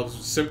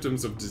themselves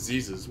symptoms of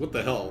diseases. What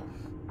the hell?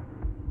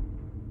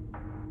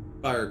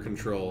 Fire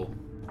control.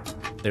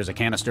 There's a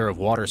canister of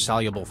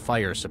water-soluble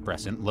fire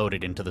suppressant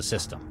loaded into the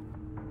system.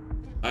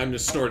 I'm to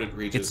snort it,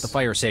 Regis. It's the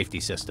fire safety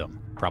system.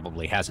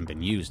 Probably hasn't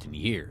been used in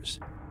years.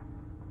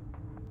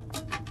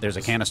 There's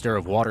a canister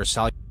of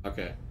water-soluble...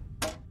 Okay.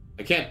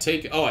 I can't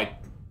take... Oh,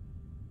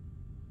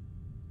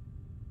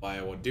 why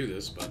I won't do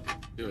this, but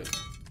do it.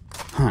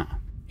 Huh.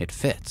 It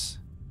fits.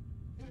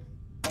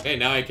 Okay,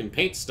 now I can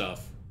paint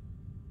stuff.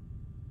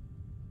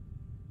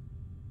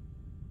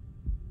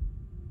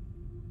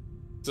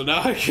 So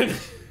now I can...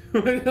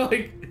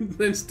 like,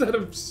 instead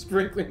of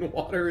sprinkling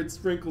water, it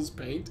sprinkles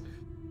paint.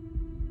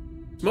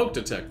 Smoke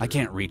detector. I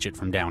can't reach it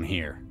from down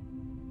here.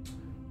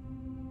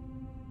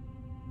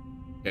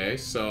 Okay,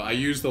 so I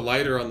use the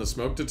lighter on the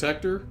smoke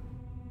detector.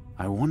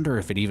 I wonder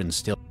if it even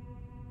still...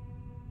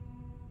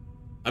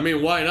 I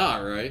mean, why not,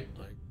 right?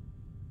 Like...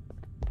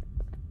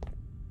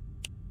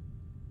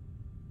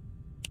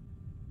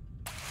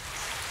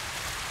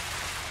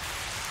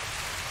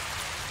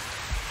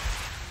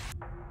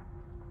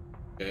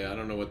 Okay, I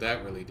don't know what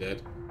that really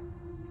did.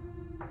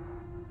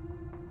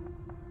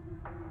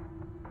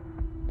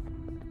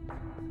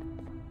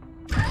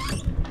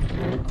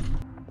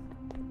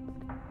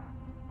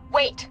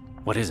 Wait!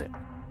 What is it?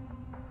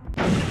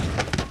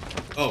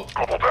 Oh.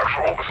 Cobalt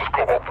Actual, this is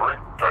Cobalt 3.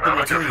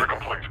 Dynamic entry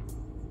complete.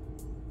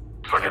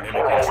 Second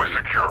floor always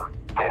secure.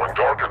 Going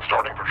dark and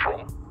starting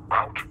patrol.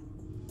 Out.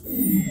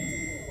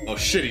 Oh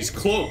shit, he's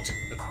cloaked!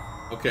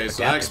 Okay,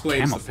 so that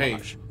explains the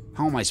paint.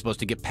 How am I supposed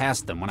to get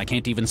past them when I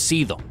can't even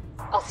see them?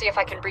 I'll see if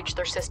I can breach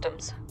their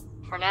systems.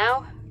 For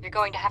now, you're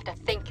going to have to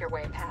think your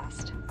way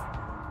past.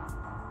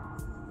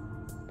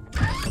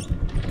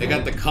 They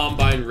got the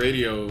combine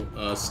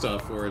radio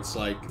stuff where it's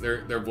like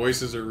their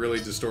voices are really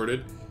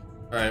distorted.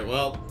 Alright,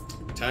 well,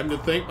 time to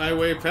think my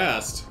way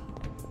past.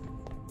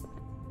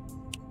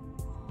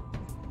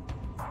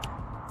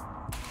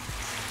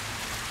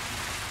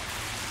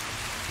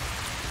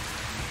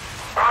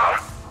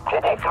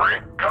 Cobalt 3,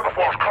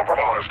 camouflage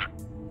compromised.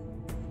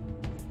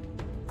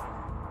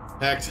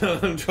 Hacked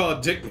on draw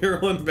Dick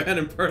Neural and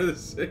abandon part of the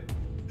city.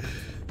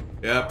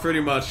 Yeah,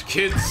 pretty much.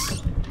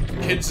 Kids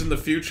in the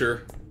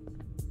future.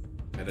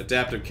 And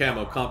adaptive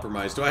camo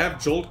compromised. Do I have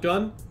Jolt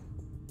Gun?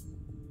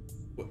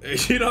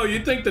 You know,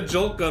 you'd think the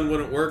Jolt Gun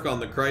wouldn't work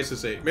on the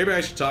Crisis 8. Maybe I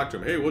should talk to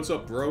him. Hey, what's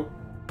up, bro?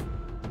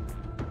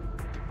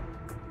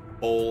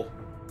 Hole.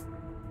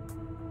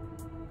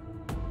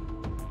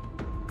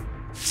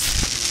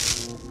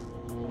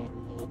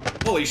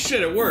 Holy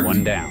shit, it worked!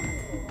 One down.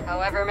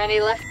 However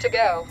many left to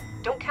go.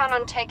 Don't count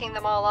on taking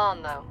them all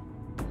on, though.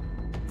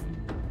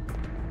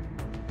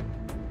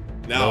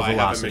 Now Low I have a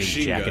velocity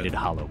machine jacketed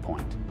gun. hollow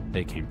point.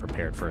 They came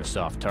prepared for a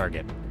soft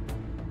target.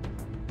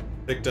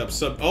 Picked up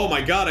sub... Oh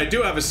my god, I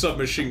do have a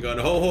submachine gun.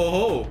 Ho ho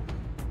ho!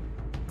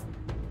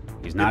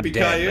 He's not dead,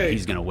 Yippee-ki-yay. but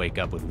he's gonna wake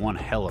up with one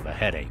hell of a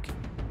headache.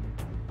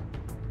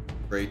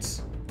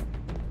 Great.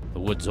 The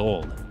wood's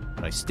old,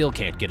 but I still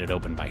can't get it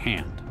open by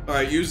hand.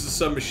 Alright, use the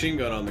submachine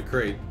gun on the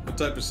crate. What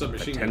type of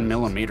submachine gun?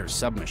 10mm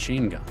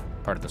submachine gun,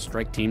 part of the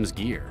strike team's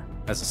gear.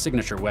 As a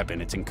signature weapon,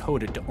 it's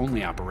encoded to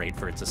only operate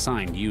for its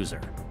assigned user.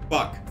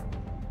 Fuck.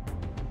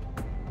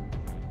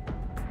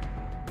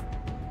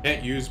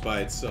 Can't use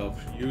by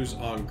itself. Use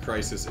on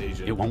Crisis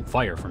Agent. It won't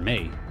fire for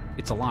me.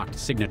 It's a locked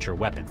signature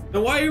weapon.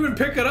 Then why even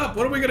pick it up?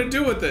 What are we gonna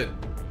do with it?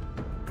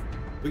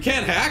 We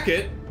can't hack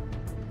it.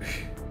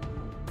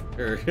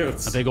 Here,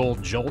 A big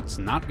old jolt's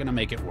not gonna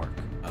make it work.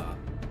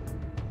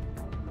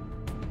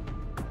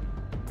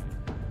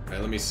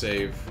 Alright, let me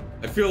save.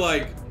 I feel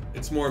like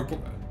it's more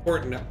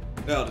important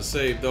now to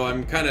save, though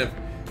it's kind of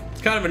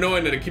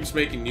annoying that it keeps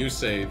making new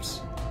saves.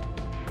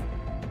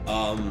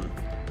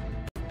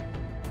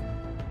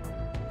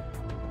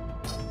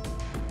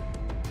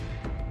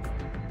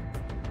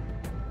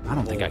 I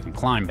don't think I can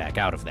climb back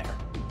out of there.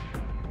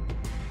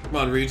 Come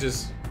on,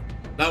 Regis.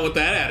 Not with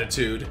that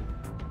attitude.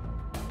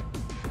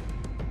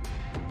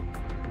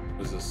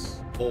 What is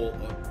this? Hole?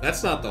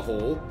 That's not the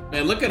hole.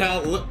 Man, look at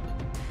how...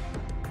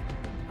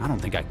 I don't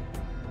think I...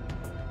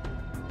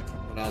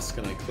 What else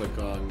can I click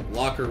on?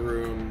 Locker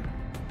room,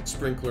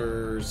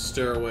 sprinklers,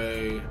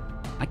 stairway.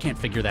 I can't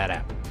figure that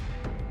out.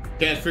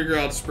 Can't figure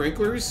out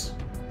sprinklers?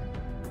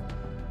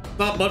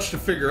 Not much to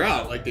figure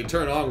out. Like, they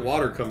turn on,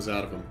 water comes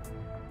out of them.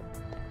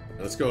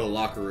 Let's go to the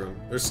locker room.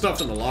 There's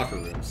stuff in the locker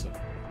room, so...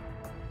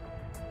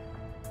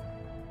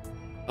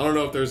 I don't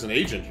know if there's an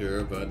agent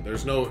here, but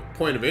there's no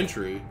point of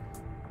entry.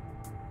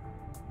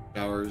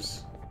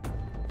 Showers.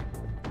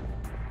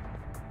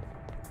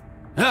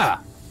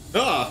 Ah!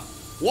 Ah!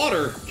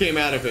 Water came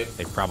out of it.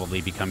 They've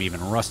probably become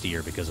even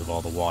rustier because of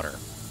all the water.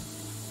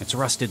 It's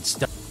rusted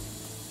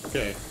stuff.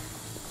 Okay.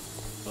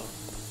 Oh.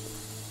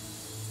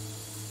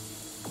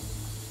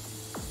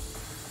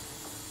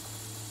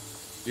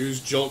 Use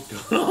jolt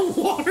gun on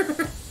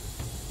water.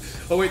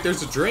 Oh wait,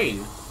 there's a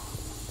drain.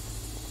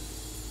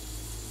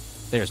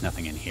 There's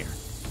nothing in here.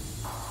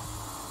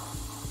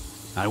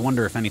 I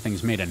wonder if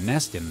anything's made a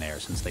nest in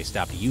there since they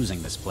stopped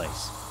using this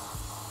place.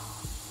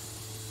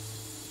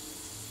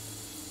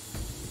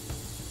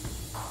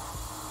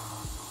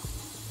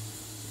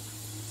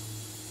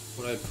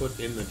 What I put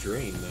in the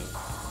drain,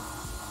 though.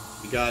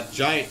 You got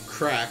giant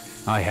crack.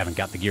 I haven't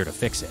got the gear to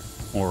fix it,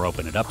 or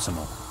open it up some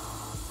more.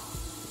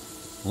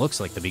 Looks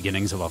like the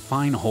beginnings of a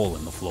fine hole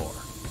in the floor.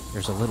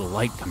 There's a little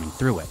light coming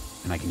through it,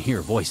 and I can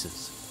hear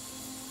voices.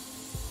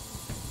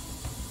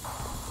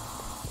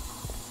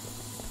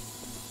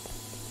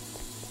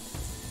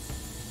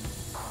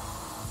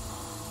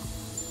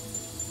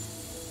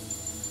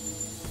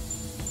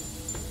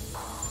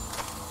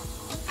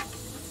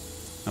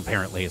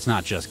 Apparently, it's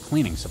not just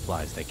cleaning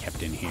supplies they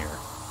kept in here.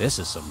 This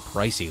is some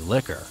pricey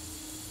liquor.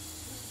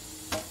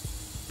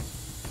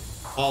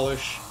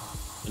 Polish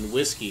and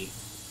whiskey.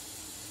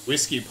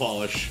 Whiskey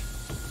polish.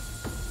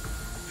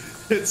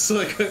 It's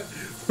like,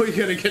 what are you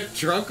gonna get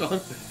drunk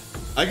on?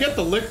 I get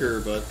the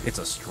liquor, but... It's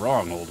a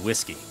strong old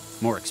whiskey.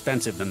 More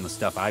expensive than the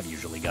stuff I've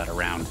usually got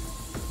around.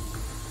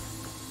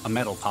 A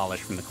metal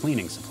polish from the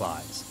cleaning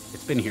supplies.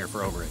 It's been here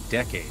for over a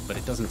decade, but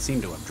it doesn't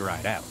seem to have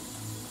dried out.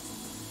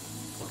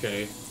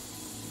 Okay.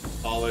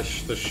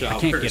 Polish the showers. I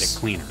can't get it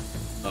cleaner.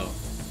 Oh.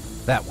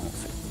 That won't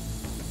fit.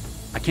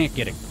 I can't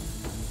get it...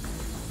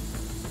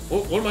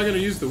 What am I gonna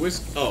use the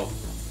whiskey? Oh.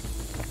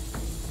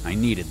 I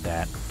needed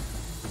that.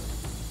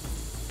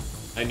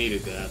 I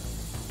needed that.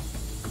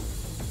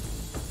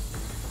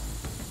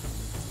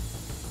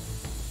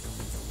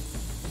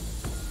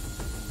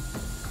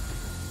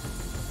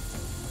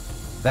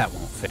 That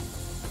won't fit.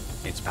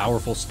 It's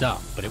powerful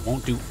stuff, but it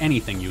won't do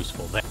anything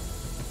useful there.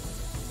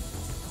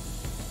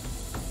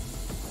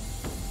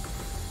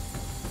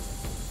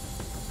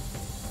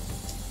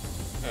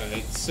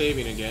 Alright,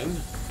 saving again.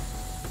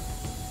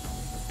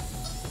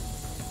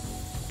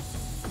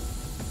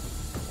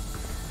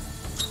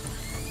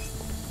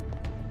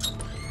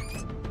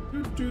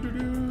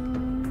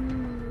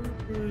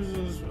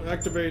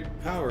 Activate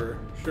power,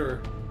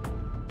 sure.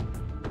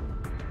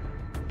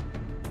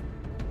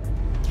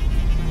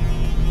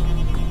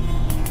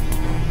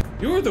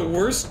 You're the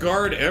worst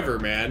guard ever,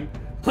 man.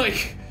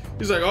 Like,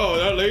 he's like, oh,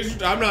 that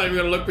laser, I'm not even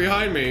gonna look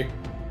behind me.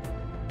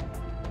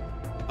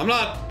 I'm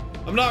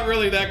not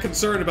really that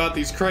concerned about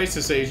these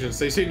crisis agents.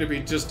 They seem to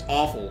be just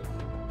awful.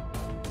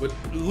 With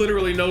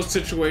literally no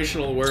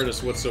situational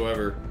awareness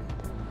whatsoever.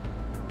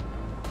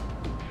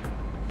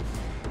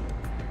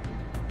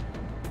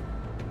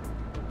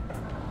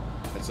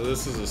 So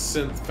this is a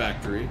synth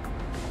factory.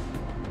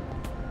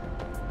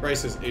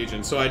 Crisis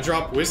agent. So I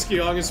drop whiskey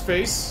on his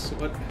face?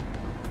 What?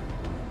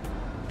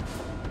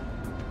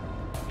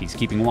 He's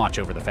keeping watch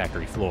over the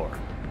factory floor.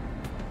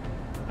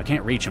 I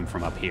can't reach him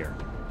from up here.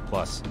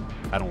 Plus,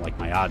 I don't like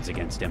my odds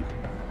against him.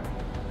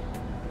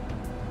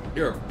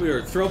 You're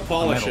throw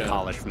polish. A metal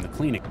polish from the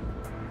cleaning.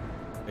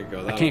 There you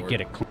go. I can't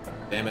get it clean.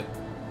 Damn it.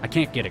 I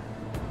can't get it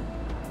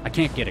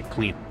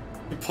clean.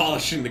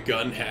 Polishing the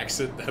gun hacks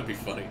it. That'd be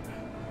funny.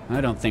 I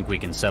don't think we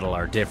can settle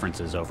our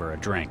differences over a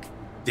drink.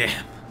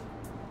 Damn.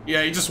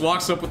 Yeah, he just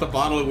walks up with a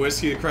bottle of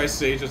whiskey. The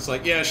crisis agent's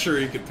like, yeah, sure,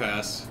 you could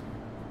pass.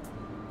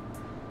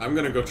 I'm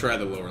gonna go try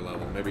the lower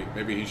level.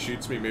 Maybe he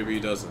shoots me, maybe he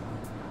doesn't.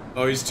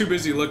 Oh, he's too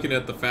busy looking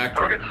at the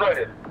factory. Target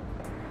sighted.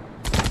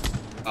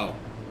 Oh,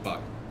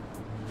 fuck.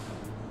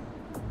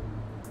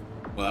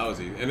 Well, that was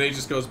easy. And then he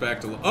just goes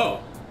back to...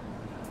 Oh!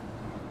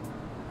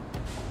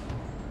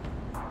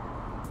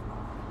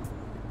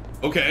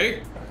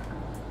 Okay.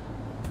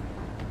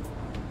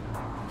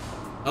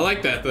 I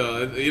like that,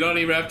 though. You don't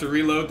even have to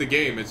reload the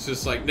game. It's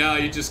just like, no,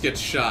 you just get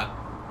shot.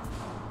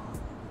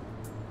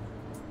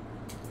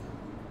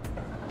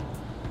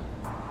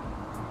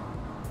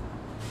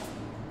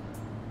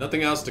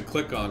 Nothing else to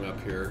click on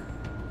up here.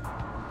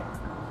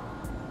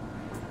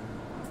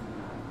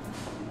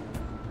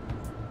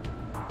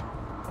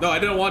 No, I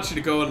didn't want you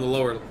to go in the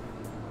lower...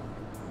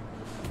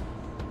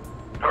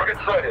 Target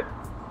sighted.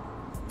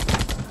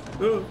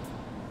 Oh.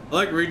 I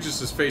like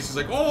Regis's face. He's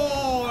like,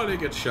 oh, and he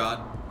gets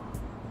shot.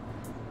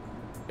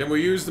 Can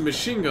we use the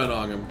machine gun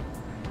on him?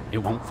 It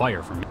won't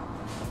fire from me.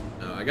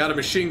 No, I got a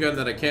machine gun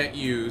that I can't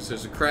use.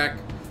 There's a crack.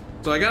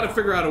 So I gotta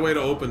figure out a way to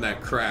open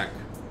that crack.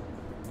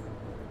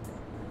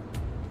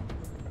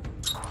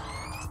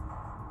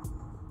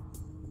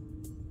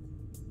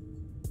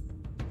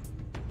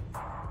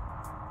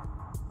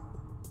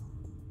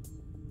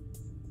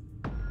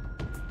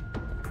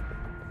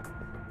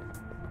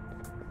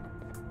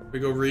 We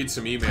go read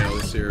some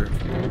emails here.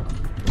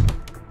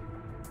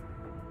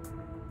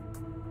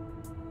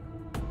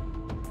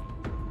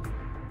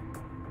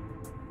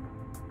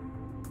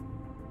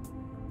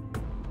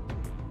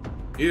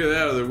 Either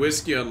that or the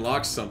whiskey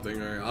unlocks something,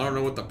 or I don't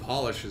know what the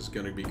polish is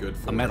going to be good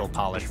for. A metal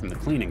polish from the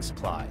cleaning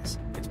supplies.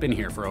 It's been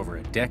here for over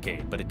a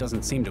decade, but it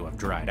doesn't seem to have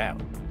dried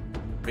out.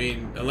 I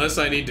mean, unless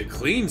I need to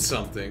clean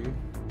something.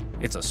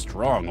 It's a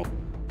strong...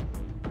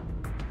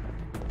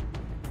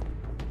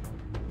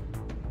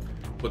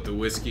 Put the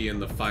whiskey in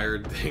the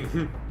fired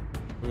thing.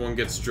 Everyone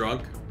gets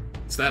drunk.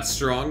 It's that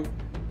strong.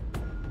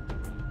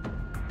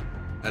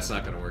 That's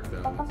not going to work,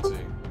 though. Let's see.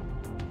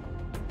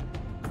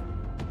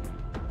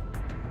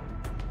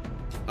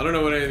 I don't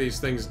know what any of these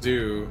things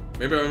do.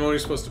 Maybe I'm only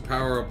supposed to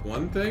power up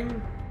one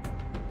thing?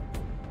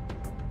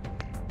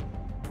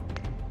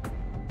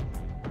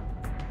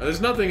 There's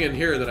nothing in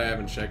here that I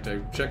haven't checked. I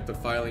checked the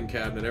filing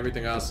cabinet,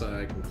 everything else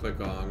I can click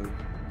on.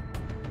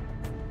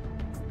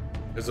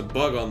 There's a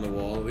bug on the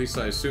wall. At least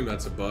I assume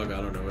that's a bug.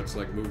 I don't know. It's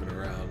like moving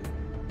around.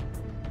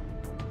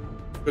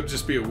 Could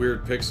just be a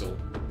weird pixel.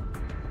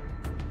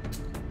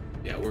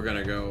 Yeah, we're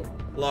gonna go.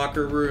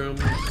 Locker room.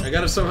 I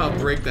gotta somehow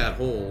break that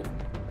hole.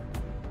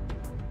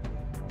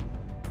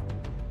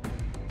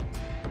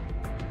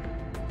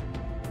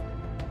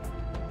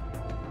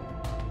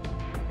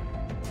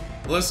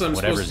 Unless I'm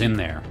Whatever's in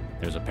there,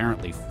 there's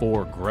apparently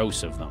 4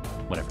 gross of them,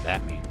 whatever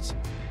that means.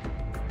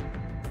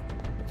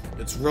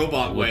 It's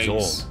robot Looks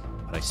wings. old,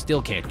 but I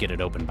still can't get it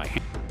open by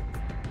hand.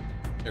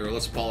 Here,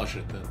 let's polish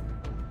it then.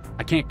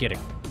 I can't get it.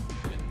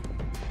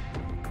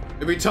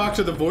 Maybe talk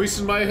to the voice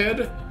in my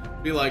head?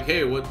 Be like,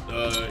 hey, what,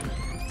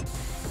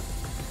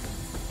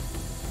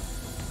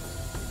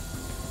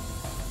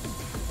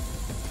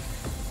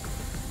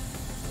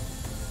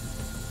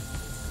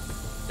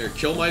 Here,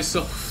 kill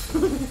myself.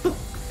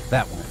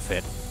 That won't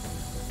fit.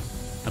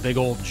 A big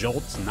old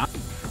jolt's not.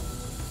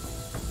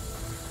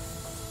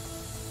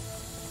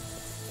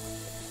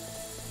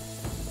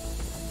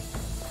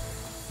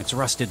 It's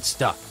rusted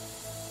stuff.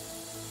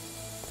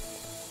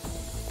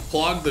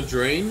 Clog the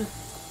drain?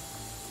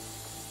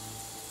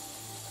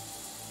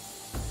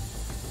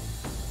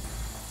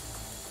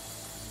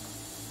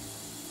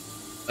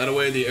 That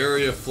way the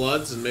area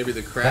floods and maybe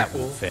the crack That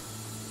won't fit.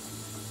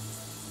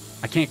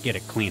 I can't get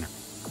it cleaner.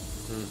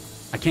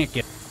 I can't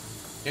get.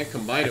 Can't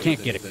combine it I can't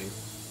with get it. anything.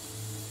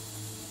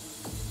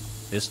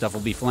 This stuff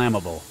will be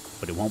flammable,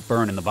 but it won't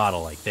burn in the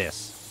bottle like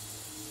this.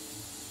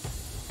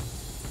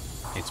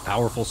 It's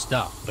powerful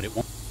stuff, but it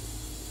won't.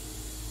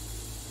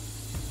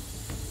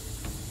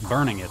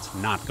 Burning it's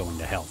not going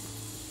to help.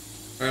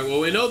 Alright,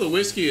 well, we know the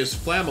whiskey is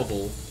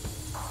flammable.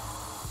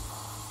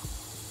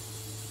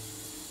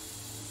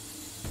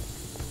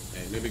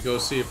 Okay, maybe go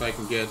see if I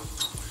can get...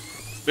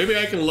 Maybe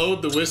I can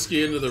load the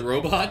whiskey into the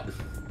robot?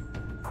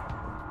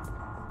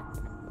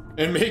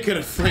 And make it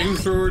a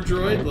flamethrower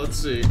droid? Let's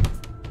see.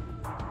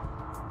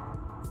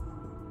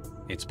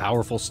 It's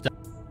powerful stuff.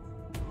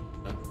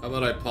 How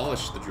about I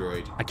polish the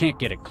droid? I can't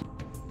get it. How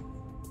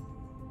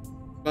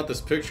about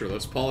this picture?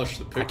 Let's polish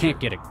the picture. I can't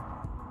get it.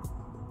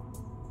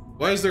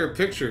 Why is there a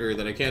picture here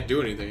that I can't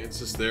do anything? It's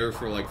just there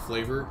for, like,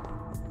 flavor?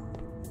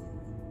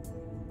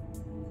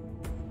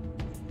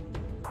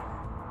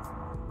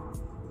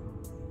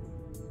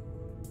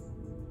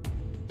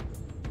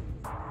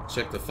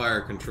 Check the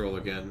fire control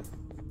again.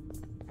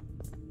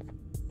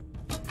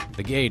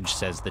 The gauge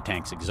says the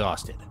tank's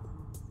exhausted.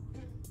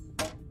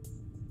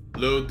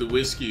 Load the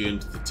whiskey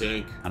into the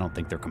tank. I don't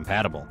think they're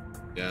compatible.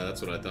 Yeah,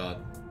 that's what I thought.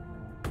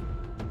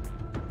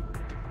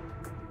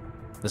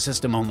 The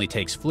system only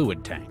takes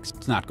fluid tanks.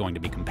 It's not going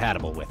to be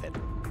compatible with it.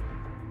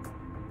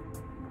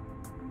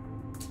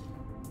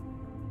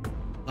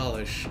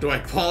 Polish. Do I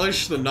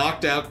polish the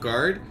knocked out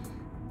guard?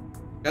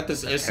 Got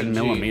this SMG.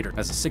 10mm.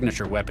 As a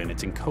signature weapon,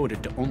 it's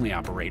encoded to only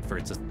operate for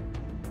its...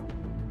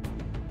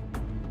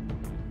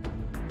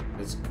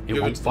 It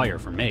won't fire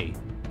for me.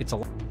 It's a...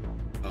 Oh,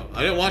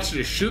 I didn't want you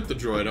to shoot the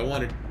droid. I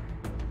wanted...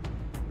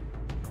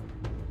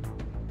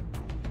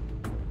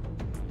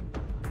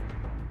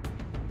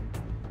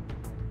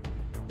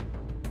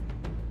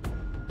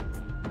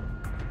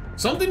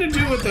 Something to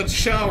do with that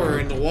shower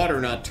and the water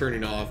not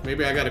turning off.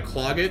 Maybe I gotta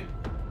clog it?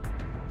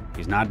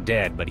 He's not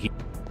dead, but he...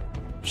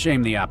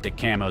 Shame the optic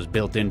camo's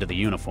built into the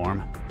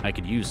uniform. I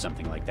could use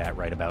something like that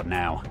right about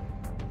now.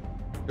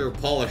 Here,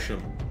 polish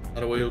him.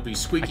 That way he'll be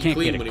squeaky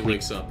clean when he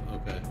wakes up.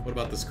 Okay, what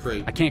about this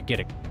crate? I can't get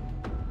it.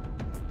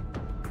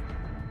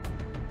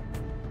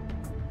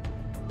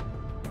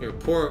 Here,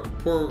 pour...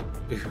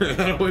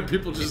 That way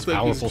people just think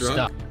he's drunk.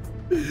 Stuff.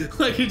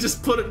 Like he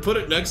just put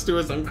it next to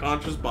his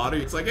unconscious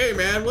body. It's like, hey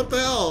man, what the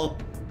hell?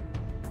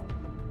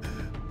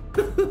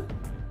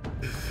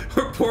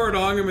 Or pour it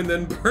on him and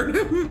then burn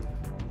him.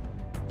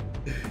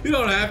 You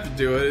don't have to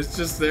do it. It's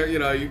just there, you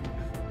know.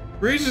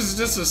 Regis is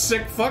just a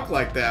sick fuck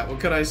like that. What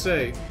can I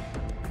say?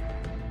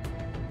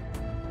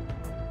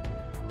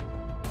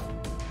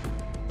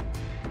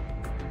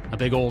 A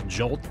big old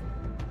jolt.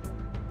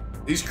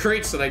 These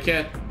crates that I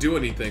can't do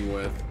anything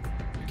with.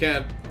 I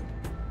can't.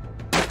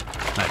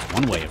 That's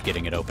one way of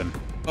getting it open.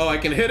 Oh, I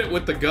can hit it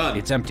with the gun.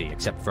 It's empty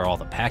except for all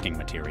the packing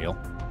material.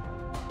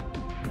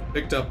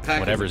 Picked up packing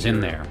Whatever's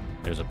material. in there.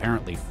 There's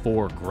apparently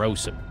 4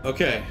 gross of...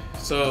 Okay,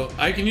 so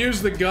I can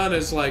use the gun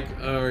as like,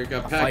 you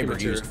got packing fiber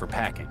material. used for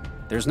packing.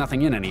 There's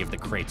nothing in any of the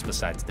crates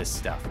besides this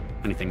stuff.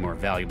 Anything more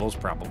valuable's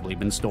probably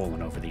been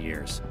stolen over the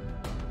years.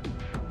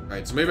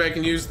 Alright, so maybe I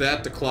can use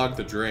that to clog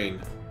the drain.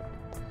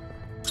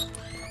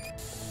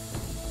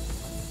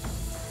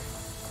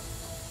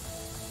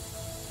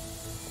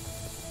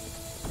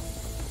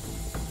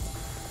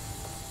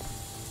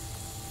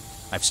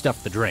 I've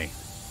stuffed the drain.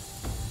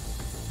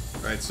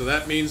 Alright, so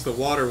that means the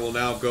water will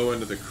now go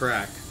into the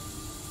crack.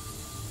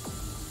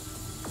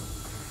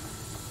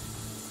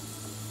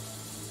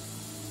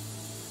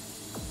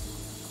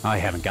 I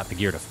haven't got the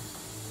gear to...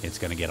 It's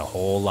gonna get a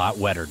whole lot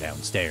wetter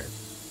downstairs.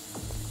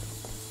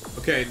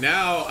 Okay,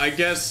 now I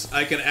guess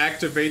I can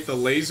activate the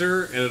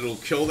laser and it'll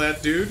kill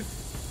that dude.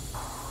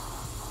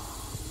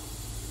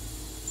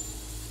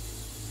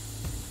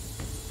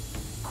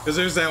 Because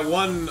there's that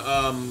one,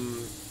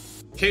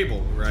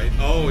 cable, right?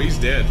 Oh, he's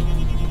dead.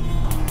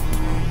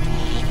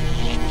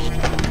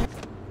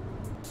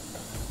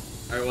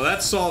 Alright, well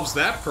that solves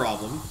that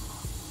problem.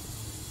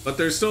 But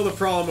there's still the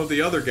problem of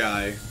the other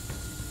guy.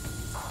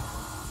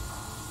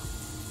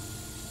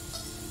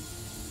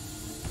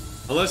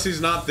 Unless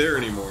he's not there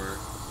anymore.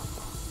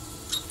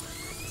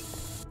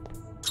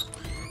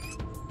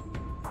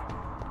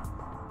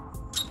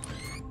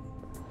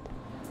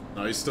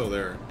 No, he's still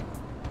there.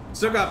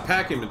 Still got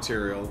packing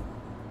material.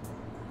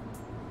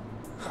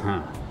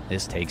 Huh.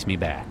 This takes me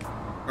back.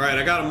 Alright,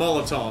 I got a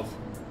Molotov.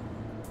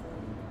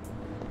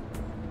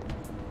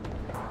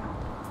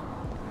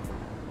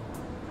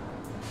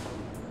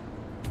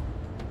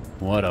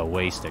 What a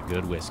waste of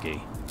good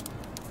whiskey.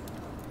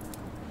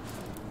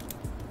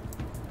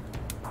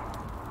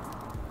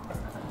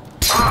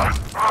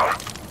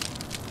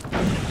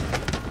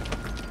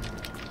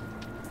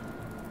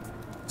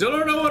 Still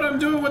don't know what I'm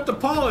doing with the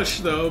polish,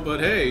 though, but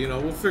hey, you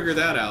know, we'll figure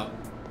that out.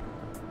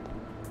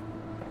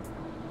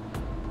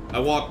 I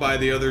walk by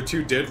the other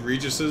two dead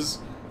Regises.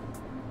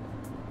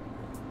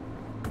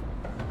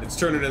 It's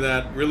turned into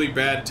that really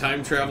bad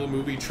time travel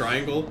movie,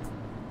 Triangle.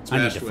 I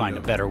need to find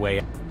a better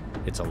way.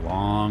 It's a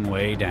long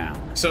way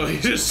down. So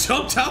he just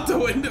jumped out the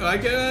window. I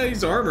guess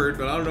he's armored,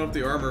 but I don't know if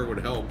the armor would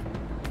help.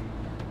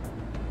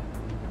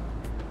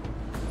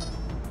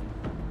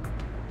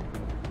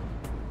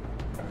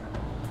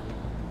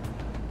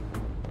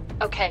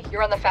 Okay,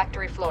 you're on the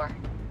factory floor.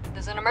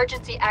 There's an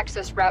emergency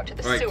access route to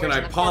the sewers. Can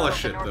I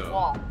polish it, though?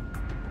 Wall.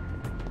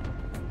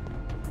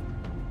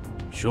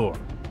 Sure,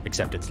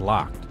 except it's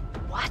locked.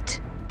 What?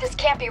 This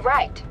can't be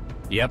right.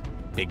 Yep,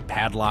 big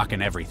padlock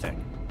and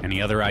everything.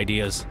 Any other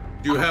ideas?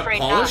 Do you have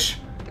polish?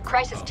 Not. The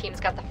crisis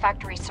team's got the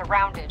factory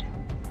surrounded.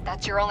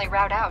 That's your only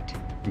route out.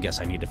 I guess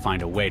I need to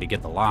find a way to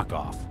get the lock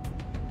off.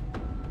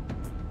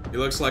 He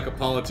looks like a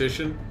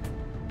politician.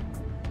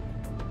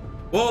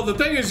 Well, the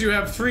thing is, you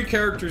have three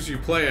characters you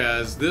play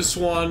as. This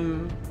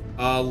one,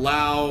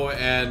 Lau,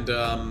 and,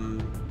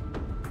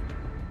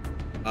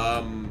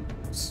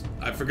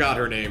 I forgot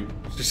her name.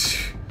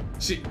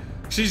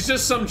 She's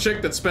just some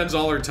chick that spends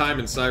all her time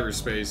in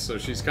cyberspace, so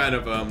she's kind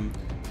of a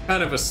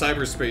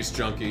cyberspace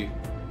junkie.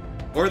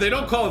 Or they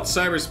don't call it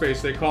cyberspace,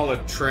 they call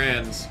it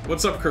trans.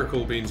 What's up, Kurt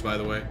Cool Beans, by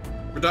the way?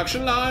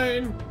 Production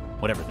line!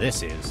 Whatever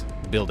this is,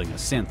 building a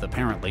synth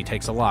apparently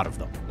takes a lot of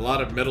them. A lot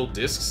of metal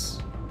discs?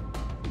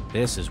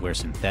 This is where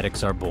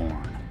synthetics are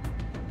born.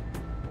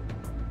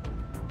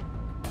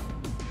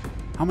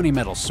 How many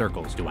metal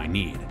circles do I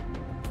need?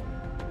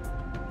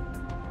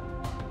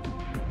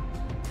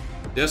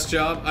 Desk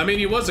job? I mean,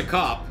 he was a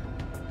cop.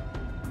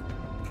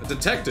 A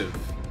detective.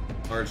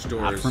 Large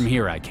doors. Not from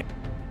here, I can't.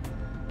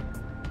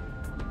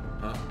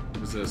 Huh?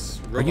 What is this?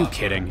 Robot. Are you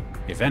kidding?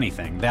 If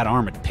anything, that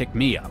arm would pick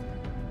me up.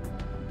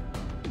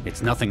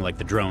 It's nothing like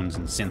the drones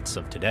and synths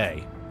of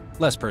today.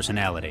 Less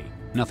personality,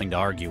 nothing to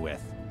argue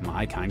with.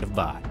 My kind of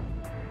bot.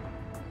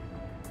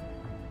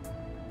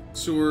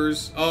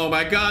 Sewers. Oh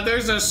my god,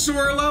 there's a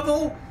sewer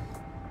level?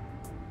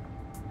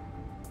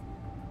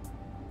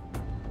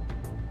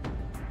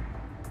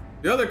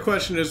 The other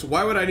question is,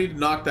 why would I need to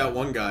knock that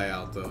one guy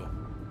out, though?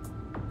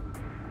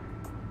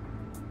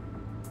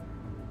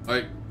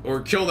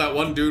 Or kill that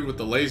one dude with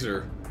the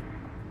laser.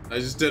 I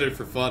just did it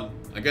for fun.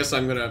 I guess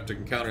I'm gonna have to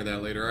encounter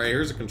that later. Alright,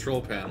 here's a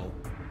control panel.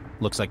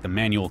 Looks like the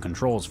manual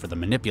controls for the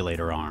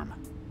manipulator arm.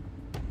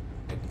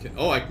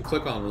 Oh, I can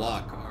click on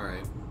lock.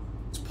 Alright.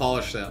 Let's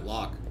polish that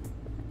lock.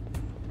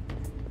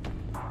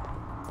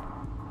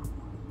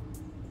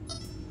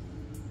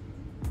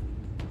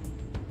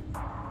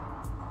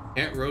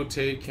 Can't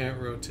rotate, can't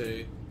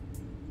rotate.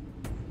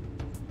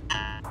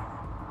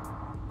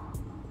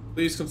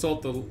 Please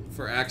consult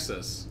for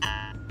access.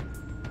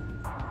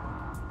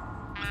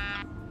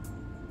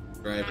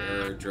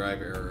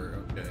 Drive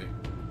error, okay.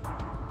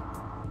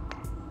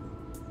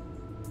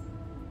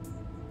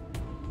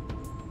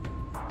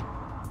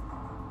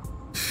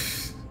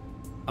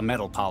 A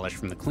metal polish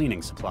from the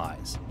cleaning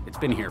supplies. It's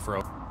been here for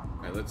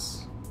Alright,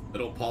 let's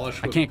metal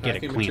polish with I can't get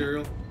it packing clean.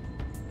 material.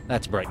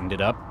 That's brightened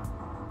it up.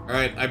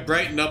 Alright, I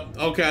brightened up.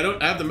 Okay, I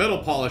don't have the metal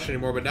polish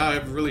anymore, but now I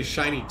have a really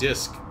shiny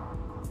disc.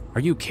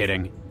 Are you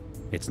kidding?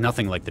 It's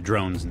nothing like the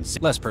drones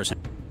and less person.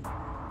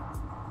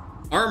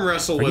 Arm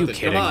wrestle Are with you it,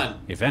 kidding? come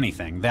on. If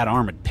anything, that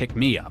arm would pick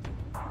me up.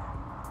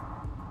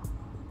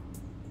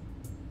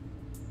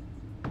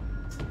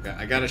 Okay,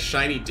 I got a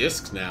shiny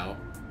disc now.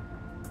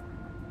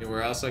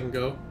 Anywhere else I can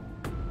go?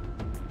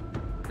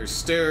 There's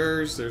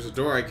stairs, there's a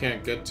door I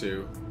can't get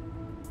to.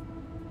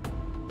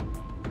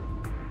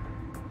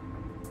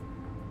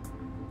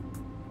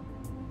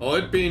 Oh,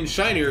 it being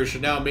shinier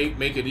should now make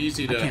it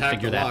easy to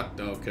hack the lock.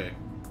 Okay.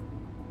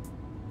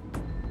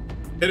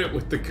 Hit it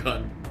with the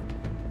gun.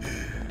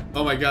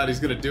 Oh my god, he's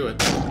gonna do it.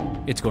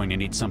 It's going to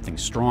need something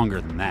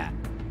stronger than that.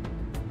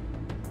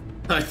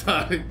 I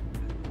thought it...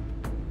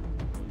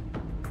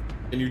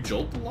 Can you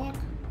jolt the lock?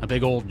 A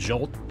big old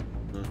jolt?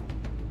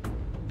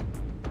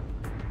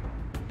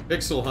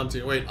 Pixel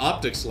hunting. Wait,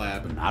 optics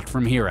lab. Not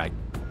from here,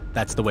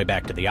 That's the way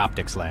back to the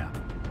optics lab.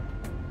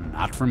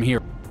 Not from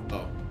here.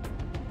 Oh.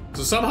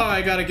 So somehow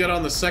I gotta get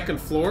on the second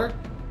floor?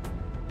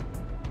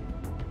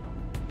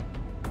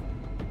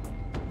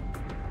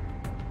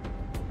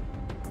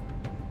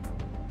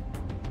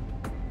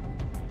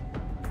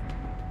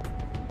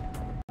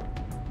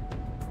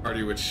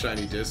 Party with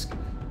shiny disc.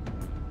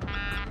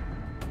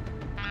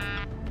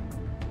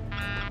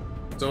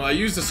 So I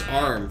use this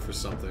arm for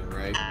something,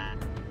 right?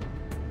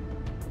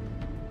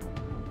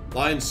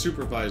 Line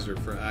supervisor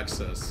for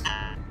access.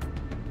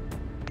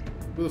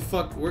 Who the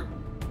fuck? Let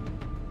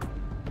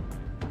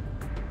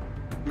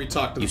me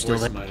talk to the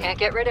voice in my head. Can't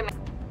get rid of me.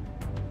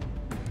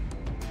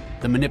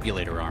 The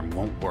manipulator arm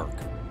won't work.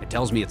 It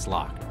tells me it's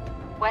locked.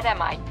 What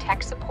am I,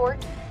 tech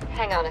support?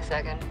 Hang on a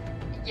second.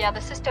 Yeah,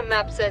 the system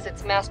map says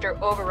its master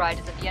override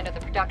is at the end of the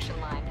production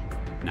line.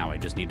 Now I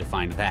just need to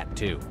find that,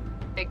 too.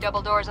 Big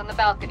double doors on the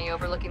balcony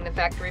overlooking the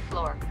factory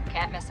floor.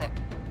 Can't miss it.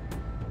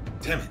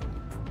 Damn it.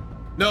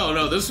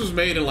 No, this was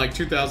made in like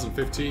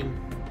 2015.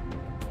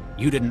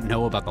 You didn't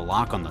know about the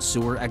lock on the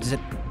sewer exit?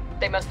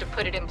 They must have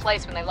put it in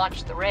place when they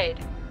launched the raid.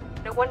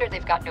 No wonder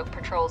they've got no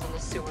patrols in the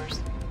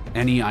sewers.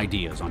 Any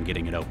ideas on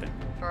getting it open?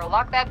 For a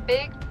lock that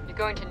big, you're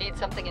going to need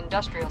something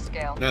industrial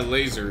scale. That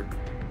laser.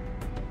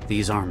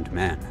 These armed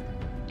men.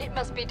 It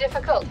must be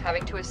difficult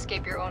having to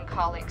escape your own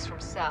colleagues from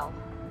Cell.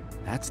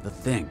 That's the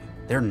thing.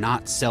 They're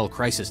not Cell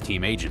Crisis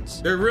Team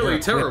agents. They're really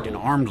equipped terrible and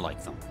armed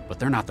like them, but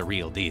they're not the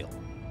real deal.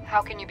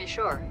 How can you be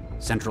sure?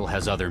 Central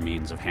has other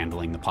means of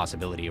handling the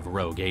possibility of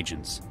rogue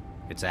agents.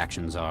 Its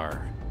actions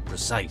are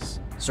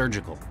precise,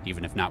 surgical,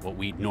 even if not what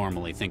we'd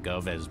normally think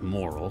of as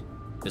moral.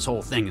 This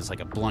whole thing is like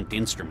a blunt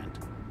instrument,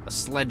 a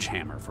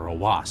sledgehammer for a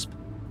wasp.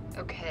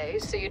 Okay,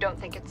 so you don't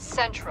think it's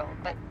Central,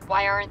 but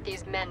why aren't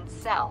these men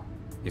Cell?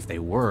 If they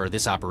were,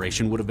 this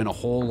operation would have been a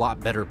whole lot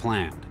better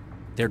planned.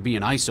 There'd be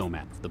an ISO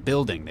map of the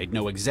building. They'd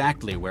know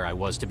exactly where I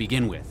was to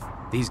begin with.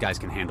 These guys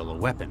can handle a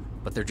weapon,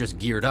 but they're just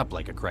geared up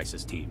like a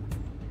crisis team.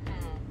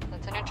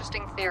 That's an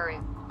interesting theory.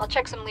 I'll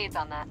check some leads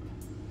on that.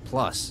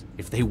 Plus,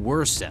 if they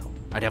were Cell,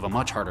 I'd have a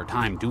much harder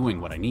time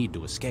doing what I need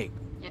to escape.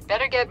 You'd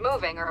better get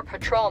moving or a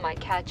patrol might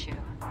catch you.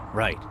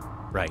 Right.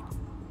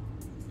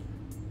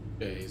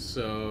 Okay,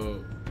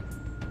 so...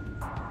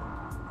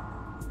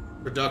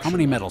 Production. How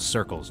many metal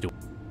circles do...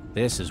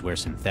 This is where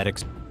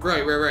synthetics...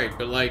 Right,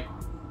 but like...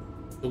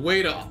 The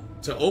way to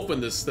open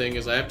this thing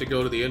is I have to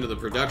go to the end of the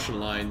production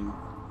line.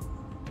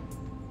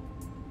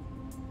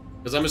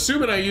 Because I'm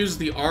assuming I use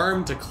the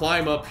arm to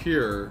climb up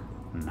here.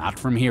 Not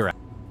from here.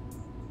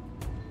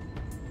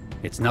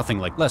 It's nothing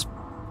like less...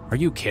 Are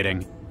you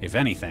kidding? If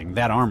anything,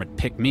 that arm would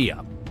pick me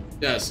up.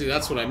 Yeah, see,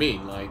 that's what I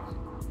mean, like...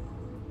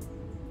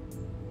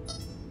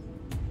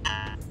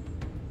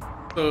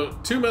 So,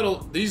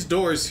 these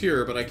doors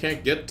here, but I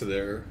can't get to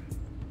there.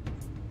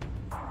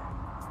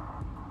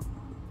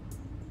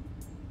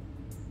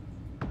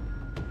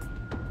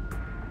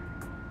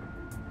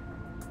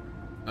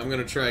 I'm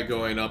gonna try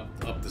going up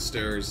the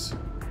stairs.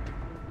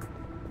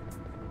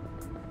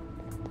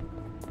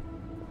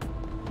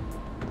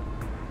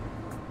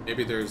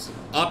 Maybe there's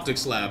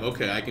optics lab.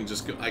 Okay, I can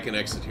just go, I can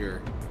exit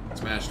here.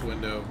 Smashed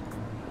window.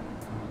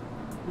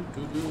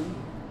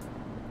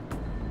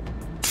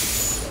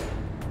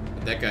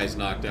 That guy's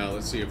knocked out.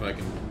 Let's see if I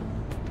can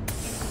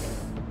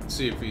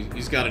see if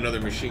he's got another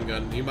machine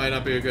gun. He might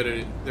not be a good at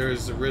it. There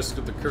is a risk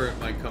that the current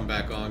might come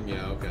back on.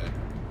 Yeah, okay.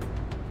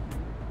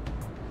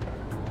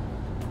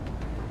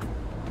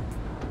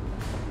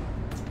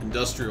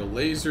 Industrial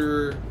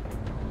laser.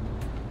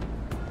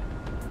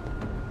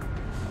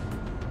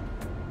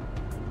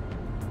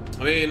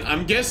 I mean,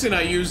 I'm guessing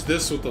I used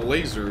this with the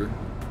laser.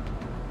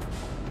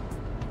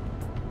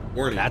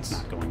 Warnings. That's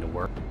not going to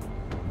work.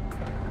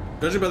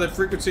 Judging by the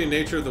frequency and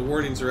nature of the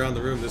warnings around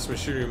the room, this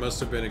machinery must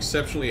have been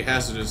exceptionally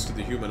hazardous to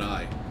the human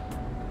eye.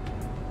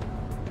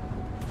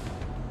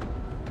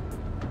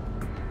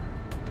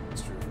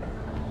 That's true.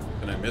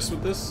 Can I miss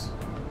with this?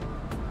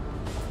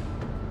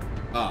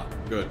 Ah,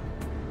 good.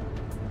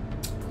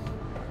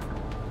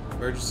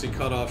 Emergency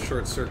cutoff,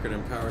 short circuit,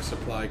 and power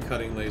supply,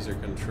 cutting laser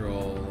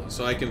control.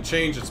 So I can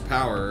change its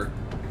power.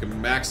 I can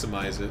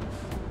maximize it.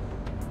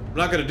 I'm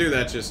not gonna do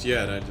that just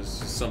yet. It's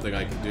something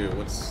I can do.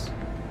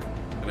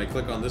 Can I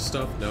click on this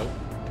stuff? No.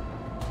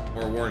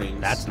 More warnings.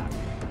 That's not.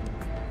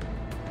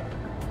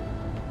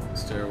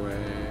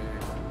 Stairway.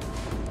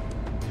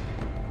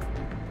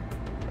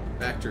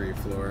 Factory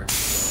floor.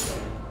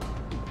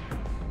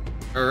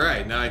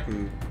 Alright, now I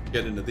can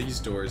get into these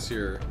doors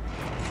here.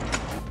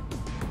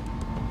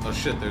 Oh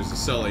shit, there's a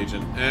cell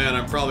agent. And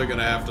I'm probably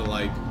gonna have to,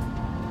 like,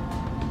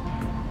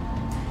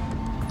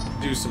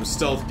 do some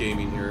stealth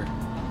gaming here.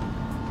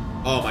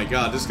 Oh my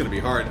god, this is gonna be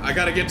hard. I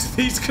gotta get to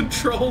these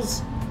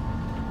controls!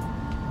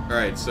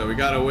 Alright, so we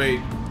gotta wait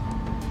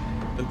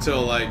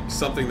until, like,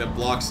 something that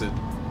blocks it.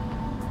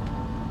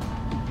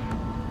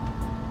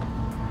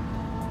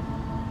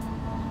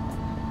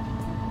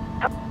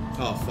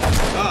 Oh, fuck.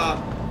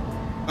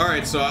 Ah!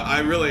 Alright, so I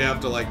really have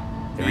to, like...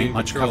 There ain't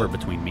much cover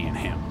between me and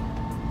him.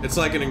 It's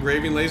like an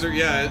engraving laser?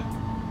 Yeah.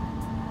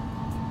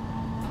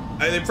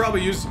 They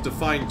probably used it to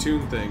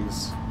fine-tune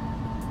things.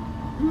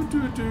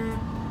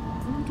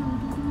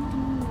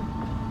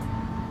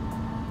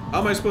 How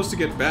am I supposed to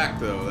get back,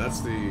 though?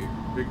 That's the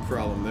big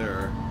problem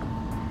there.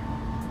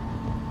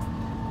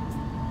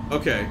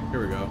 Okay,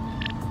 here we go.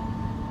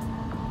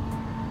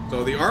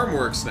 So the arm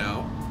works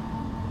now.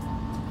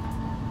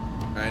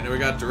 Alright, now we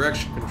got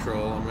direction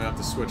control. I'm gonna have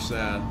to switch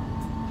that.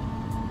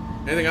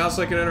 Anything else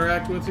I can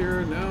interact with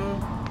here? No?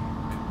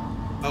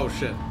 Oh,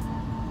 shit.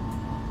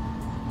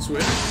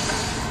 Switch.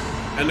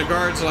 And the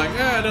guard's like,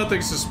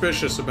 nothing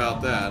suspicious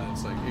about that.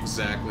 It's like,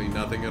 exactly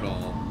nothing at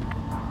all.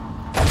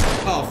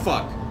 Oh,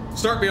 fuck.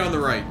 Start me on the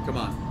right. Come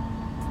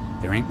on.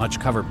 There ain't much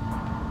cover.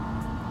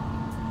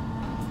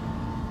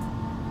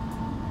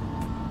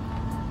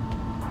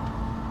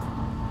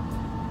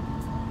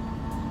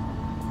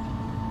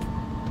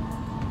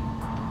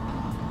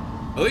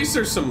 At least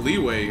there's some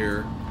leeway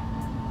here.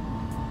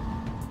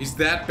 He's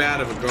that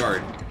bad of a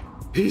guard.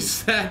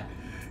 He's that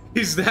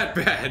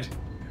bad.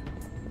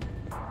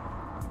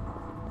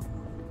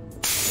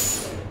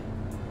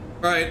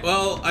 Alright,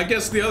 well, I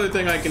guess the other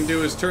thing I can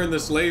do is turn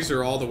this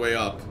laser all the way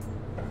up.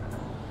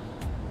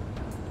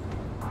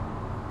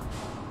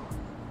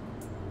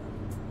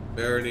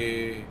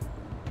 Barony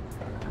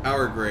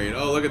power grade.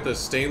 Oh, look at this.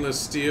 Stainless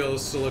steel,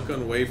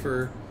 silicone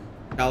wafer,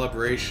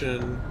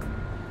 calibration.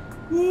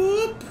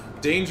 Whoop!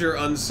 Danger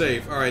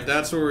unsafe. Alright,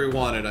 that's where we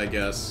want it, I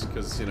guess.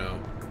 Because, you know,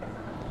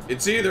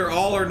 it's either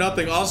all or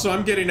nothing. Also,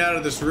 I'm getting out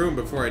of this room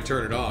before I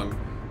turn it on.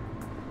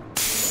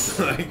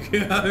 Like,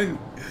 I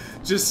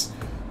just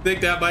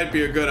think that might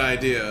be a good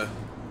idea.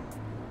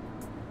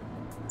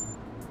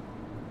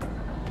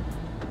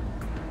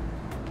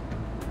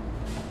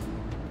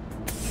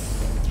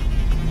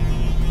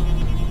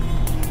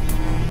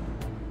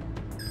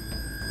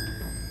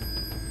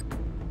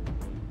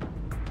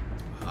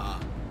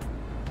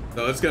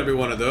 So it's gonna be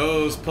one of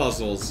those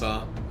puzzles,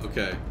 huh?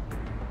 Okay.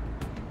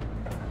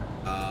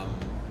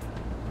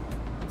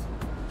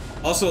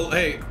 Also,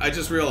 hey, I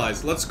just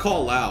realized, let's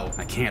call Lau.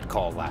 I can't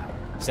call Lau.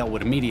 Cell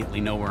would immediately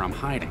know where I'm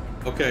hiding.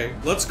 Okay,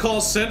 let's call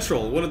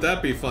Central. Wouldn't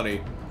that be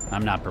funny?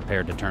 I'm not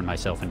prepared to turn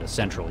myself into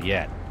Central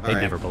yet. They'd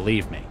never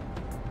believe me.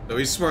 So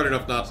he's smart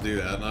enough not to do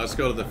that. Now let's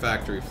go to the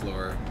factory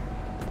floor.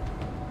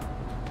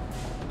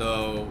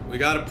 So we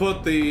gotta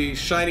put the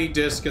shiny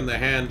disc in the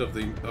hand of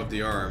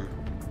the arm.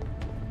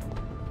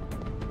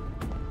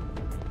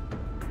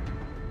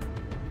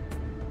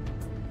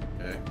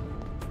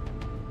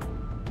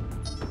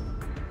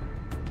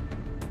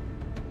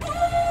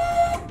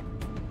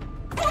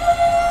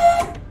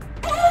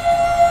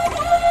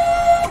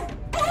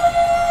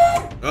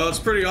 Well, it's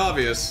pretty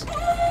obvious.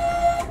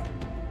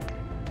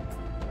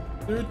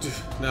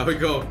 Now we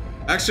go.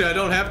 Actually, I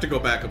don't have to go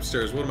back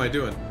upstairs. What am I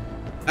doing?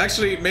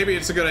 Actually, maybe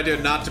it's a good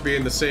idea not to be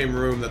in the same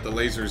room that the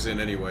laser's in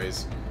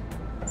anyways.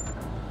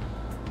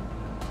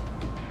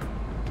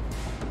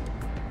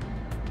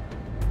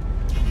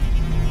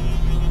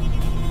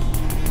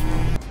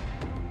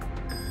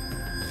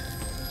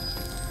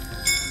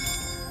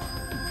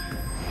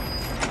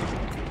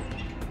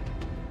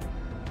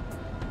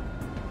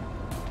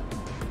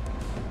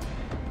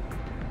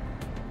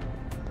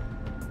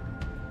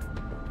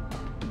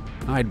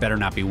 I'd better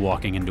not be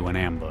walking into an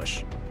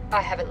ambush.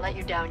 I haven't let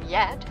you down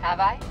yet, have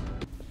I?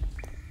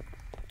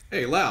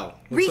 Hey, Lau.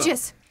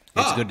 Regis!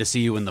 It's good to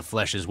see you in the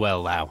flesh as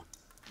well, Lau.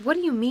 What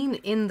do you mean,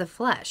 in the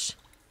flesh?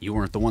 You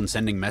weren't the one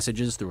sending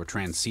messages through a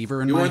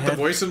transceiver in my head? You weren't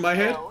the voice in my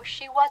head? No,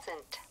 she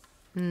wasn't.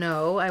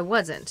 No, I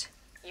wasn't.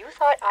 You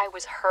thought I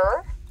was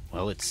her?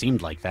 Well, it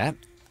seemed like that.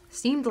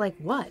 Seemed like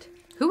what?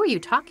 Who are you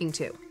talking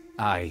to?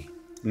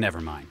 Never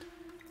mind.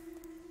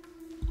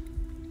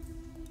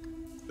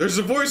 There's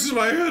a voice in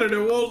my head and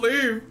it won't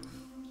leave.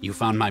 You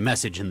found my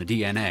message in the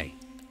DNA.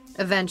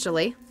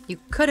 Eventually. You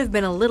could have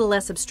been a little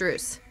less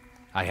abstruse.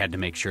 I had to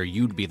make sure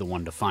you'd be the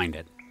one to find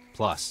it.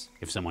 Plus,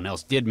 if someone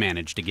else did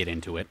manage to get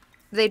into it...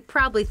 They'd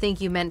probably think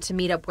you meant to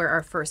meet up where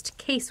our first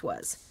case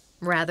was,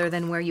 rather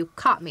than where you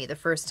caught me the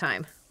first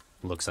time.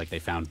 Looks like they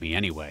found me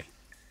anyway.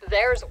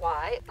 There's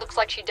why. It looks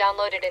like she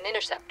downloaded an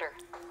interceptor.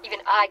 Even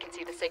I can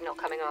see the signal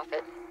coming off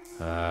it.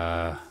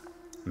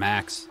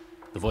 Max,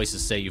 the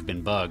voices say you've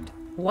been bugged.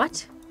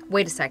 What?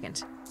 Wait a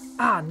second.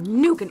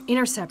 Nuke an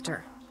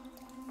interceptor.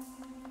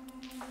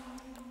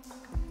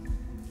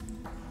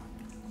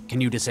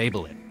 Can you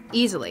disable it?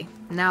 Easily,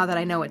 now that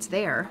I know it's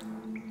there.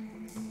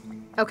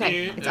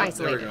 Okay, it's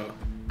isolated. There we go.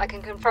 I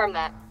can confirm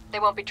that. They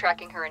won't be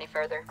tracking her any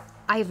further.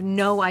 I have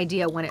no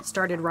idea when it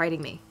started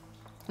writing me.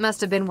 Must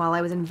have been while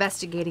I was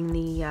investigating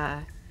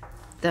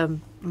the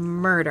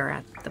murder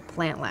at the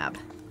plant lab.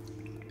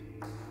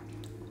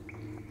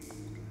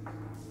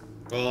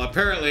 Well,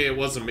 apparently it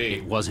wasn't me.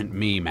 It wasn't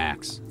me,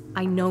 Max.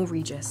 I know,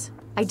 Regis.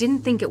 I didn't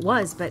think it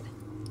was, but...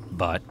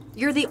 But?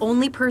 You're the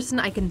only person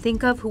I can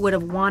think of who would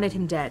have wanted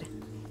him dead.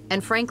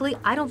 And frankly,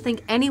 I don't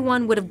think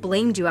anyone would have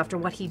blamed you after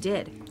what he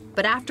did.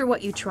 But after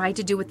what you tried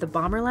to do with the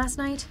bomber last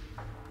night...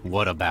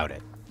 What about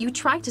it? You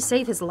tried to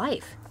save his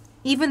life.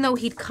 even though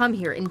he'd come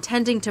here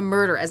intending to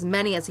murder as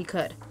many as he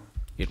could.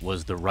 It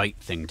was the right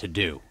thing to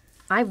do.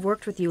 I've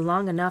worked with you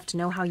long enough to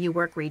know how you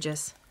work,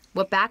 Regis.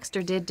 What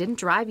Baxter did didn't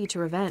drive you to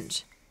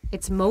revenge.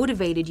 It's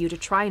motivated you to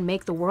try and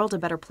make the world a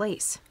better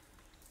place.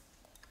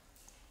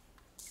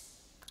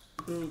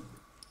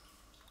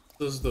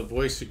 Does the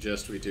voice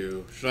suggest we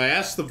do? Should I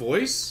ask the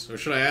voice, or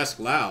should I ask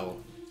Lau?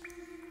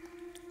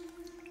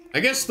 I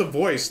guess the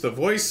voice. The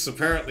voice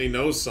apparently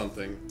knows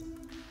something.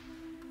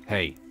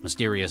 Hey,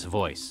 mysterious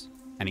voice.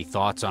 Any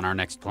thoughts on our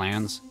next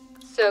plans?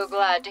 So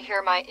glad to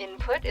hear my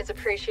input is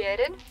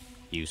appreciated.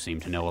 You seem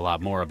to know a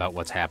lot more about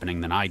what's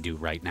happening than I do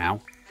right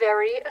now.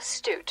 Very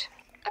astute.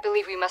 I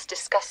believe we must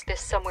discuss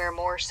this somewhere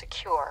more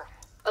secure.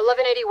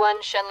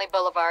 1181 Shenley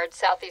Boulevard,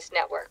 Southeast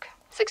Network,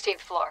 16th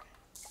floor.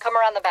 Come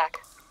around the back.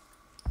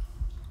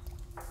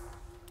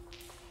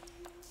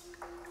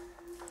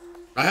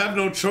 I have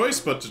no choice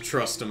but to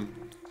trust him.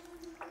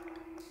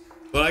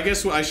 But I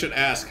guess I should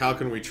ask, how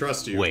can we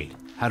trust you? Wait,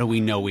 how do we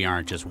know we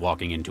aren't just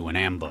walking into an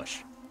ambush?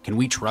 Can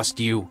we trust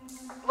you?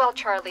 Well,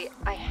 Charlie,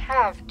 I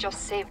have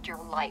just saved your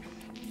life.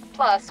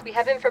 Plus, we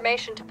have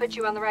information to put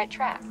you on the right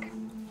track.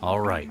 All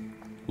right,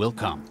 we'll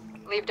come.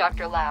 Leave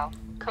Dr. Lau.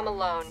 Come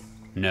alone.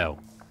 No.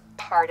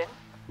 Pardon?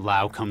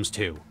 Lau comes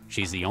too.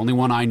 She's the only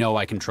one I know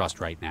I can trust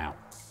right now.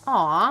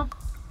 Aw.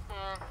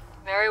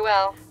 Very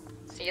well.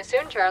 See you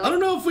soon, Charlie. I don't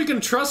know if we can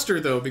trust her,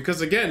 though,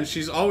 because, again,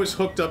 she's always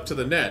hooked up to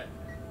the net.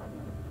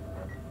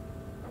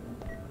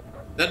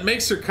 That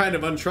makes her kind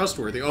of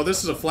untrustworthy. Oh,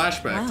 this is a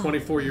flashback, wow.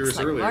 24 years Looks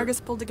like earlier. Vargas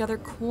pulled together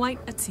quite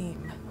a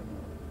team.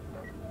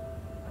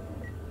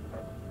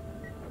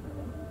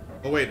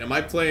 Oh, wait, am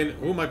I playing...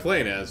 Who am I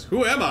playing as?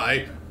 Who am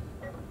I?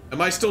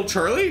 Am I still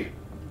Charlie?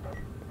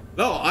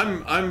 No,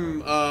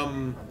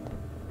 I'm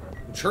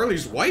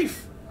Charlie's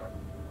wife.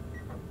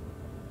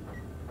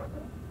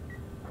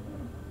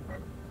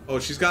 Oh,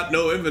 she's got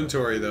no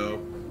inventory,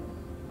 though.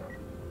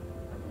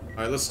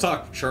 Alright, let's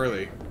talk to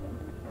Charlie.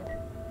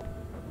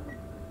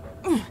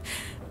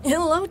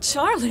 Hello,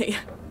 Charlie.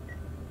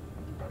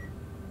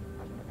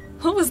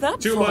 What was that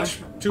Too for? much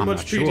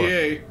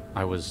PDA. Sure.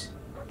 I was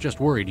just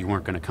worried you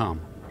weren't going to come.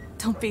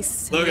 Don't be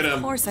silly. Look at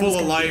him, full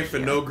of life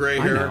and no gray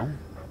hair. I know.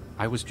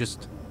 I was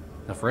just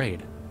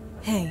afraid.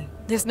 Hey,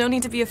 there's no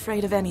need to be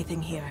afraid of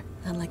anything here.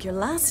 Unlike your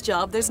last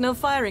job, there's no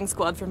firing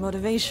squad for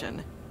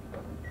motivation.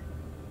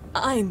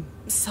 I'm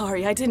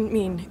sorry, I didn't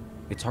mean...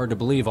 It's hard to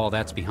believe all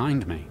that's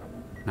behind me.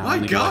 Not My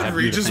only do I God, have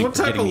you to Regis, thank what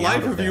for type getting of me out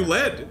life have you there,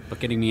 led? But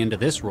getting me into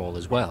this role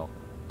as well.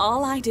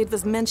 All I did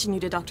was mention you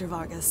to Dr.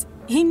 Vargas.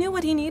 He knew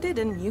what he needed,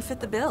 and you fit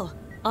the bill.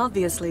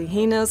 Obviously,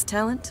 he knows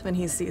talent when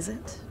he sees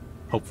it.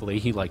 Hopefully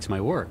he likes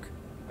my work.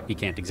 He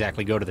can't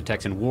exactly go to the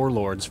Texan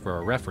warlords for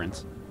a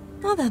reference.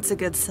 Well, that's a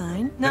good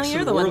sign. Now Texan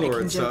you're the one making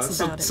warlords, jokes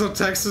about it. So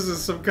Texas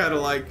is some kind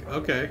of like,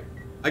 okay.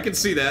 I can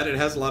see that, it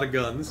has a lot of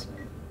guns.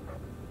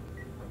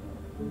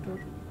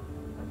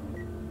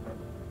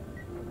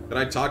 Did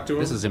I talk to him?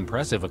 This is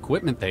impressive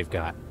equipment they've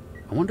got.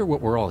 I wonder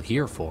what we're all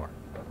here for.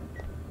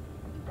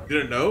 You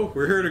didn't know?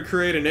 We're here to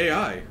create an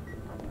AI.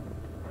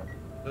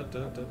 What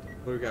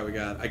do we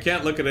got? I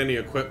can't look at any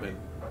equipment.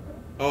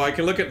 Oh, I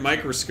can look at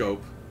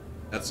microscope.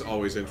 That's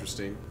always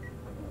interesting.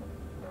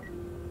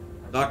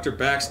 Dr.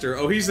 Baxter.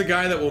 Oh, he's the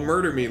guy that will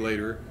murder me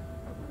later.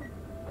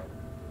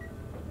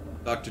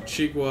 Dr.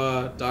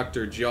 Chigua,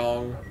 Dr.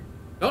 Jiang.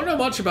 Don't know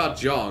much about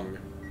Jiang.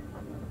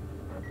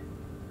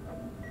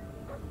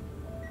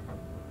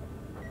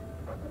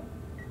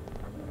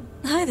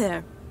 Hi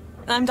there.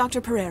 I'm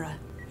Dr. Pereira.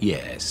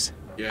 Yes.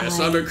 Yes,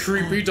 I'm a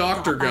creepy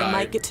doctor guy. I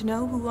might get to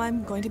know who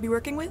I'm going to be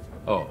working with.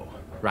 Oh,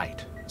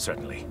 right.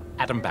 Certainly.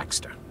 Adam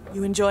Baxter.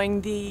 You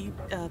enjoying the,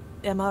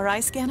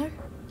 MRI scanner?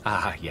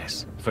 Ah,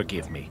 yes.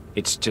 Forgive me.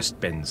 It's just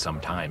been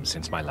some time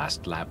since my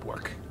last lab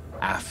work.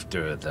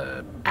 After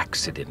the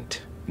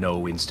accident,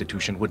 no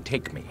institution would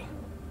take me.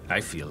 I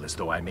feel as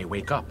though I may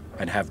wake up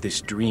and have this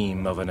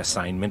dream of an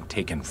assignment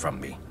taken from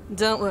me.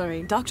 Don't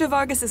worry. Dr.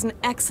 Vargas is an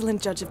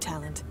excellent judge of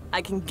talent.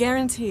 I can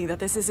guarantee that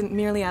this isn't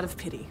merely out of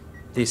pity.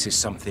 This is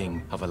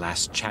something of a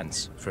last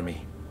chance for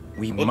me.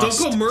 We Well, must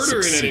don't go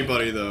murdering succeed.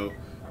 anybody, though.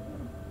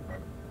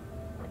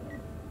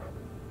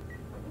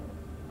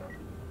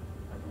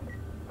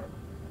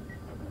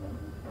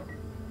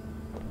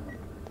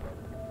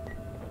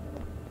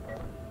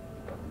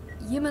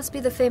 You must be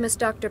the famous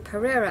Dr.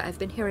 Pereira I've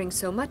been hearing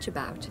so much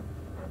about.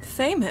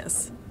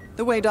 Famous?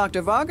 The way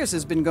Dr. Vargas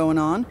has been going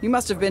on, you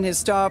must have been his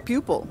star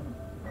pupil.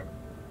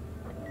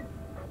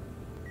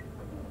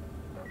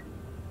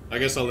 I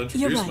guess I'll You're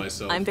introduce right.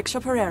 myself. I'm Victor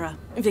Pereira.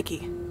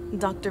 Vicky.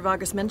 Dr.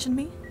 Vargas mentioned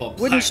me?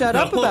 Wouldn't shut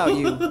up about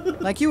you.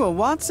 Like you were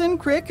Watson,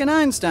 Crick, and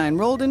Einstein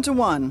rolled into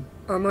one.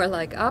 Or more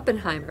like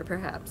Oppenheimer,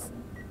 perhaps.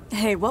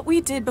 Hey, what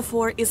we did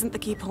before isn't the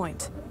key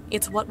point.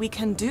 It's what we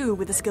can do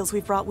with the skills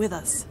we've brought with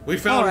us. We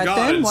found All right, God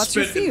then, and what's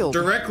your spit field?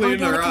 directly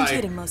in our Organic eye.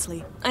 computing,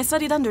 mostly. I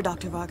studied under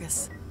Dr.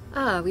 Vargas.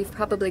 Ah, we've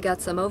probably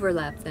got some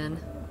overlap then.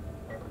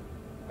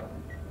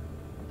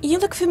 You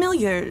look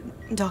familiar,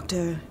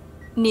 Dr.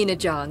 Nina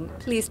Zhang,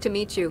 pleased to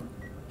meet you.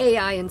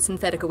 AI and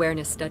synthetic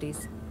awareness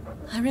studies.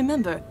 I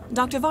remember.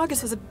 Dr.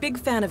 Vargas was a big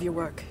fan of your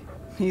work.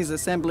 He's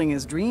assembling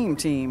his dream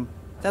team.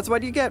 That's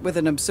what you get with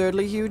an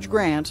absurdly huge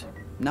grant.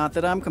 Not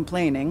that I'm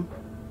complaining.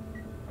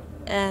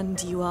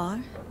 And you are?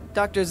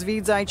 Dr.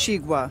 Zvidzai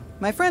Chigwa.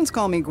 My friends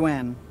call me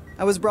Gwen.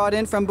 I was brought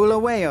in from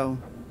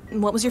Bulawayo.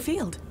 What was your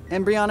field?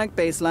 Embryonic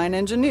baseline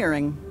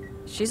engineering.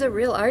 She's a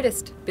real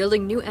artist,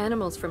 building new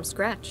animals from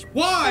scratch.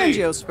 Why?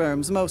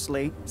 Angiosperms,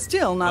 mostly.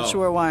 Still not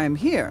sure why I'm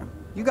here.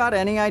 You got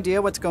any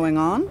idea what's going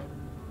on?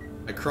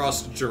 I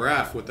crossed a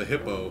giraffe with a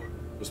hippo.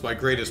 It was my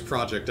greatest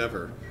project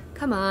ever.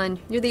 Come on,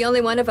 you're the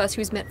only one of us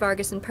who's met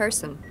Vargas in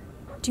person.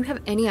 Do you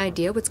have any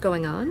idea what's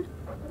going on?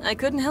 I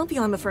couldn't help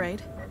you, I'm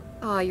afraid.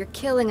 Aw, you're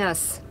killing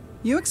us.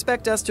 You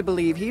expect us to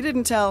believe he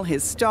didn't tell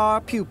his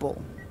star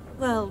pupil?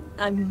 Well,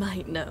 I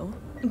might know.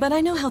 But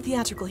I know how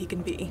theatrical he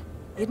can be.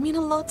 It'd mean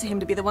a lot to him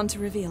to be the one to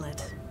reveal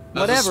it.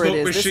 Whatever it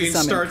is, this is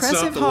some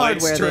impressive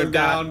hardware they've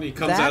got. He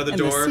comes out of the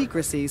door. And the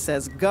secrecy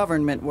says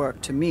government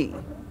work to me.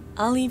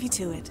 I'll leave you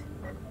to it.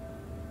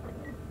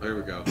 There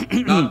we go.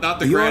 Not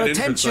the Your grand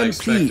entrance I attention,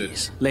 expected.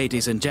 please,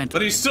 ladies and gentlemen.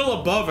 But he's still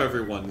above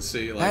everyone,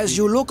 see? Like As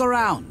you look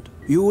around,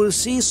 you will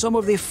see some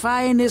of the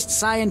finest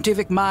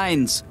scientific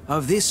minds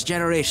of this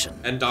generation.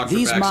 And Dr.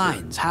 These Baxter.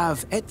 minds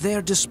have at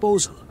their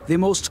disposal the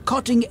most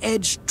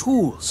cutting-edge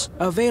tools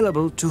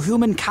available to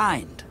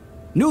humankind.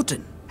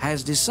 Newton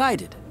has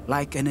decided,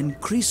 like an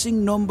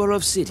increasing number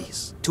of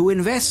cities, to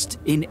invest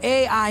in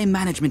AI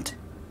management.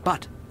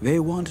 But they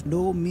want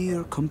no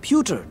mere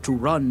computer to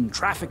run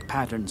traffic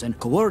patterns and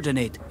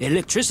coordinate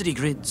electricity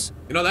grids.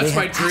 You know, that's They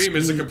my have dream, asked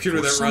is a me computer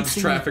for that runs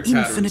something traffic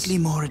patterns. infinitely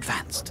more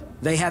advanced.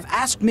 They have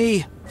asked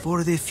me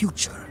for the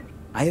future.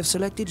 I have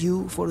selected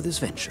you for this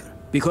venture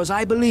because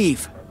I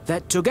believe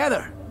that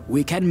together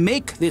we can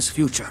make this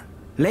future.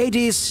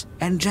 Ladies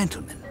and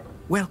gentlemen,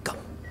 welcome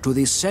to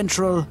the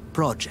Central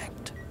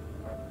Project.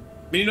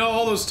 I mean, you know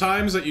all those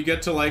times that you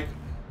get to, like,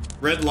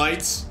 red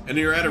lights, and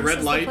you're at a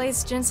red light, the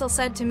place Jinsel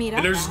said to meet up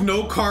and there's at.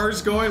 no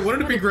cars going?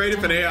 Wouldn't it be great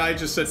if an AI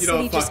just said, you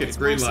know, fuck it,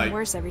 green Worse light? and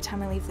worse every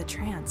time I leave the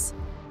trance.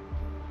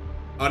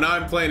 Oh, now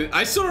I'm playing it.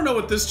 I still don't know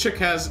what this chick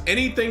has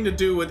anything to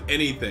do with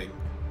anything.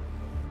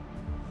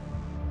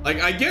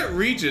 Like, I get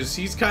Regis,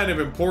 he's kind of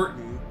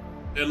important,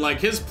 and, like,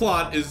 his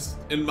plot is,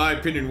 in my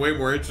opinion, way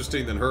more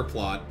interesting than her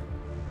plot.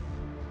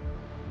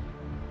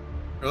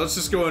 Or let's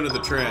just go into the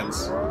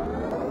trans.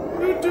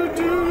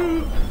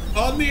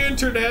 On the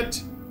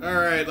internet.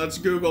 Alright, let's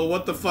Google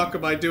what the fuck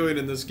am I doing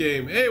in this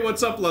game. Hey,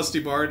 what's up, Lusty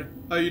Bard?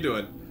 How you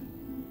doing?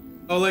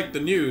 Oh, like the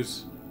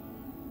news.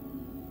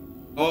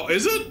 Oh,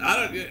 is it?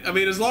 I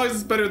mean, as long as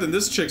it's better than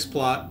this chick's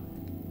plot.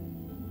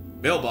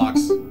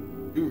 Mailbox.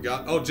 Who we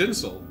got? Oh,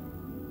 Jinsel.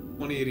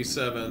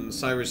 2087,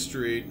 Cyrus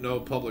Street, no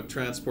public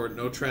transport,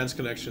 no trans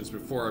connections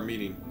before our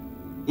meeting.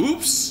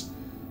 Oops!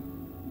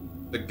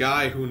 The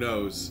guy who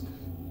knows.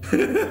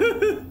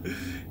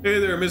 Hey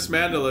there, Miss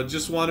Mandela.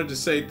 Just wanted to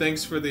say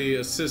thanks for the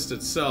assist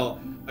at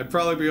Cell. I'd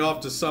probably be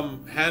off to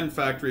some hand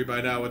factory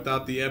by now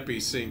without the epi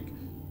sync.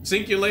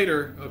 Sync you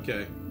later.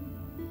 Okay.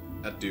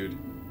 That dude.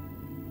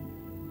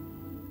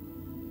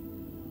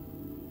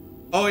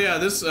 Oh yeah,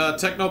 this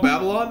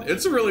Technobabylon,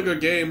 it's a really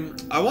good game.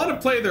 I want to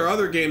play their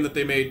other game that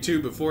they made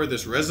too before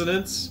this,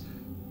 Resonance.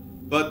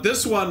 But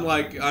this one,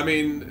 like, I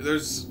mean,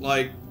 there's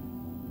like...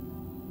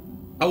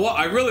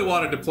 I really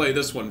wanted to play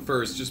this one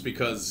first, just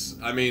because,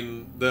 I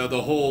mean,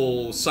 the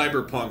whole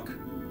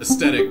cyberpunk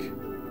aesthetic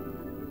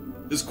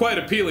is quite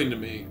appealing to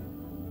me.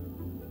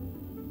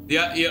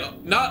 Yeah,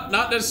 not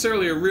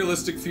necessarily a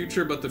realistic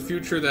future, but the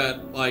future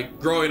that, like,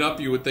 growing up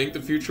you would think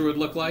the future would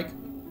look like.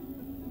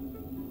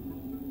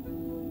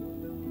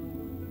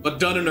 But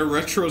done in a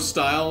retro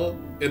style,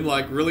 in,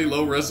 like, really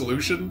low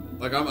resolution.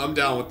 Like, I'm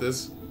down with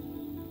this.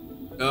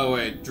 Oh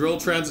wait, drill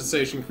transit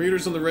station.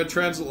 Commuters on the red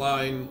transit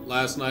line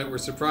last night were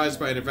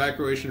surprised by an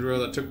evacuation drill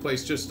that took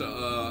place just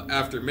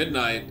after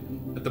midnight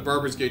at the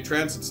Barbers Gate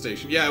transit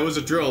station. Yeah, it was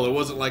a drill. It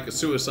wasn't like a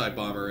suicide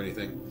bomb or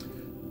anything.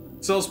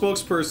 Cell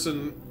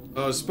spokesperson,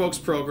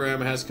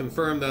 spokesprogram has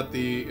confirmed that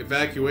the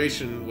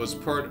evacuation was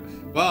part...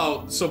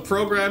 Wow, so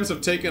programs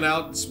have taken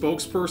out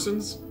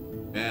spokespersons?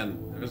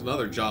 Man, there's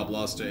another job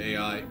lost to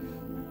AI.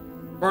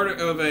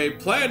 Part of a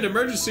planned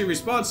emergency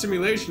response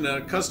simulation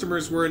that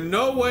customers were in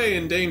no way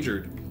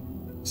endangered.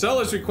 Cell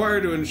is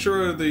required to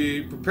ensure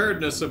the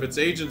preparedness of its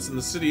agents and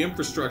the city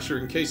infrastructure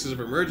in cases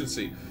of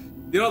emergency.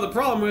 You know, the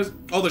problem is...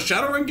 Oh, the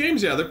Shadowrun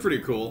games? Yeah, they're pretty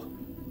cool.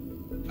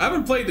 I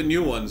haven't played the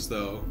new ones,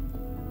 though.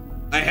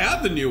 I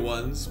have the new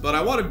ones, but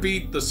I want to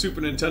beat the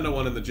Super Nintendo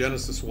one and the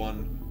Genesis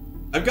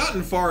one. I've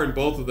gotten far in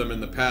both of them in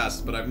the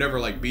past, but I've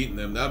never, like, beaten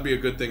them. That would be a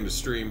good thing to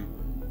stream.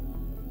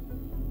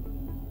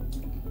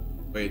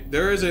 Wait,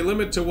 there is a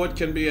limit to what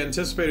can be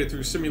anticipated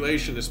through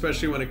simulation,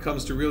 especially when it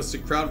comes to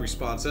realistic crowd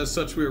response. As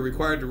such, we are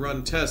required to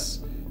run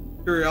tests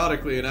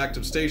periodically in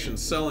active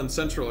stations. Cell and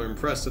Central are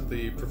impressed at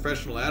the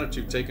professional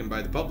attitude taken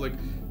by the public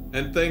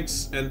and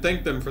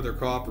thank them for their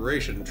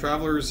cooperation.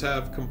 Travelers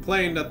have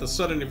complained that the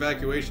sudden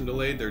evacuation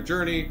delayed their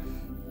journey.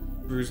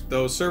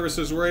 Those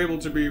services were able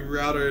to be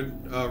routed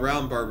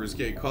around Barbers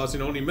Gate, causing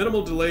only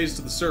minimal delays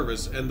to the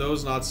service and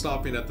those not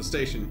stopping at the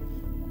station.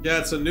 Yeah,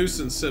 it's a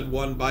nuisance, said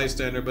one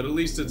bystander, but at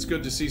least it's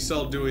good to see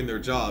Cell doing their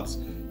jobs.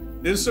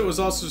 The incident was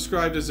also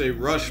described as a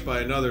rush by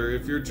another.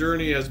 If your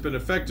journey has been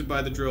affected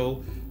by the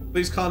drill,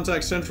 please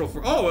contact Central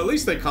for... Oh, at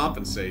least they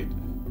compensate.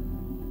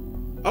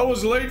 I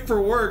was late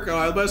for work.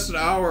 I missed an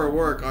hour of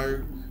work. I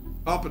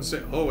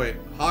compensate... Oh, wait.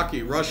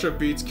 Hockey. Russia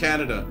beats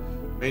Canada.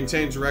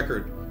 Maintains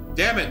record.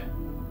 Damn it!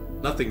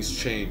 Nothing's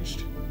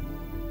changed.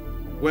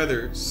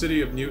 Weather. City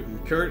of Newton.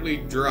 Currently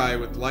dry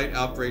with light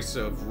outbreaks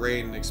of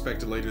rain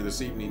expected later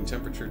this evening.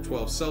 Temperature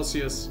 12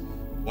 Celsius.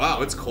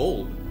 Wow, it's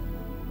cold.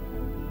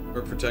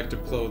 Wear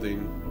protective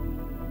clothing.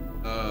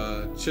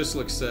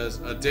 Chislik says,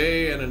 a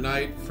day and a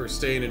night for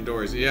staying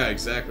indoors. Yeah,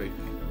 exactly.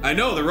 I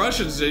know, the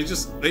Russians, they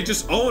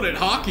just own it,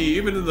 hockey,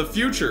 even in the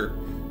future.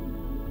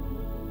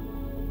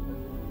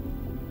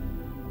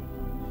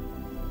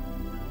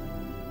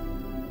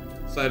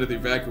 Side of the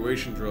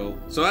evacuation drill.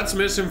 So that's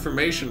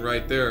misinformation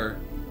right there.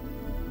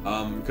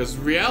 Because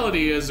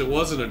reality is it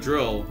wasn't a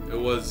drill. It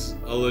was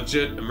a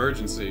legit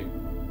emergency.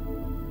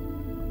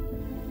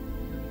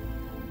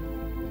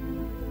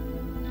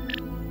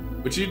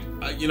 Which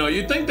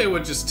you'd think they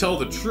would just tell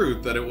the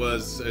truth that it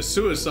was a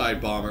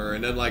suicide bomber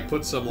and then like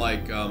put some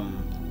like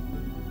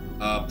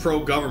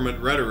pro-government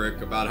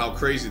rhetoric about how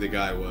crazy the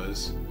guy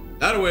was.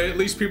 That way, at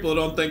least people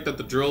don't think that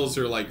the drills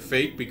are like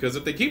fake, because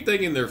if they keep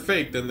thinking they're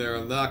fake, then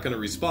they're not going to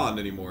respond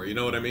anymore. You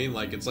know what I mean?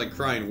 Like it's like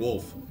crying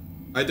wolf.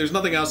 Right? There's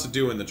nothing else to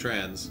do in the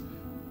trans.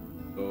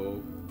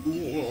 So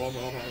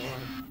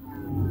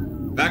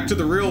back to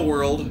the real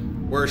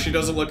world, where she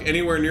doesn't look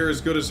anywhere near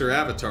as good as her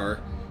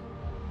avatar.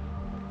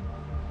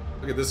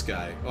 Look at this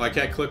guy. Oh, I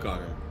can't click on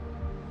him.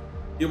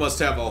 You must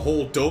have a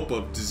whole dope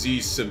of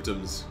disease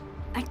symptoms.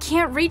 I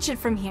can't reach it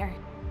from here.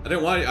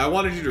 I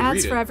wanted you to read it.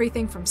 Ads for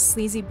everything from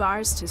sleazy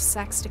bars to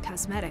sex to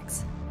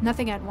cosmetics.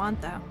 Nothing I'd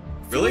want, though.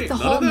 I feel Really? like the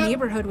None whole of that?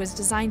 neighborhood was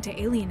designed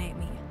to alienate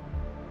me.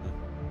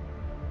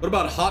 What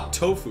about hot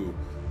tofu?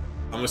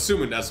 I'm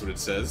assuming that's what it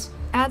says.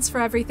 Ads for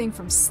everything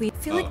from sleep.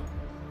 I feel like Oh,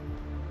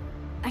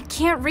 I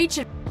can't reach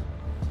it.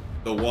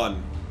 the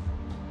one.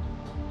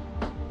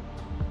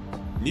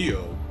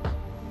 Neo.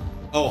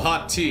 Oh,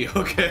 hot tea.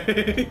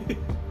 Okay.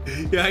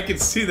 Yeah, I can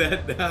see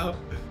that now.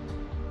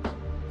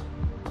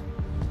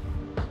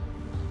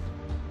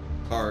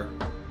 Car.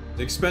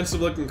 The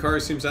expensive-looking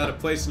car seems out of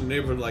place in a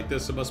neighborhood like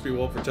this. It must be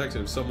well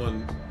protected if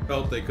someone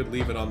felt they could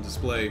leave it on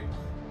display.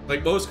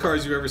 Like most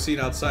cars you've ever seen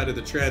outside of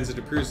the trans, it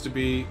appears to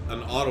be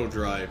an auto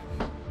drive.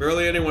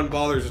 Barely anyone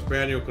bothers with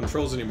manual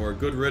controls anymore.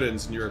 Good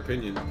riddance, in your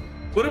opinion.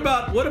 What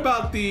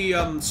about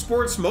the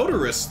sports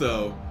motorists,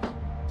 though?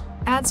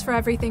 Ads for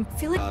everything. I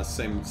feel like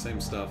Same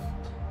stuff.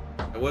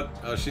 What?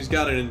 Oh, she's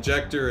got an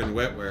injector and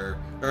wetware.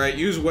 All right,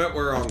 use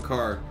wetware on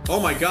car. Oh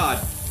my god.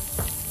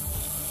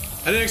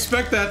 I didn't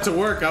expect that to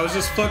work. I was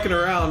just fucking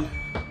around.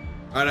 All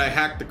right, I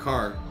hacked the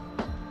car.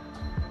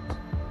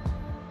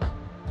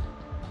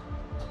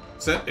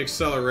 Set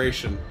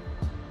acceleration.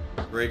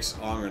 Brakes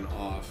on and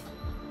off.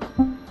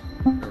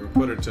 Or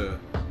put it to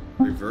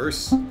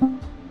reverse.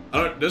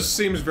 This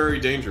seems very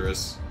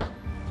dangerous.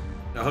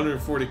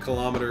 140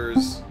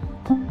 kilometers.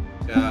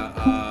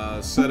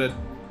 Yeah, set it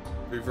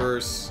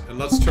reverse, and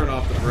let's turn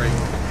off the brake.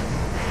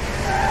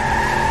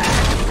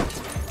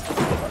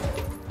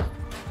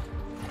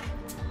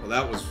 Well,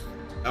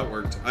 that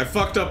worked. I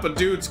fucked up a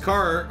dude's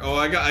car. Oh,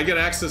 I get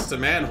access to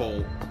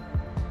manhole.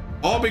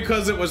 All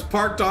because it was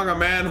parked on a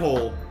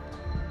manhole.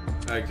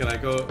 Alright, can I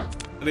go?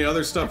 Any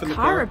other stuff in the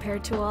car car? repair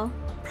tool.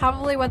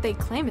 Probably what they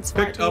claim it's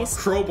for. Picked up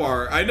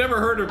crowbar. I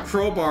never heard of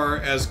crowbar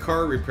as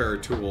car repair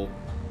tool.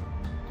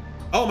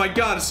 Oh my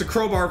god, it's the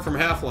crowbar from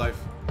Half-Life.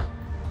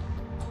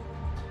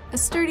 A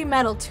sturdy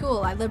metal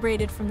tool I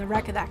liberated from the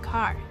wreck of that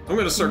car. I'm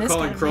gonna start In this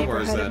calling kind of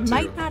crowbars neighborhood, that, it too.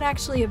 might not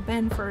actually have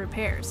been for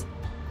repairs.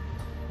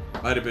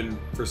 Might have been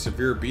for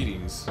severe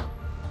beatings.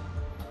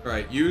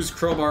 Alright, use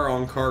crowbar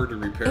on car to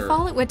repair. If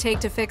all it would take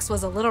to fix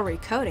was a little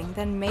recoding,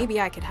 then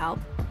maybe I could help.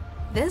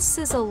 This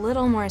is a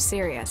little more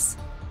serious.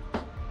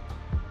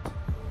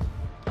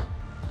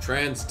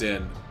 Trans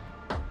den.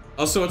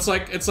 Also, it's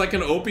like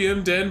an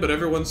opium den, but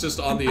everyone's just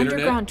on the internet.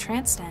 Underground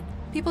trance den.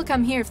 People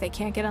come here if they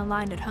can't get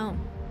online at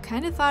home.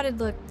 Kinda thought it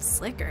looked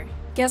slicker.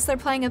 Guess they're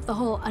playing up the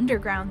whole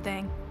underground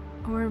thing.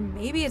 Or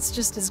maybe it's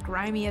just as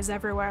grimy as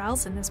everywhere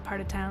else in this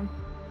part of town.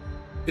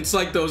 It's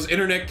like those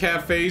internet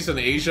cafes in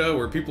Asia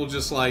where people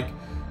just like,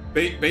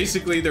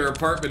 basically their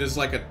apartment is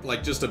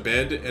like just a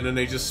bed, and then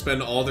they just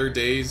spend all their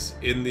days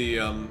in the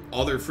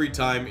all their free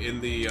time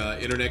in the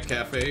internet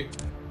cafe.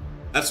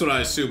 That's what I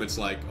assume it's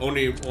like.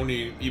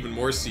 Only even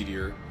more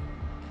seedier.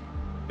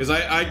 Because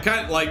I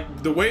kind of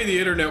like the way the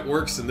internet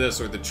works in this,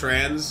 or the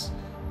trans.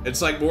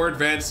 It's like more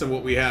advanced than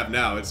what we have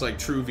now. It's like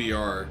true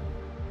VR.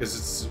 Because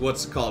it's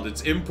what's it called?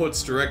 It's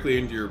inputs directly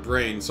into your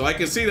brain. So I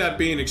can see that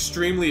being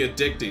extremely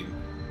addicting.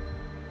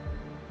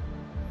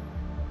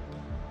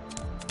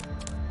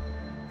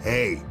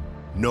 Hey,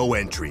 no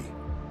entry.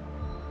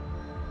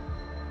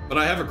 But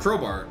I have a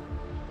crowbar.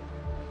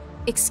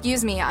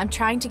 Excuse me, I'm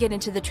trying to get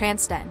into the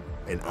trance den.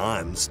 And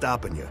I'm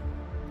stopping you.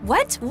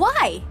 What?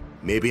 Why?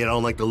 Maybe I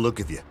don't like the look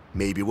of you.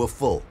 Maybe we're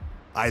full.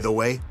 Either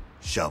way,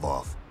 shove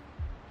off.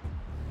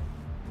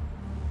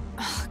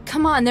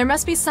 Come on, there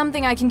must be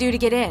something I can do to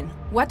get in.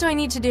 What do I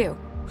need to do?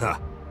 Huh,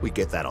 we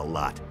get that a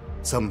lot.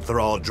 Some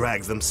thrall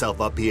drags themselves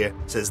up here,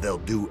 says they'll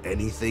do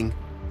anything.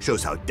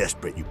 Shows how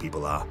desperate you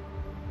people are.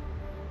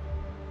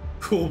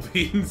 Cool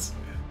beans.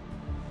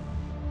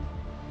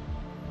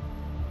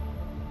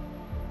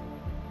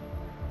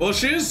 Well,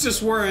 she is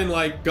just wearing,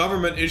 like,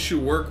 government issue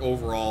work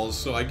overalls,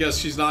 so I guess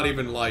she's not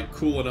even, like,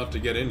 cool enough to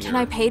get in here. Can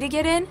I pay to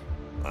get in?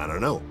 I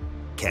don't know.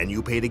 Can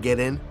you pay to get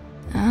in?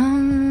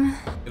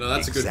 You know,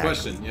 that's a good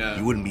question, yeah.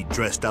 You wouldn't be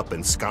dressed up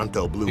in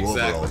Sconto blue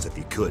overalls if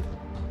you could.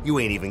 You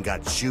ain't even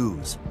got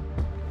shoes.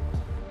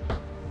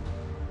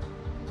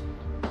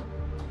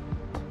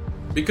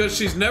 Because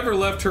she's never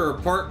left her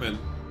apartment.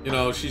 You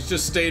know, she's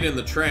just stayed in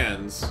the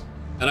trans.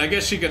 And I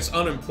guess she gets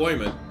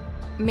unemployment.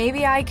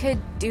 Maybe I could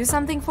do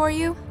something for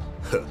you?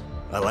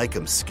 I like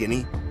him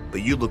skinny,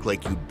 but you look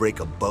like you'd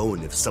break a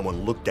bone if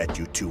someone looked at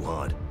you too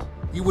hard.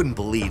 You wouldn't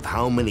believe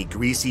how many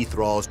greasy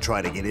thralls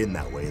try to get in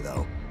that way,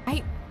 though.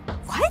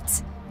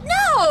 What?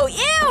 No!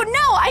 Ew,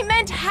 no! I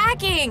meant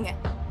hacking!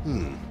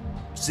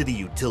 City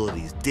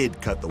utilities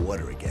did cut the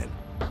water again.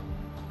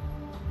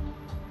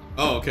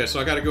 Oh, okay, so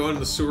I gotta go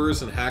into the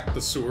sewers and hack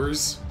the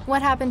sewers?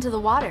 What happened to the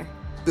water?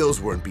 Bills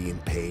weren't being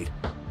paid.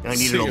 I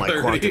needed all my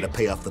quanta to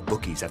pay off the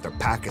bookies after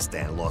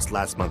Pakistan lost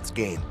last month's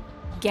game.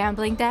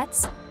 Gambling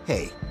debts?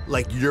 Hey,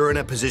 like you're in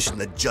a position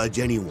to judge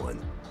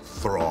anyone.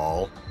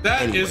 Thrall.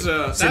 That anyway, is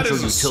a Central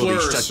slur,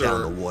 Utilities shut sir.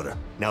 down the water.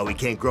 Now we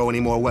can't grow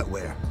any more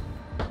wetware.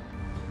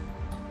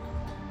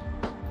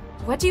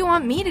 What do you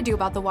want me to do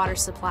about the water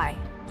supply?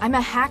 I'm a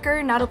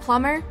hacker, not a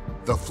plumber.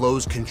 The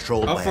flow's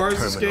controlled How by far a is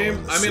this terminal game?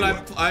 in the I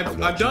mean, sewer. I've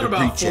want done you to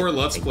about breach 4 it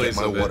Let's and Plays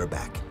get my of it. water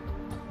back.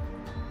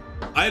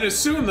 I'd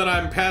assume that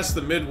I'm past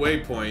the midway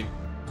point,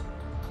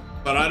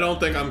 but I don't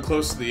think I'm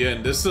close to the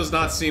end. This does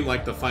not seem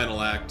like the final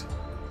act.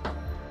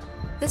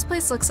 This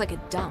place looks like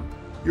a dump.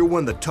 You're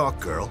one to talk,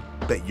 girl.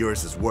 Bet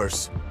yours is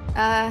worse.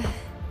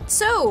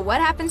 So, what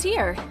happens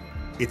here?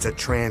 It's a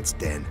trance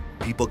den.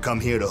 People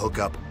come here to hook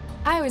up.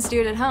 I always do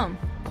it at home.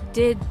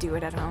 Did do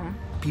it at home.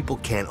 People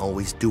can't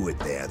always do it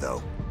there,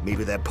 though.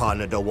 Maybe their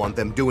partner don't want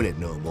them doing it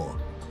no more.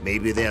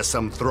 Maybe there's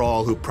some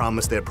thrall who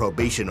promised their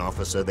probation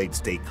officer they'd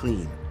stay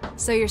clean.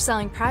 So you're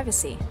selling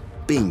privacy?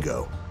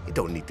 Bingo. It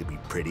don't need to be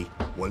pretty.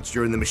 Once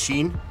you're in the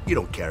machine, you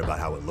don't care about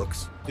how it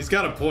looks. He's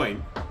got a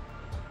point.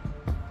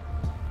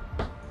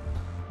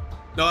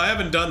 No, I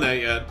haven't done that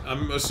yet.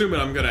 I'm assuming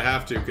I'm gonna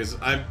have to, because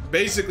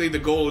basically the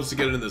goal is to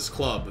get into this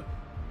club.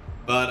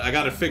 But I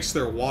gotta fix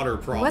their water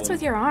problem. What's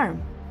with your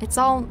arm? It's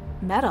all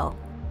metal.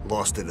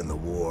 Lost it in the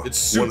war.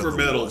 It's One of super the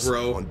metal, wars,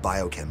 bro. On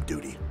biochem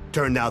duty.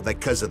 Turned out that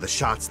because of the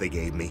shots they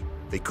gave me,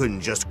 they couldn't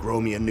just grow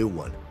me a new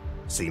one.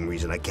 Same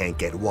reason I can't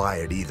get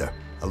wired either.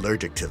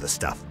 Allergic to the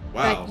stuff.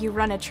 But you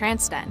run a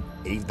trance den.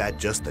 Ain't that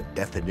just the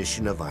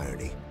definition of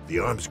irony? The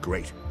arm's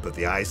great, but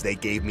the eyes they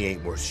gave me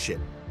ain't worth shit.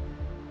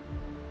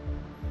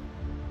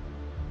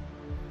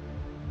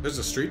 There's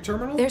a street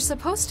terminal? There's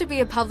supposed to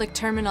be a public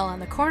terminal on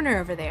the corner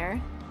over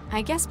there.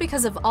 I guess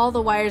because of all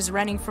the wires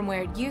running from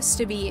where it used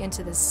to be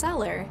into the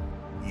cellar.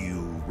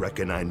 You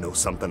reckon I know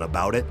something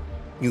about it?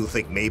 You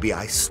think maybe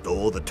I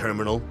stole the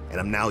terminal,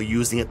 and I'm now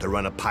using it to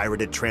run a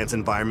pirated trance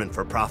environment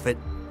for profit?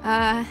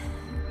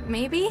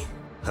 Maybe?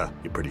 Huh,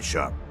 you're pretty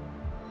sharp.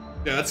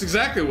 Yeah, that's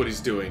exactly what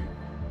he's doing.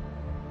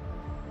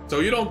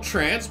 So you don't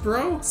trance,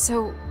 bro?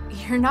 So,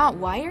 you're not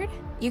wired?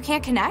 You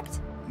can't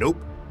connect? Nope.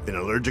 Been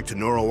allergic to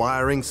neural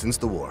wiring since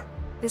the war.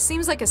 This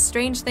seems like a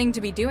strange thing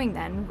to be doing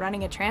then,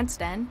 running a trance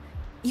den.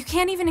 You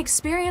can't even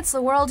experience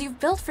the world you've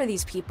built for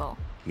these people.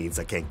 Means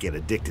I can't get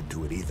addicted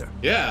to it either.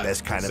 Yeah,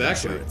 Best kind of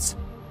exactly. insurance.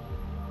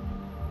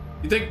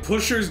 You think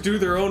pushers do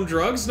their own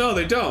drugs? No,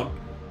 they don't.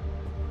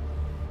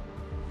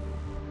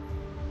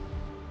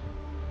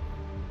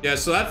 Yeah,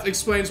 so that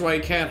explains why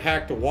he can't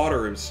hack the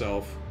water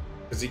himself.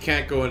 Because he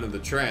can't go into the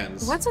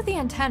trans. What's with the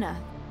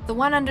antenna? The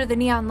one under the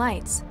neon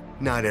lights?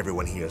 Not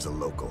everyone here is a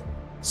local.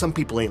 Some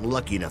people ain't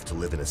lucky enough to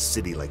live in a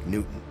city like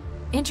Newton.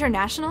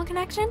 International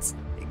connections?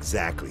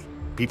 Exactly.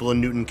 People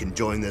in Newton can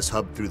join this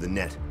hub through the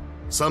net.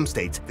 Some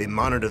states, they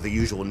monitor the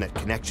usual net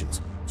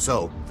connections.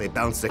 So, they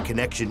bounce the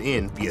connection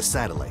in via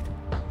satellite.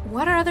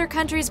 What are other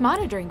countries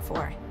monitoring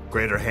for?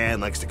 Greater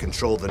Hand likes to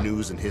control the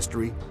news and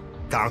history.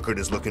 Concord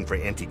is looking for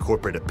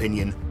anti-corporate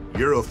opinion.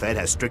 Eurofed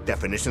has strict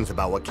definitions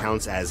about what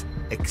counts as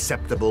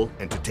acceptable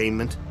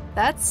entertainment.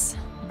 That's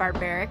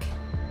barbaric.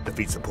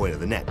 Defeats the point of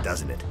the net,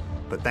 doesn't it?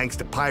 But thanks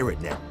to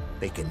Pirate Net,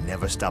 they can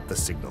never stop the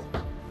signal.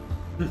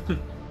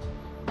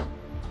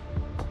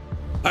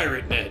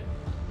 Pirate Net.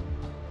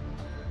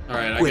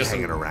 Alright, Quit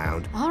hanging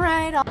around.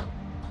 Alright,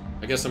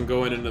 I guess I'm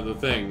going into the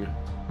thing.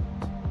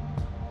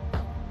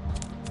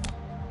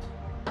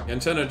 The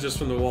antenna just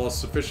from the wall is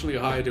sufficiently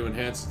high to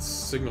enhance its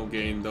signal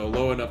gain, though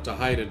low enough to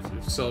hide it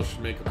if cells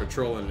should make a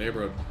patrol in a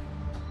neighborhood.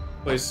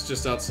 Place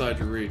just outside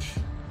your reach.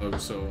 Oh,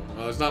 so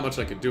well, there's not much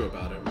I could do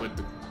about it.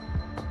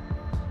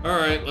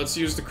 Alright, let's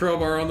use the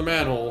crowbar on the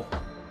manhole.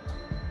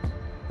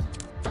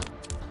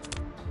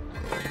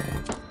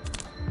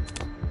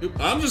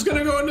 I'm just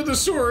gonna go into the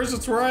sewers,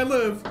 it's where I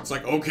live. It's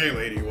like, okay,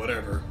 lady,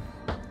 whatever.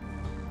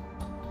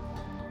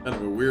 Kind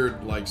of a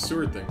weird, like,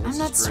 sewer thing. What's I'm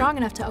not this grate? strong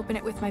enough to open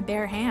it with my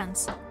bare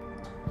hands.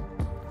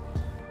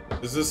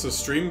 Is this a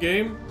stream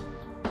game?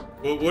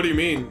 What do you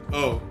mean?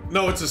 Oh,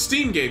 no, it's a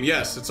Steam game.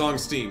 Yes, it's on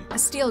Steam. A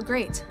steel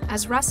grate,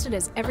 as rusted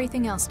as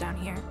everything else down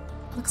here.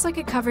 Looks like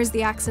it covers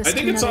the access I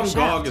think to it's another on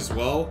shaft. GOG as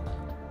well.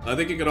 I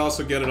think you could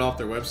also get it off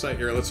their website.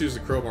 Here, let's use the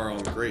crowbar on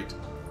the grate.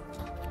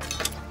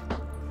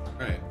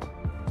 Alright.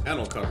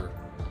 Panel cover.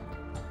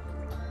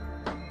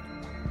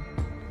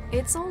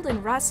 It's old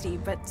and rusty,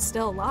 but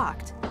still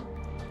locked.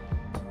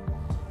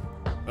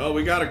 Oh,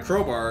 we got a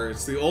crowbar.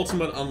 It's the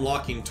ultimate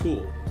unlocking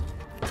tool.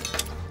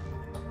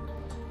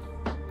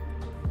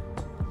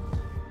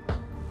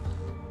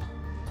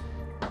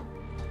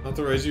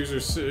 Authorized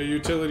users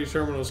utility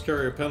terminals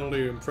carry a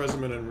penalty,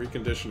 imprisonment, and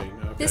reconditioning.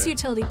 Okay. This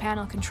utility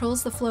panel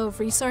controls the flow of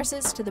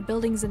resources to the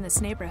buildings in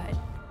this neighborhood.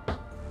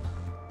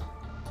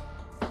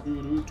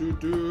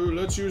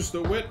 Let's use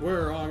the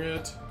wetware on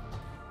it.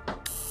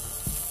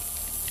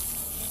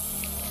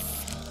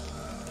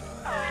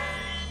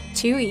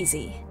 Too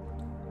easy.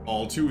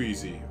 All too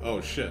easy.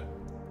 Oh shit.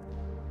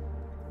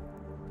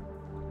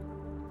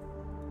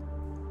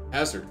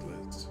 Hazard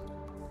lids.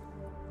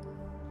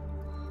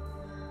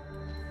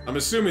 I'm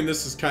assuming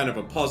this is kind of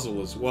a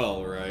puzzle as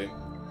well, right?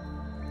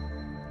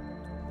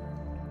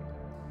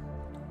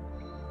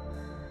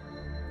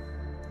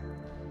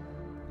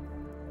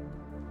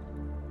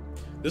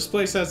 This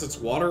place has its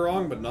water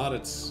wrong, but not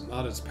its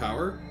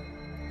power.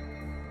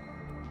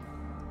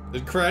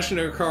 Did crashing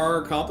a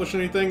car accomplish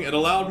anything? It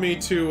allowed me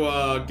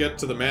to get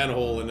to the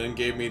manhole and then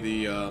gave me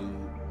the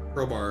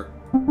crowbar.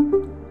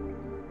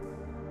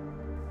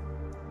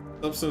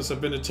 Substances have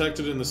been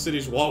detected in the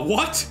city's wall.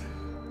 What?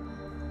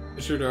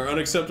 Issued are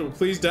unacceptable.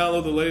 Please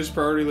download the latest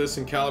priority list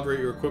and calibrate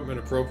your equipment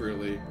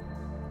appropriately.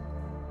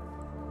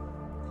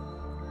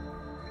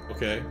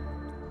 Okay.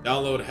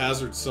 Download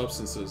hazard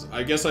substances.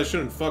 I guess I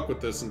shouldn't fuck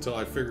with this until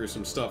I figure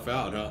some stuff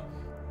out, huh?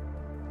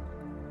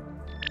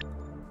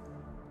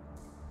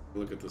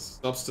 Look at this.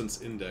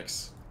 Substance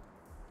index.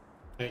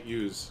 Can't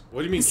use.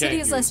 What do you mean The can't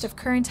city's use? list of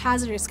current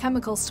hazardous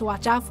chemicals to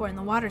watch out for in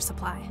the water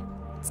supply.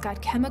 It's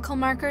got chemical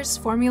markers,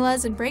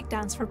 formulas, and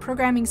breakdowns for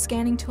programming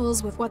scanning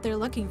tools with what they're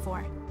looking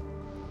for.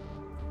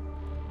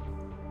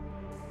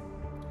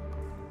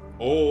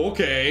 Oh,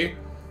 okay.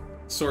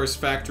 Source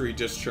factory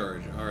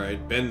discharge.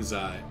 Alright.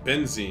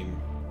 Benzene.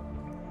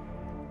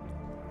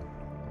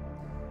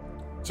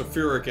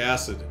 Sulfuric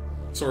acid.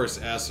 Source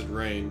acid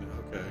rain.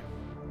 Okay.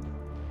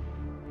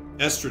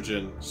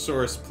 Estrogen.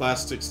 Source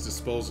plastics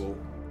disposal.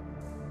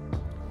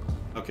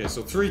 Okay,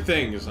 so 3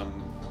 things, I'm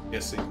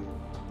guessing.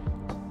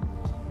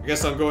 I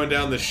guess I'm going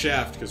down the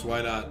shaft, because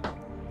why not?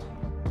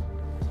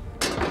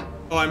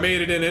 Oh, I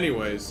made it in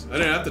anyways. I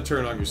didn't have to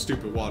turn on your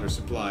stupid water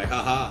supply.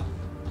 Haha.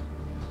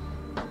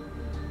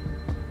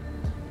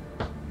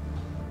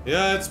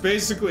 Yeah, it's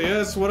basically,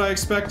 yeah, it's what I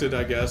expected,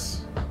 I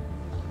guess.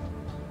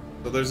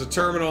 So there's a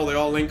terminal, they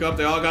all link up,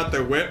 they all got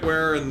their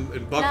wetware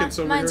and buckets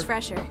over mine's here.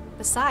 fresher.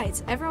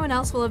 Besides, everyone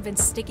else will have been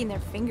sticking their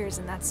fingers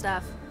in that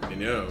stuff. I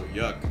know,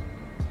 yuck.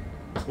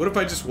 What if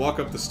I just walk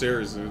up the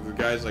stairs and the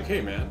guy's like,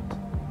 hey man.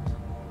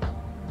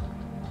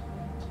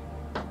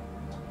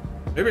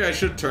 Maybe I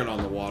should turn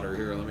on the water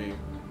here, let me...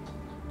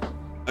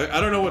 I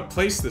don't know what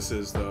place this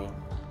is, though.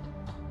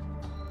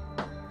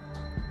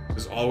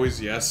 There's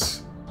always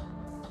yes.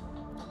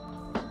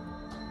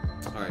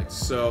 Alright,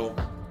 so...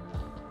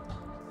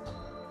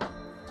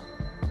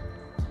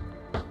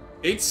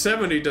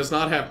 870 does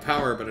not have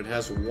power, but it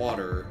has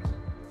water.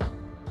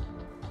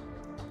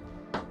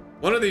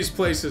 One of these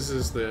places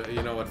is the...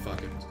 You know what,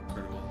 fuck it.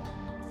 Turn them on.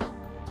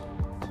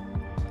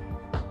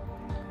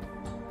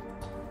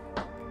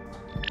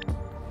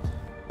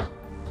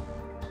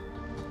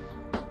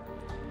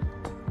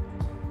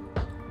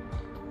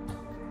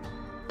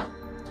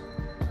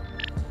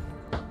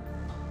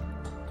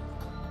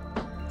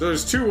 So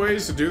there's 2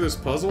 ways to do this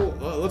puzzle.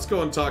 Let's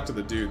go and talk to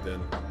the dude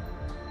then.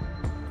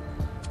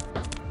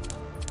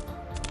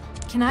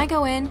 Can I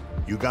go in?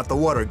 You got the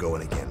water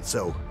going again,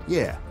 so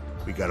yeah,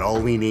 we got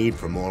all we need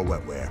for more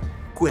wetware.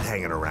 Quit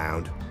hanging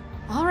around.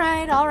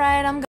 Alright,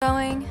 I'm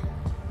going.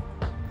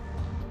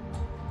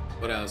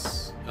 What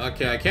else?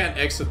 Okay, I can't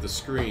exit the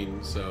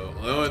screen, so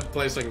the only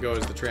place I can go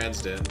is the trans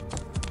den.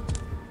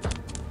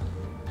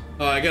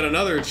 Oh, I got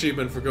another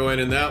achievement for going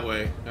in that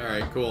way.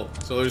 Alright, cool.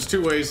 So there's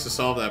 2 ways to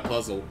solve that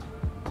puzzle.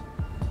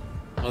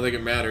 I don't think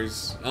it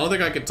matters. I don't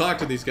think I can talk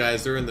to these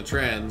guys, they're in the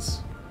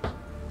trans.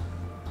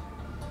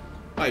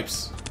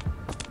 Pipes.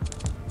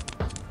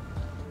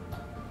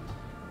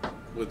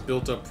 With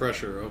built-up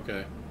pressure,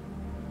 okay.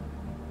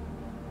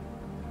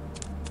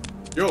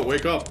 Yo,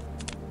 wake up.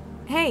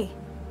 Hey.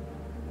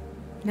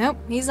 Nope,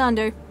 he's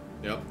under.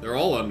 Yep, they're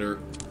all under.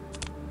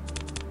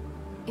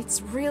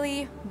 It's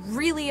really,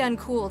 really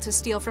uncool to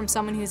steal from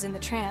someone who's in the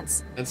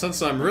trance. And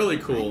since I'm really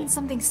I cool... need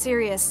something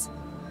serious.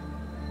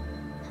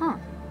 Huh.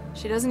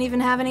 She doesn't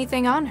even have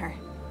anything on her.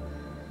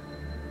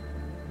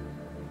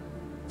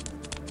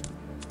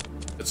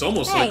 It's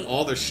almost Hey. like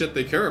all the shit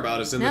they care about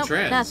is in Nope, the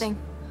trans. nothing.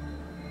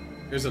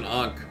 Here's an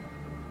Ankh.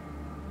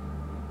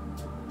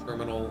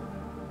 Terminal.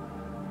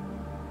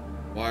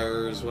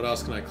 Wires. What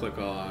else can I click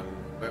on?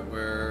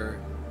 Wetware.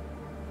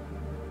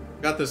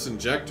 Got this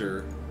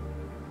injector.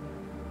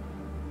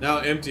 Now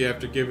empty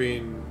after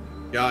giving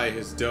Guy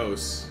his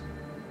dose.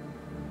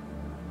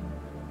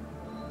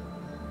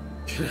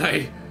 Can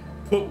I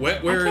put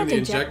wetware in the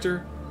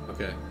injector?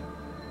 Okay.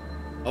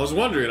 I was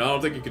wondering. I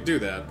don't think you could do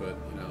that, but,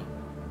 you know.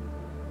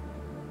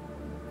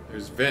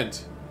 There's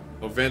vent.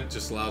 Oh, vent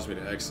just allows me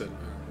to exit.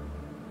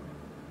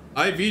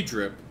 IV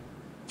drip.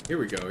 Here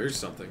we go. Here's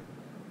something.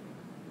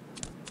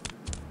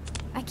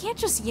 I can't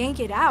just yank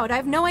it out. I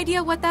have no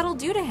idea what that'll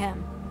do to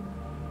him.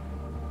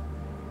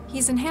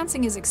 He's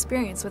enhancing his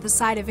experience with a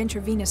side of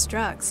intravenous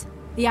drugs.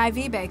 The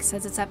IV bag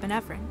says it's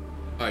epinephrine.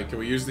 Alright, can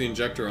we use the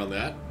injector on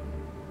that?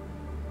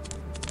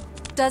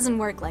 Doesn't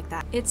work like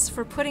that. It's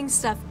for putting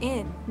stuff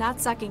in,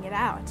 not sucking it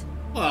out.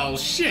 Oh,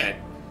 shit!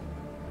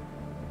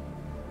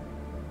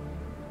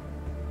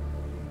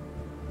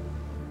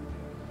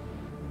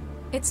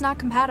 It's not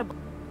compatible.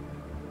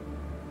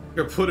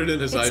 Here, put it in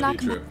his It's IV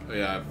drip. Oh,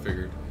 yeah, I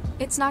figured.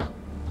 It's not...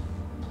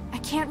 I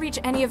can't reach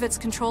any of its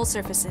control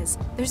surfaces.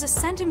 There's a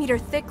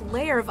centimeter-thick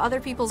layer of other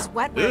people's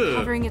wetware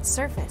covering its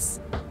surface.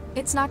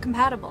 It's not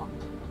compatible.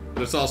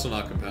 But it's also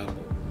not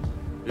compatible.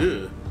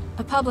 Ugh.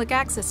 A public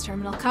access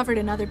terminal covered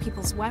in other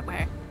people's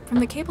wetware. From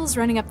the cables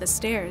running up the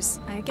stairs,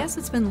 I guess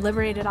it's been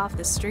liberated off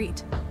the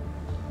street.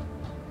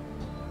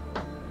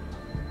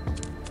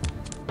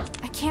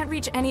 I can't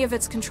reach any of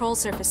its control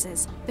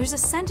surfaces. There's a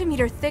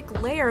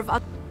centimeter-thick layer of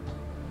other...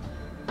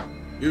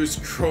 Use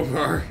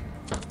crowbar.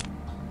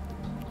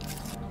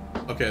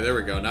 Okay, there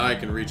we go. Now I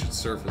can reach its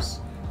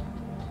surface.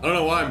 I don't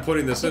know why I'm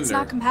putting this in there. It's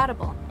not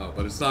compatible. Oh,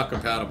 but it's not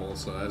compatible,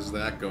 so there's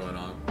that going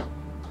on.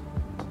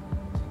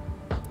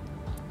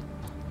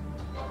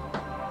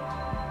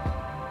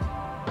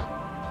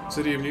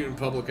 City of Newton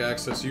Public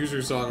Access,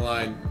 users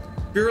online,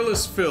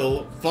 Fearless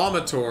Phil,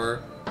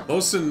 Vomitor,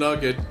 Mosin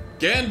Nugget,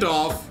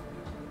 Gandalf,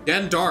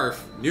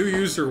 New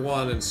User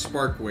 1, and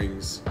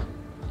Sparkwings.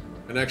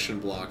 Connection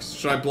blocks.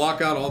 Should I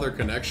block out all their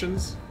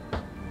connections?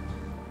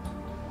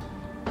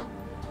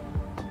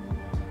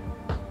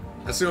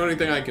 That's the only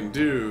thing I can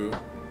do.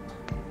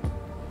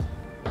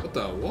 What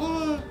the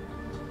what?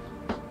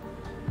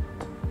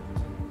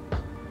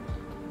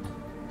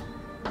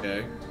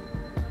 Okay.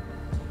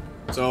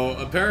 So,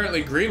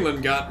 apparently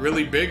Greenland got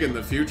really big in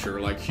the future,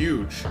 like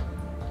huge.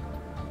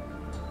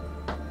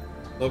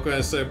 Local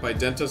anesthetic by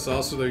dentists,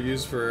 also they're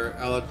used for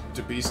allergic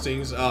to bee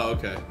stings. Oh,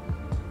 okay.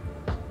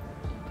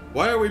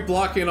 Why are we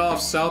blocking off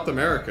South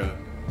America?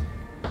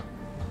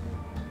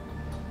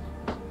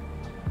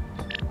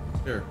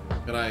 Here,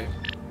 can I...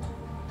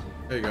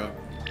 There you go.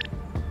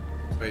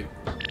 Wait.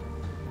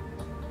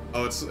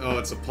 Oh,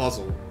 it's a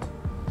puzzle.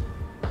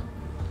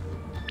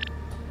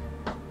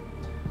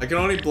 I can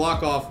only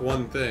block off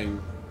one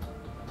thing.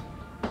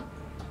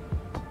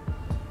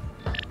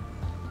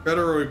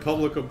 Federal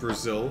Republic of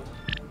Brazil.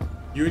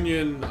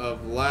 Union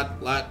of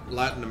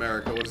Latin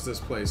America. What is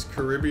this place?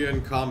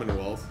 Caribbean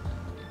Commonwealth.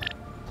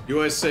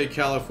 USA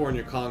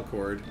California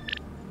Concord.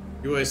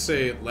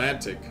 USA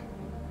Atlantic.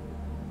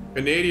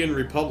 Canadian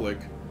Republic.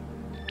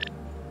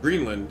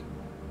 Greenland.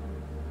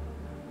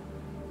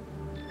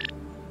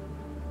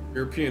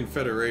 European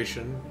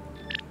Federation.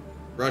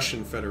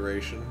 Russian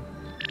Federation.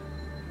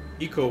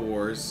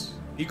 ECOWAS,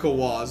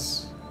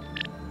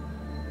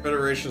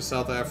 Federation of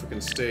South African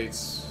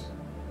States,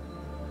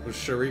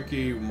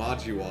 Shariki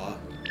Majiwa,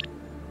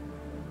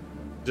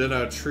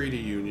 Jeddah Treaty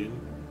Union.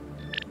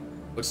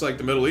 Looks like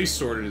the Middle East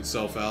sorted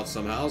itself out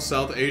somehow.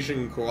 South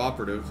Asian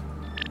Cooperative,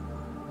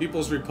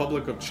 People's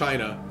Republic of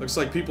China. Looks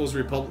like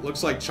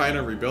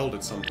China rebelled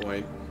at some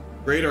point.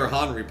 Greater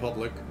Han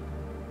Republic.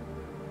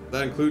 Does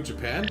that include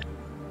Japan?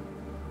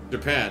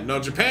 Japan. No,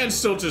 Japan's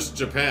still just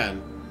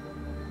Japan.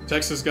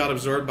 Texas got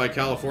absorbed by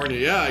California.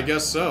 Yeah, I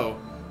guess so.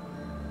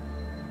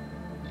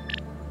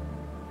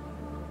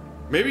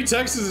 Maybe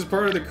Texas is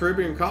part of the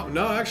Caribbean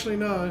No, actually,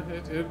 no.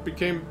 It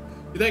became...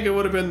 You think it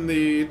would have been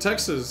the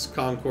Texas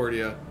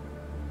Concordia.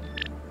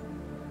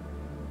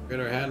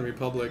 Greater Han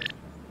Republic.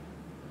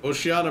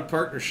 Oceania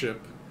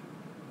Partnership.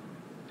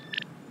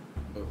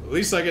 At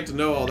least I get to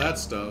know all that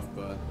stuff,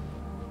 but...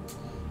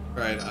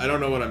 Alright, I don't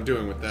know what I'm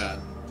doing with that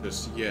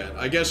just yet.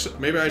 I guess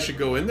maybe I should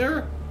go in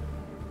there?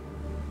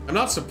 I'm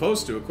not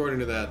supposed to, according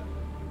to that.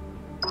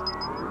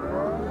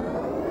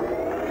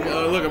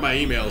 Look at my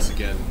emails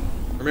again.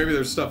 Or maybe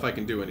there's stuff I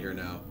can do in here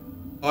now.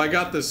 Oh, I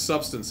got this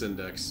substance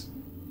index.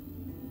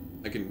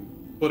 I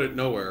can put it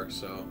nowhere,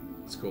 so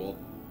it's cool.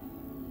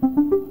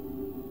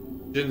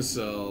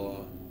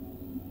 Ginsel.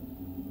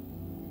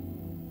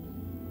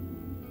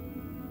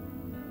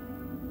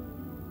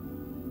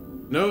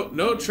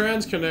 No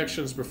trans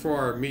connections before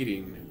our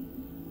meeting.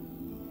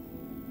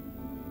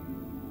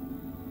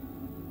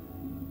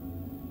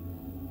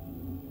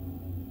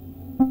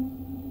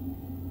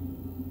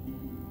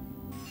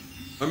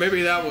 Or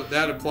maybe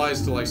that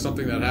applies to like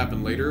something that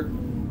happened later.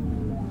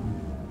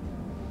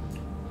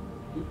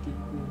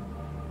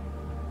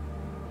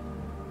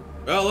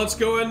 Well, let's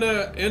go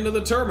into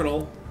the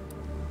terminal.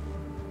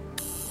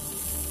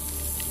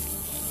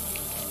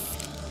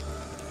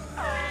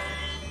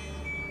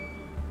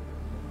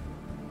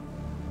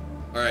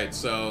 Alright,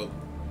 so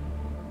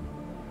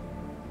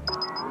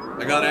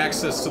I got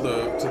access to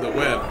the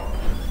web.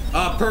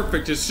 Ah,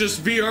 perfect. It's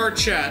just VR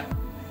chat.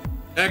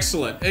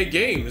 Excellent. Hey,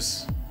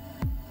 games.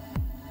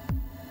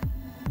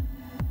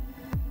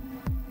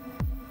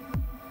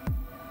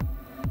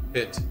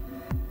 Hit.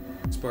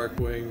 Spark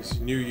Wings.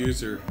 New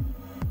user.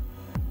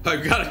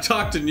 I've got to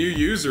talk to new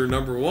user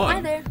number 1.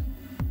 Hi there.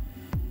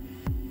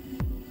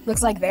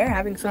 Looks like they're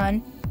having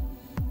fun.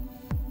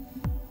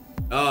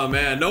 Oh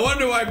man, no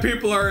wonder why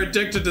people are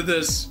addicted to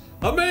this.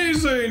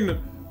 Amazing!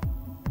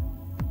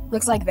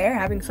 Looks like they're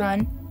having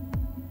fun.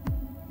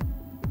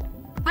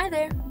 Hi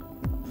there.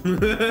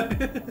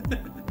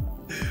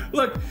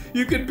 Look,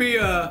 you could be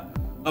a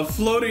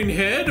floating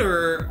head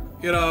or,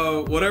 you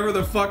know, whatever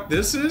the fuck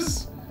this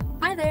is.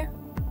 Hi there.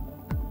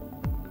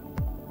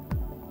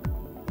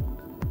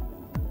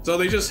 So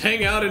they just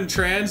hang out in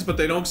trans, but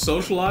they don't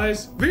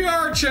socialize?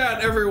 VR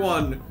chat,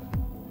 everyone!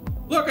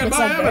 Look at Looks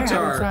my like avatar!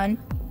 they're having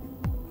fun.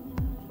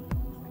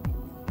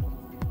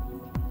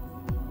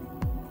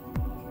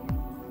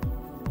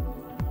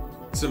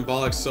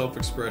 Symbolic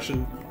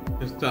self-expression.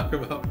 Talk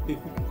about me.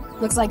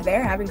 Looks like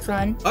they're having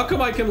fun. How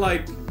come I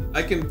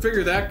can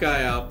figure that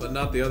guy out, but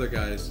not the other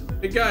guys?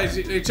 Hey guys,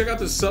 hey, check out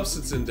the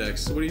substance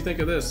index. What do you think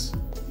of this?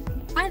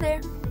 Hi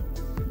there.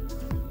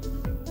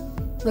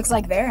 Looks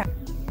like they're.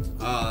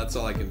 Ah, that's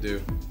all I can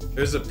do.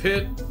 There's a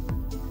pit.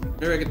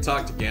 Maybe I can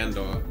talk to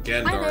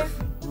Gandalf.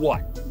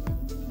 What?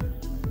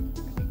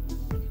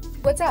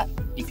 What's up?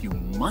 If you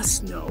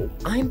must know,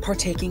 I'm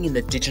partaking in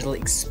the digital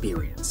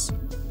experience.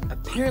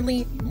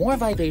 Apparently, more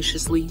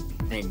vivaciously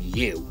than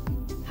you.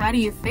 How do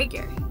you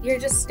figure? You're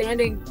just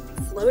standing,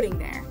 floating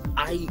there.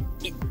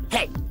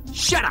 Hey,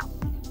 shut up!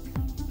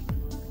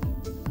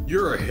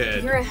 You're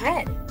ahead. You're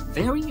ahead.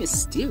 Very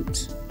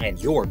astute. And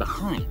you're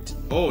behind.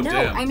 Oh, no,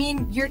 damn. I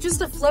mean, you're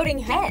just a floating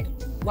head.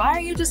 Why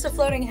are you just a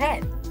floating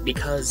head?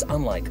 Because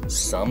unlike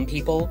some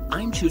people,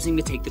 I'm choosing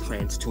to take the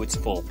trance to its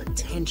full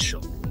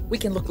potential. We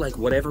can look like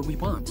whatever we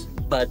want.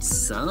 But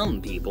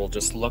some people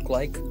just look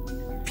like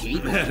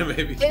people.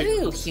 Maybe.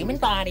 Ooh, human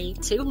body,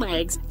 2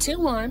 legs,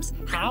 2 arms.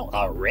 How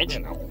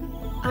original.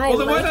 Well,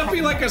 then why not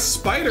be like a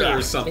spider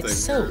or something? It's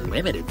so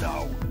limited,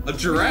 though. A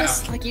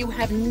giraffe. It's like you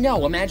have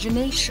no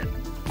imagination.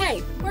 Hey,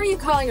 what are you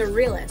calling a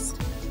realist?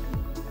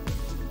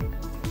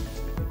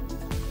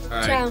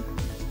 Alright. Ciao.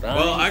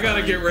 Well, I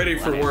gotta get ready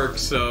for work,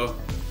 so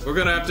we're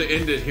gonna have to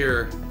end it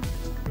here.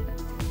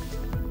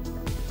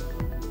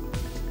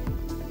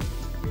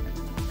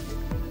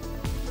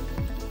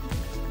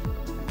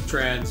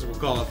 Trans, we'll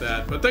call it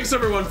that. But thanks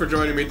everyone for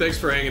joining me. Thanks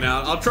for hanging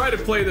out. I'll try to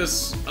play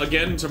this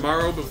again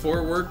tomorrow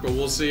before work, but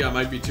we'll see. I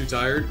might be too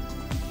tired.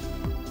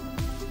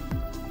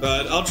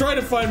 But I'll try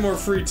to find more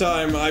free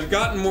time. I've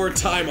gotten more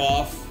time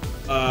off,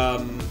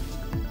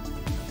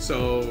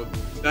 so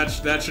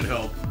that should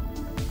help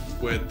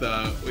with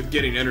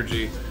getting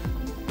energy.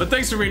 But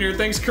thanks for being here.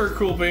 Thanks Kirk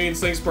Cool Beans.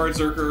 Thanks Bard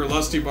Zerker,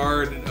 Lusty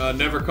Bard,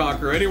 Never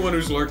Conquer, anyone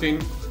who's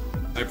lurking.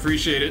 I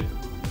appreciate it.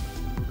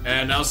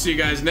 And I'll see you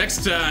guys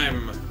next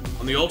time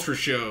on the Ultra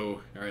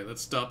Show. All right,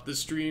 let's stop this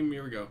stream.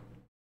 Here we go.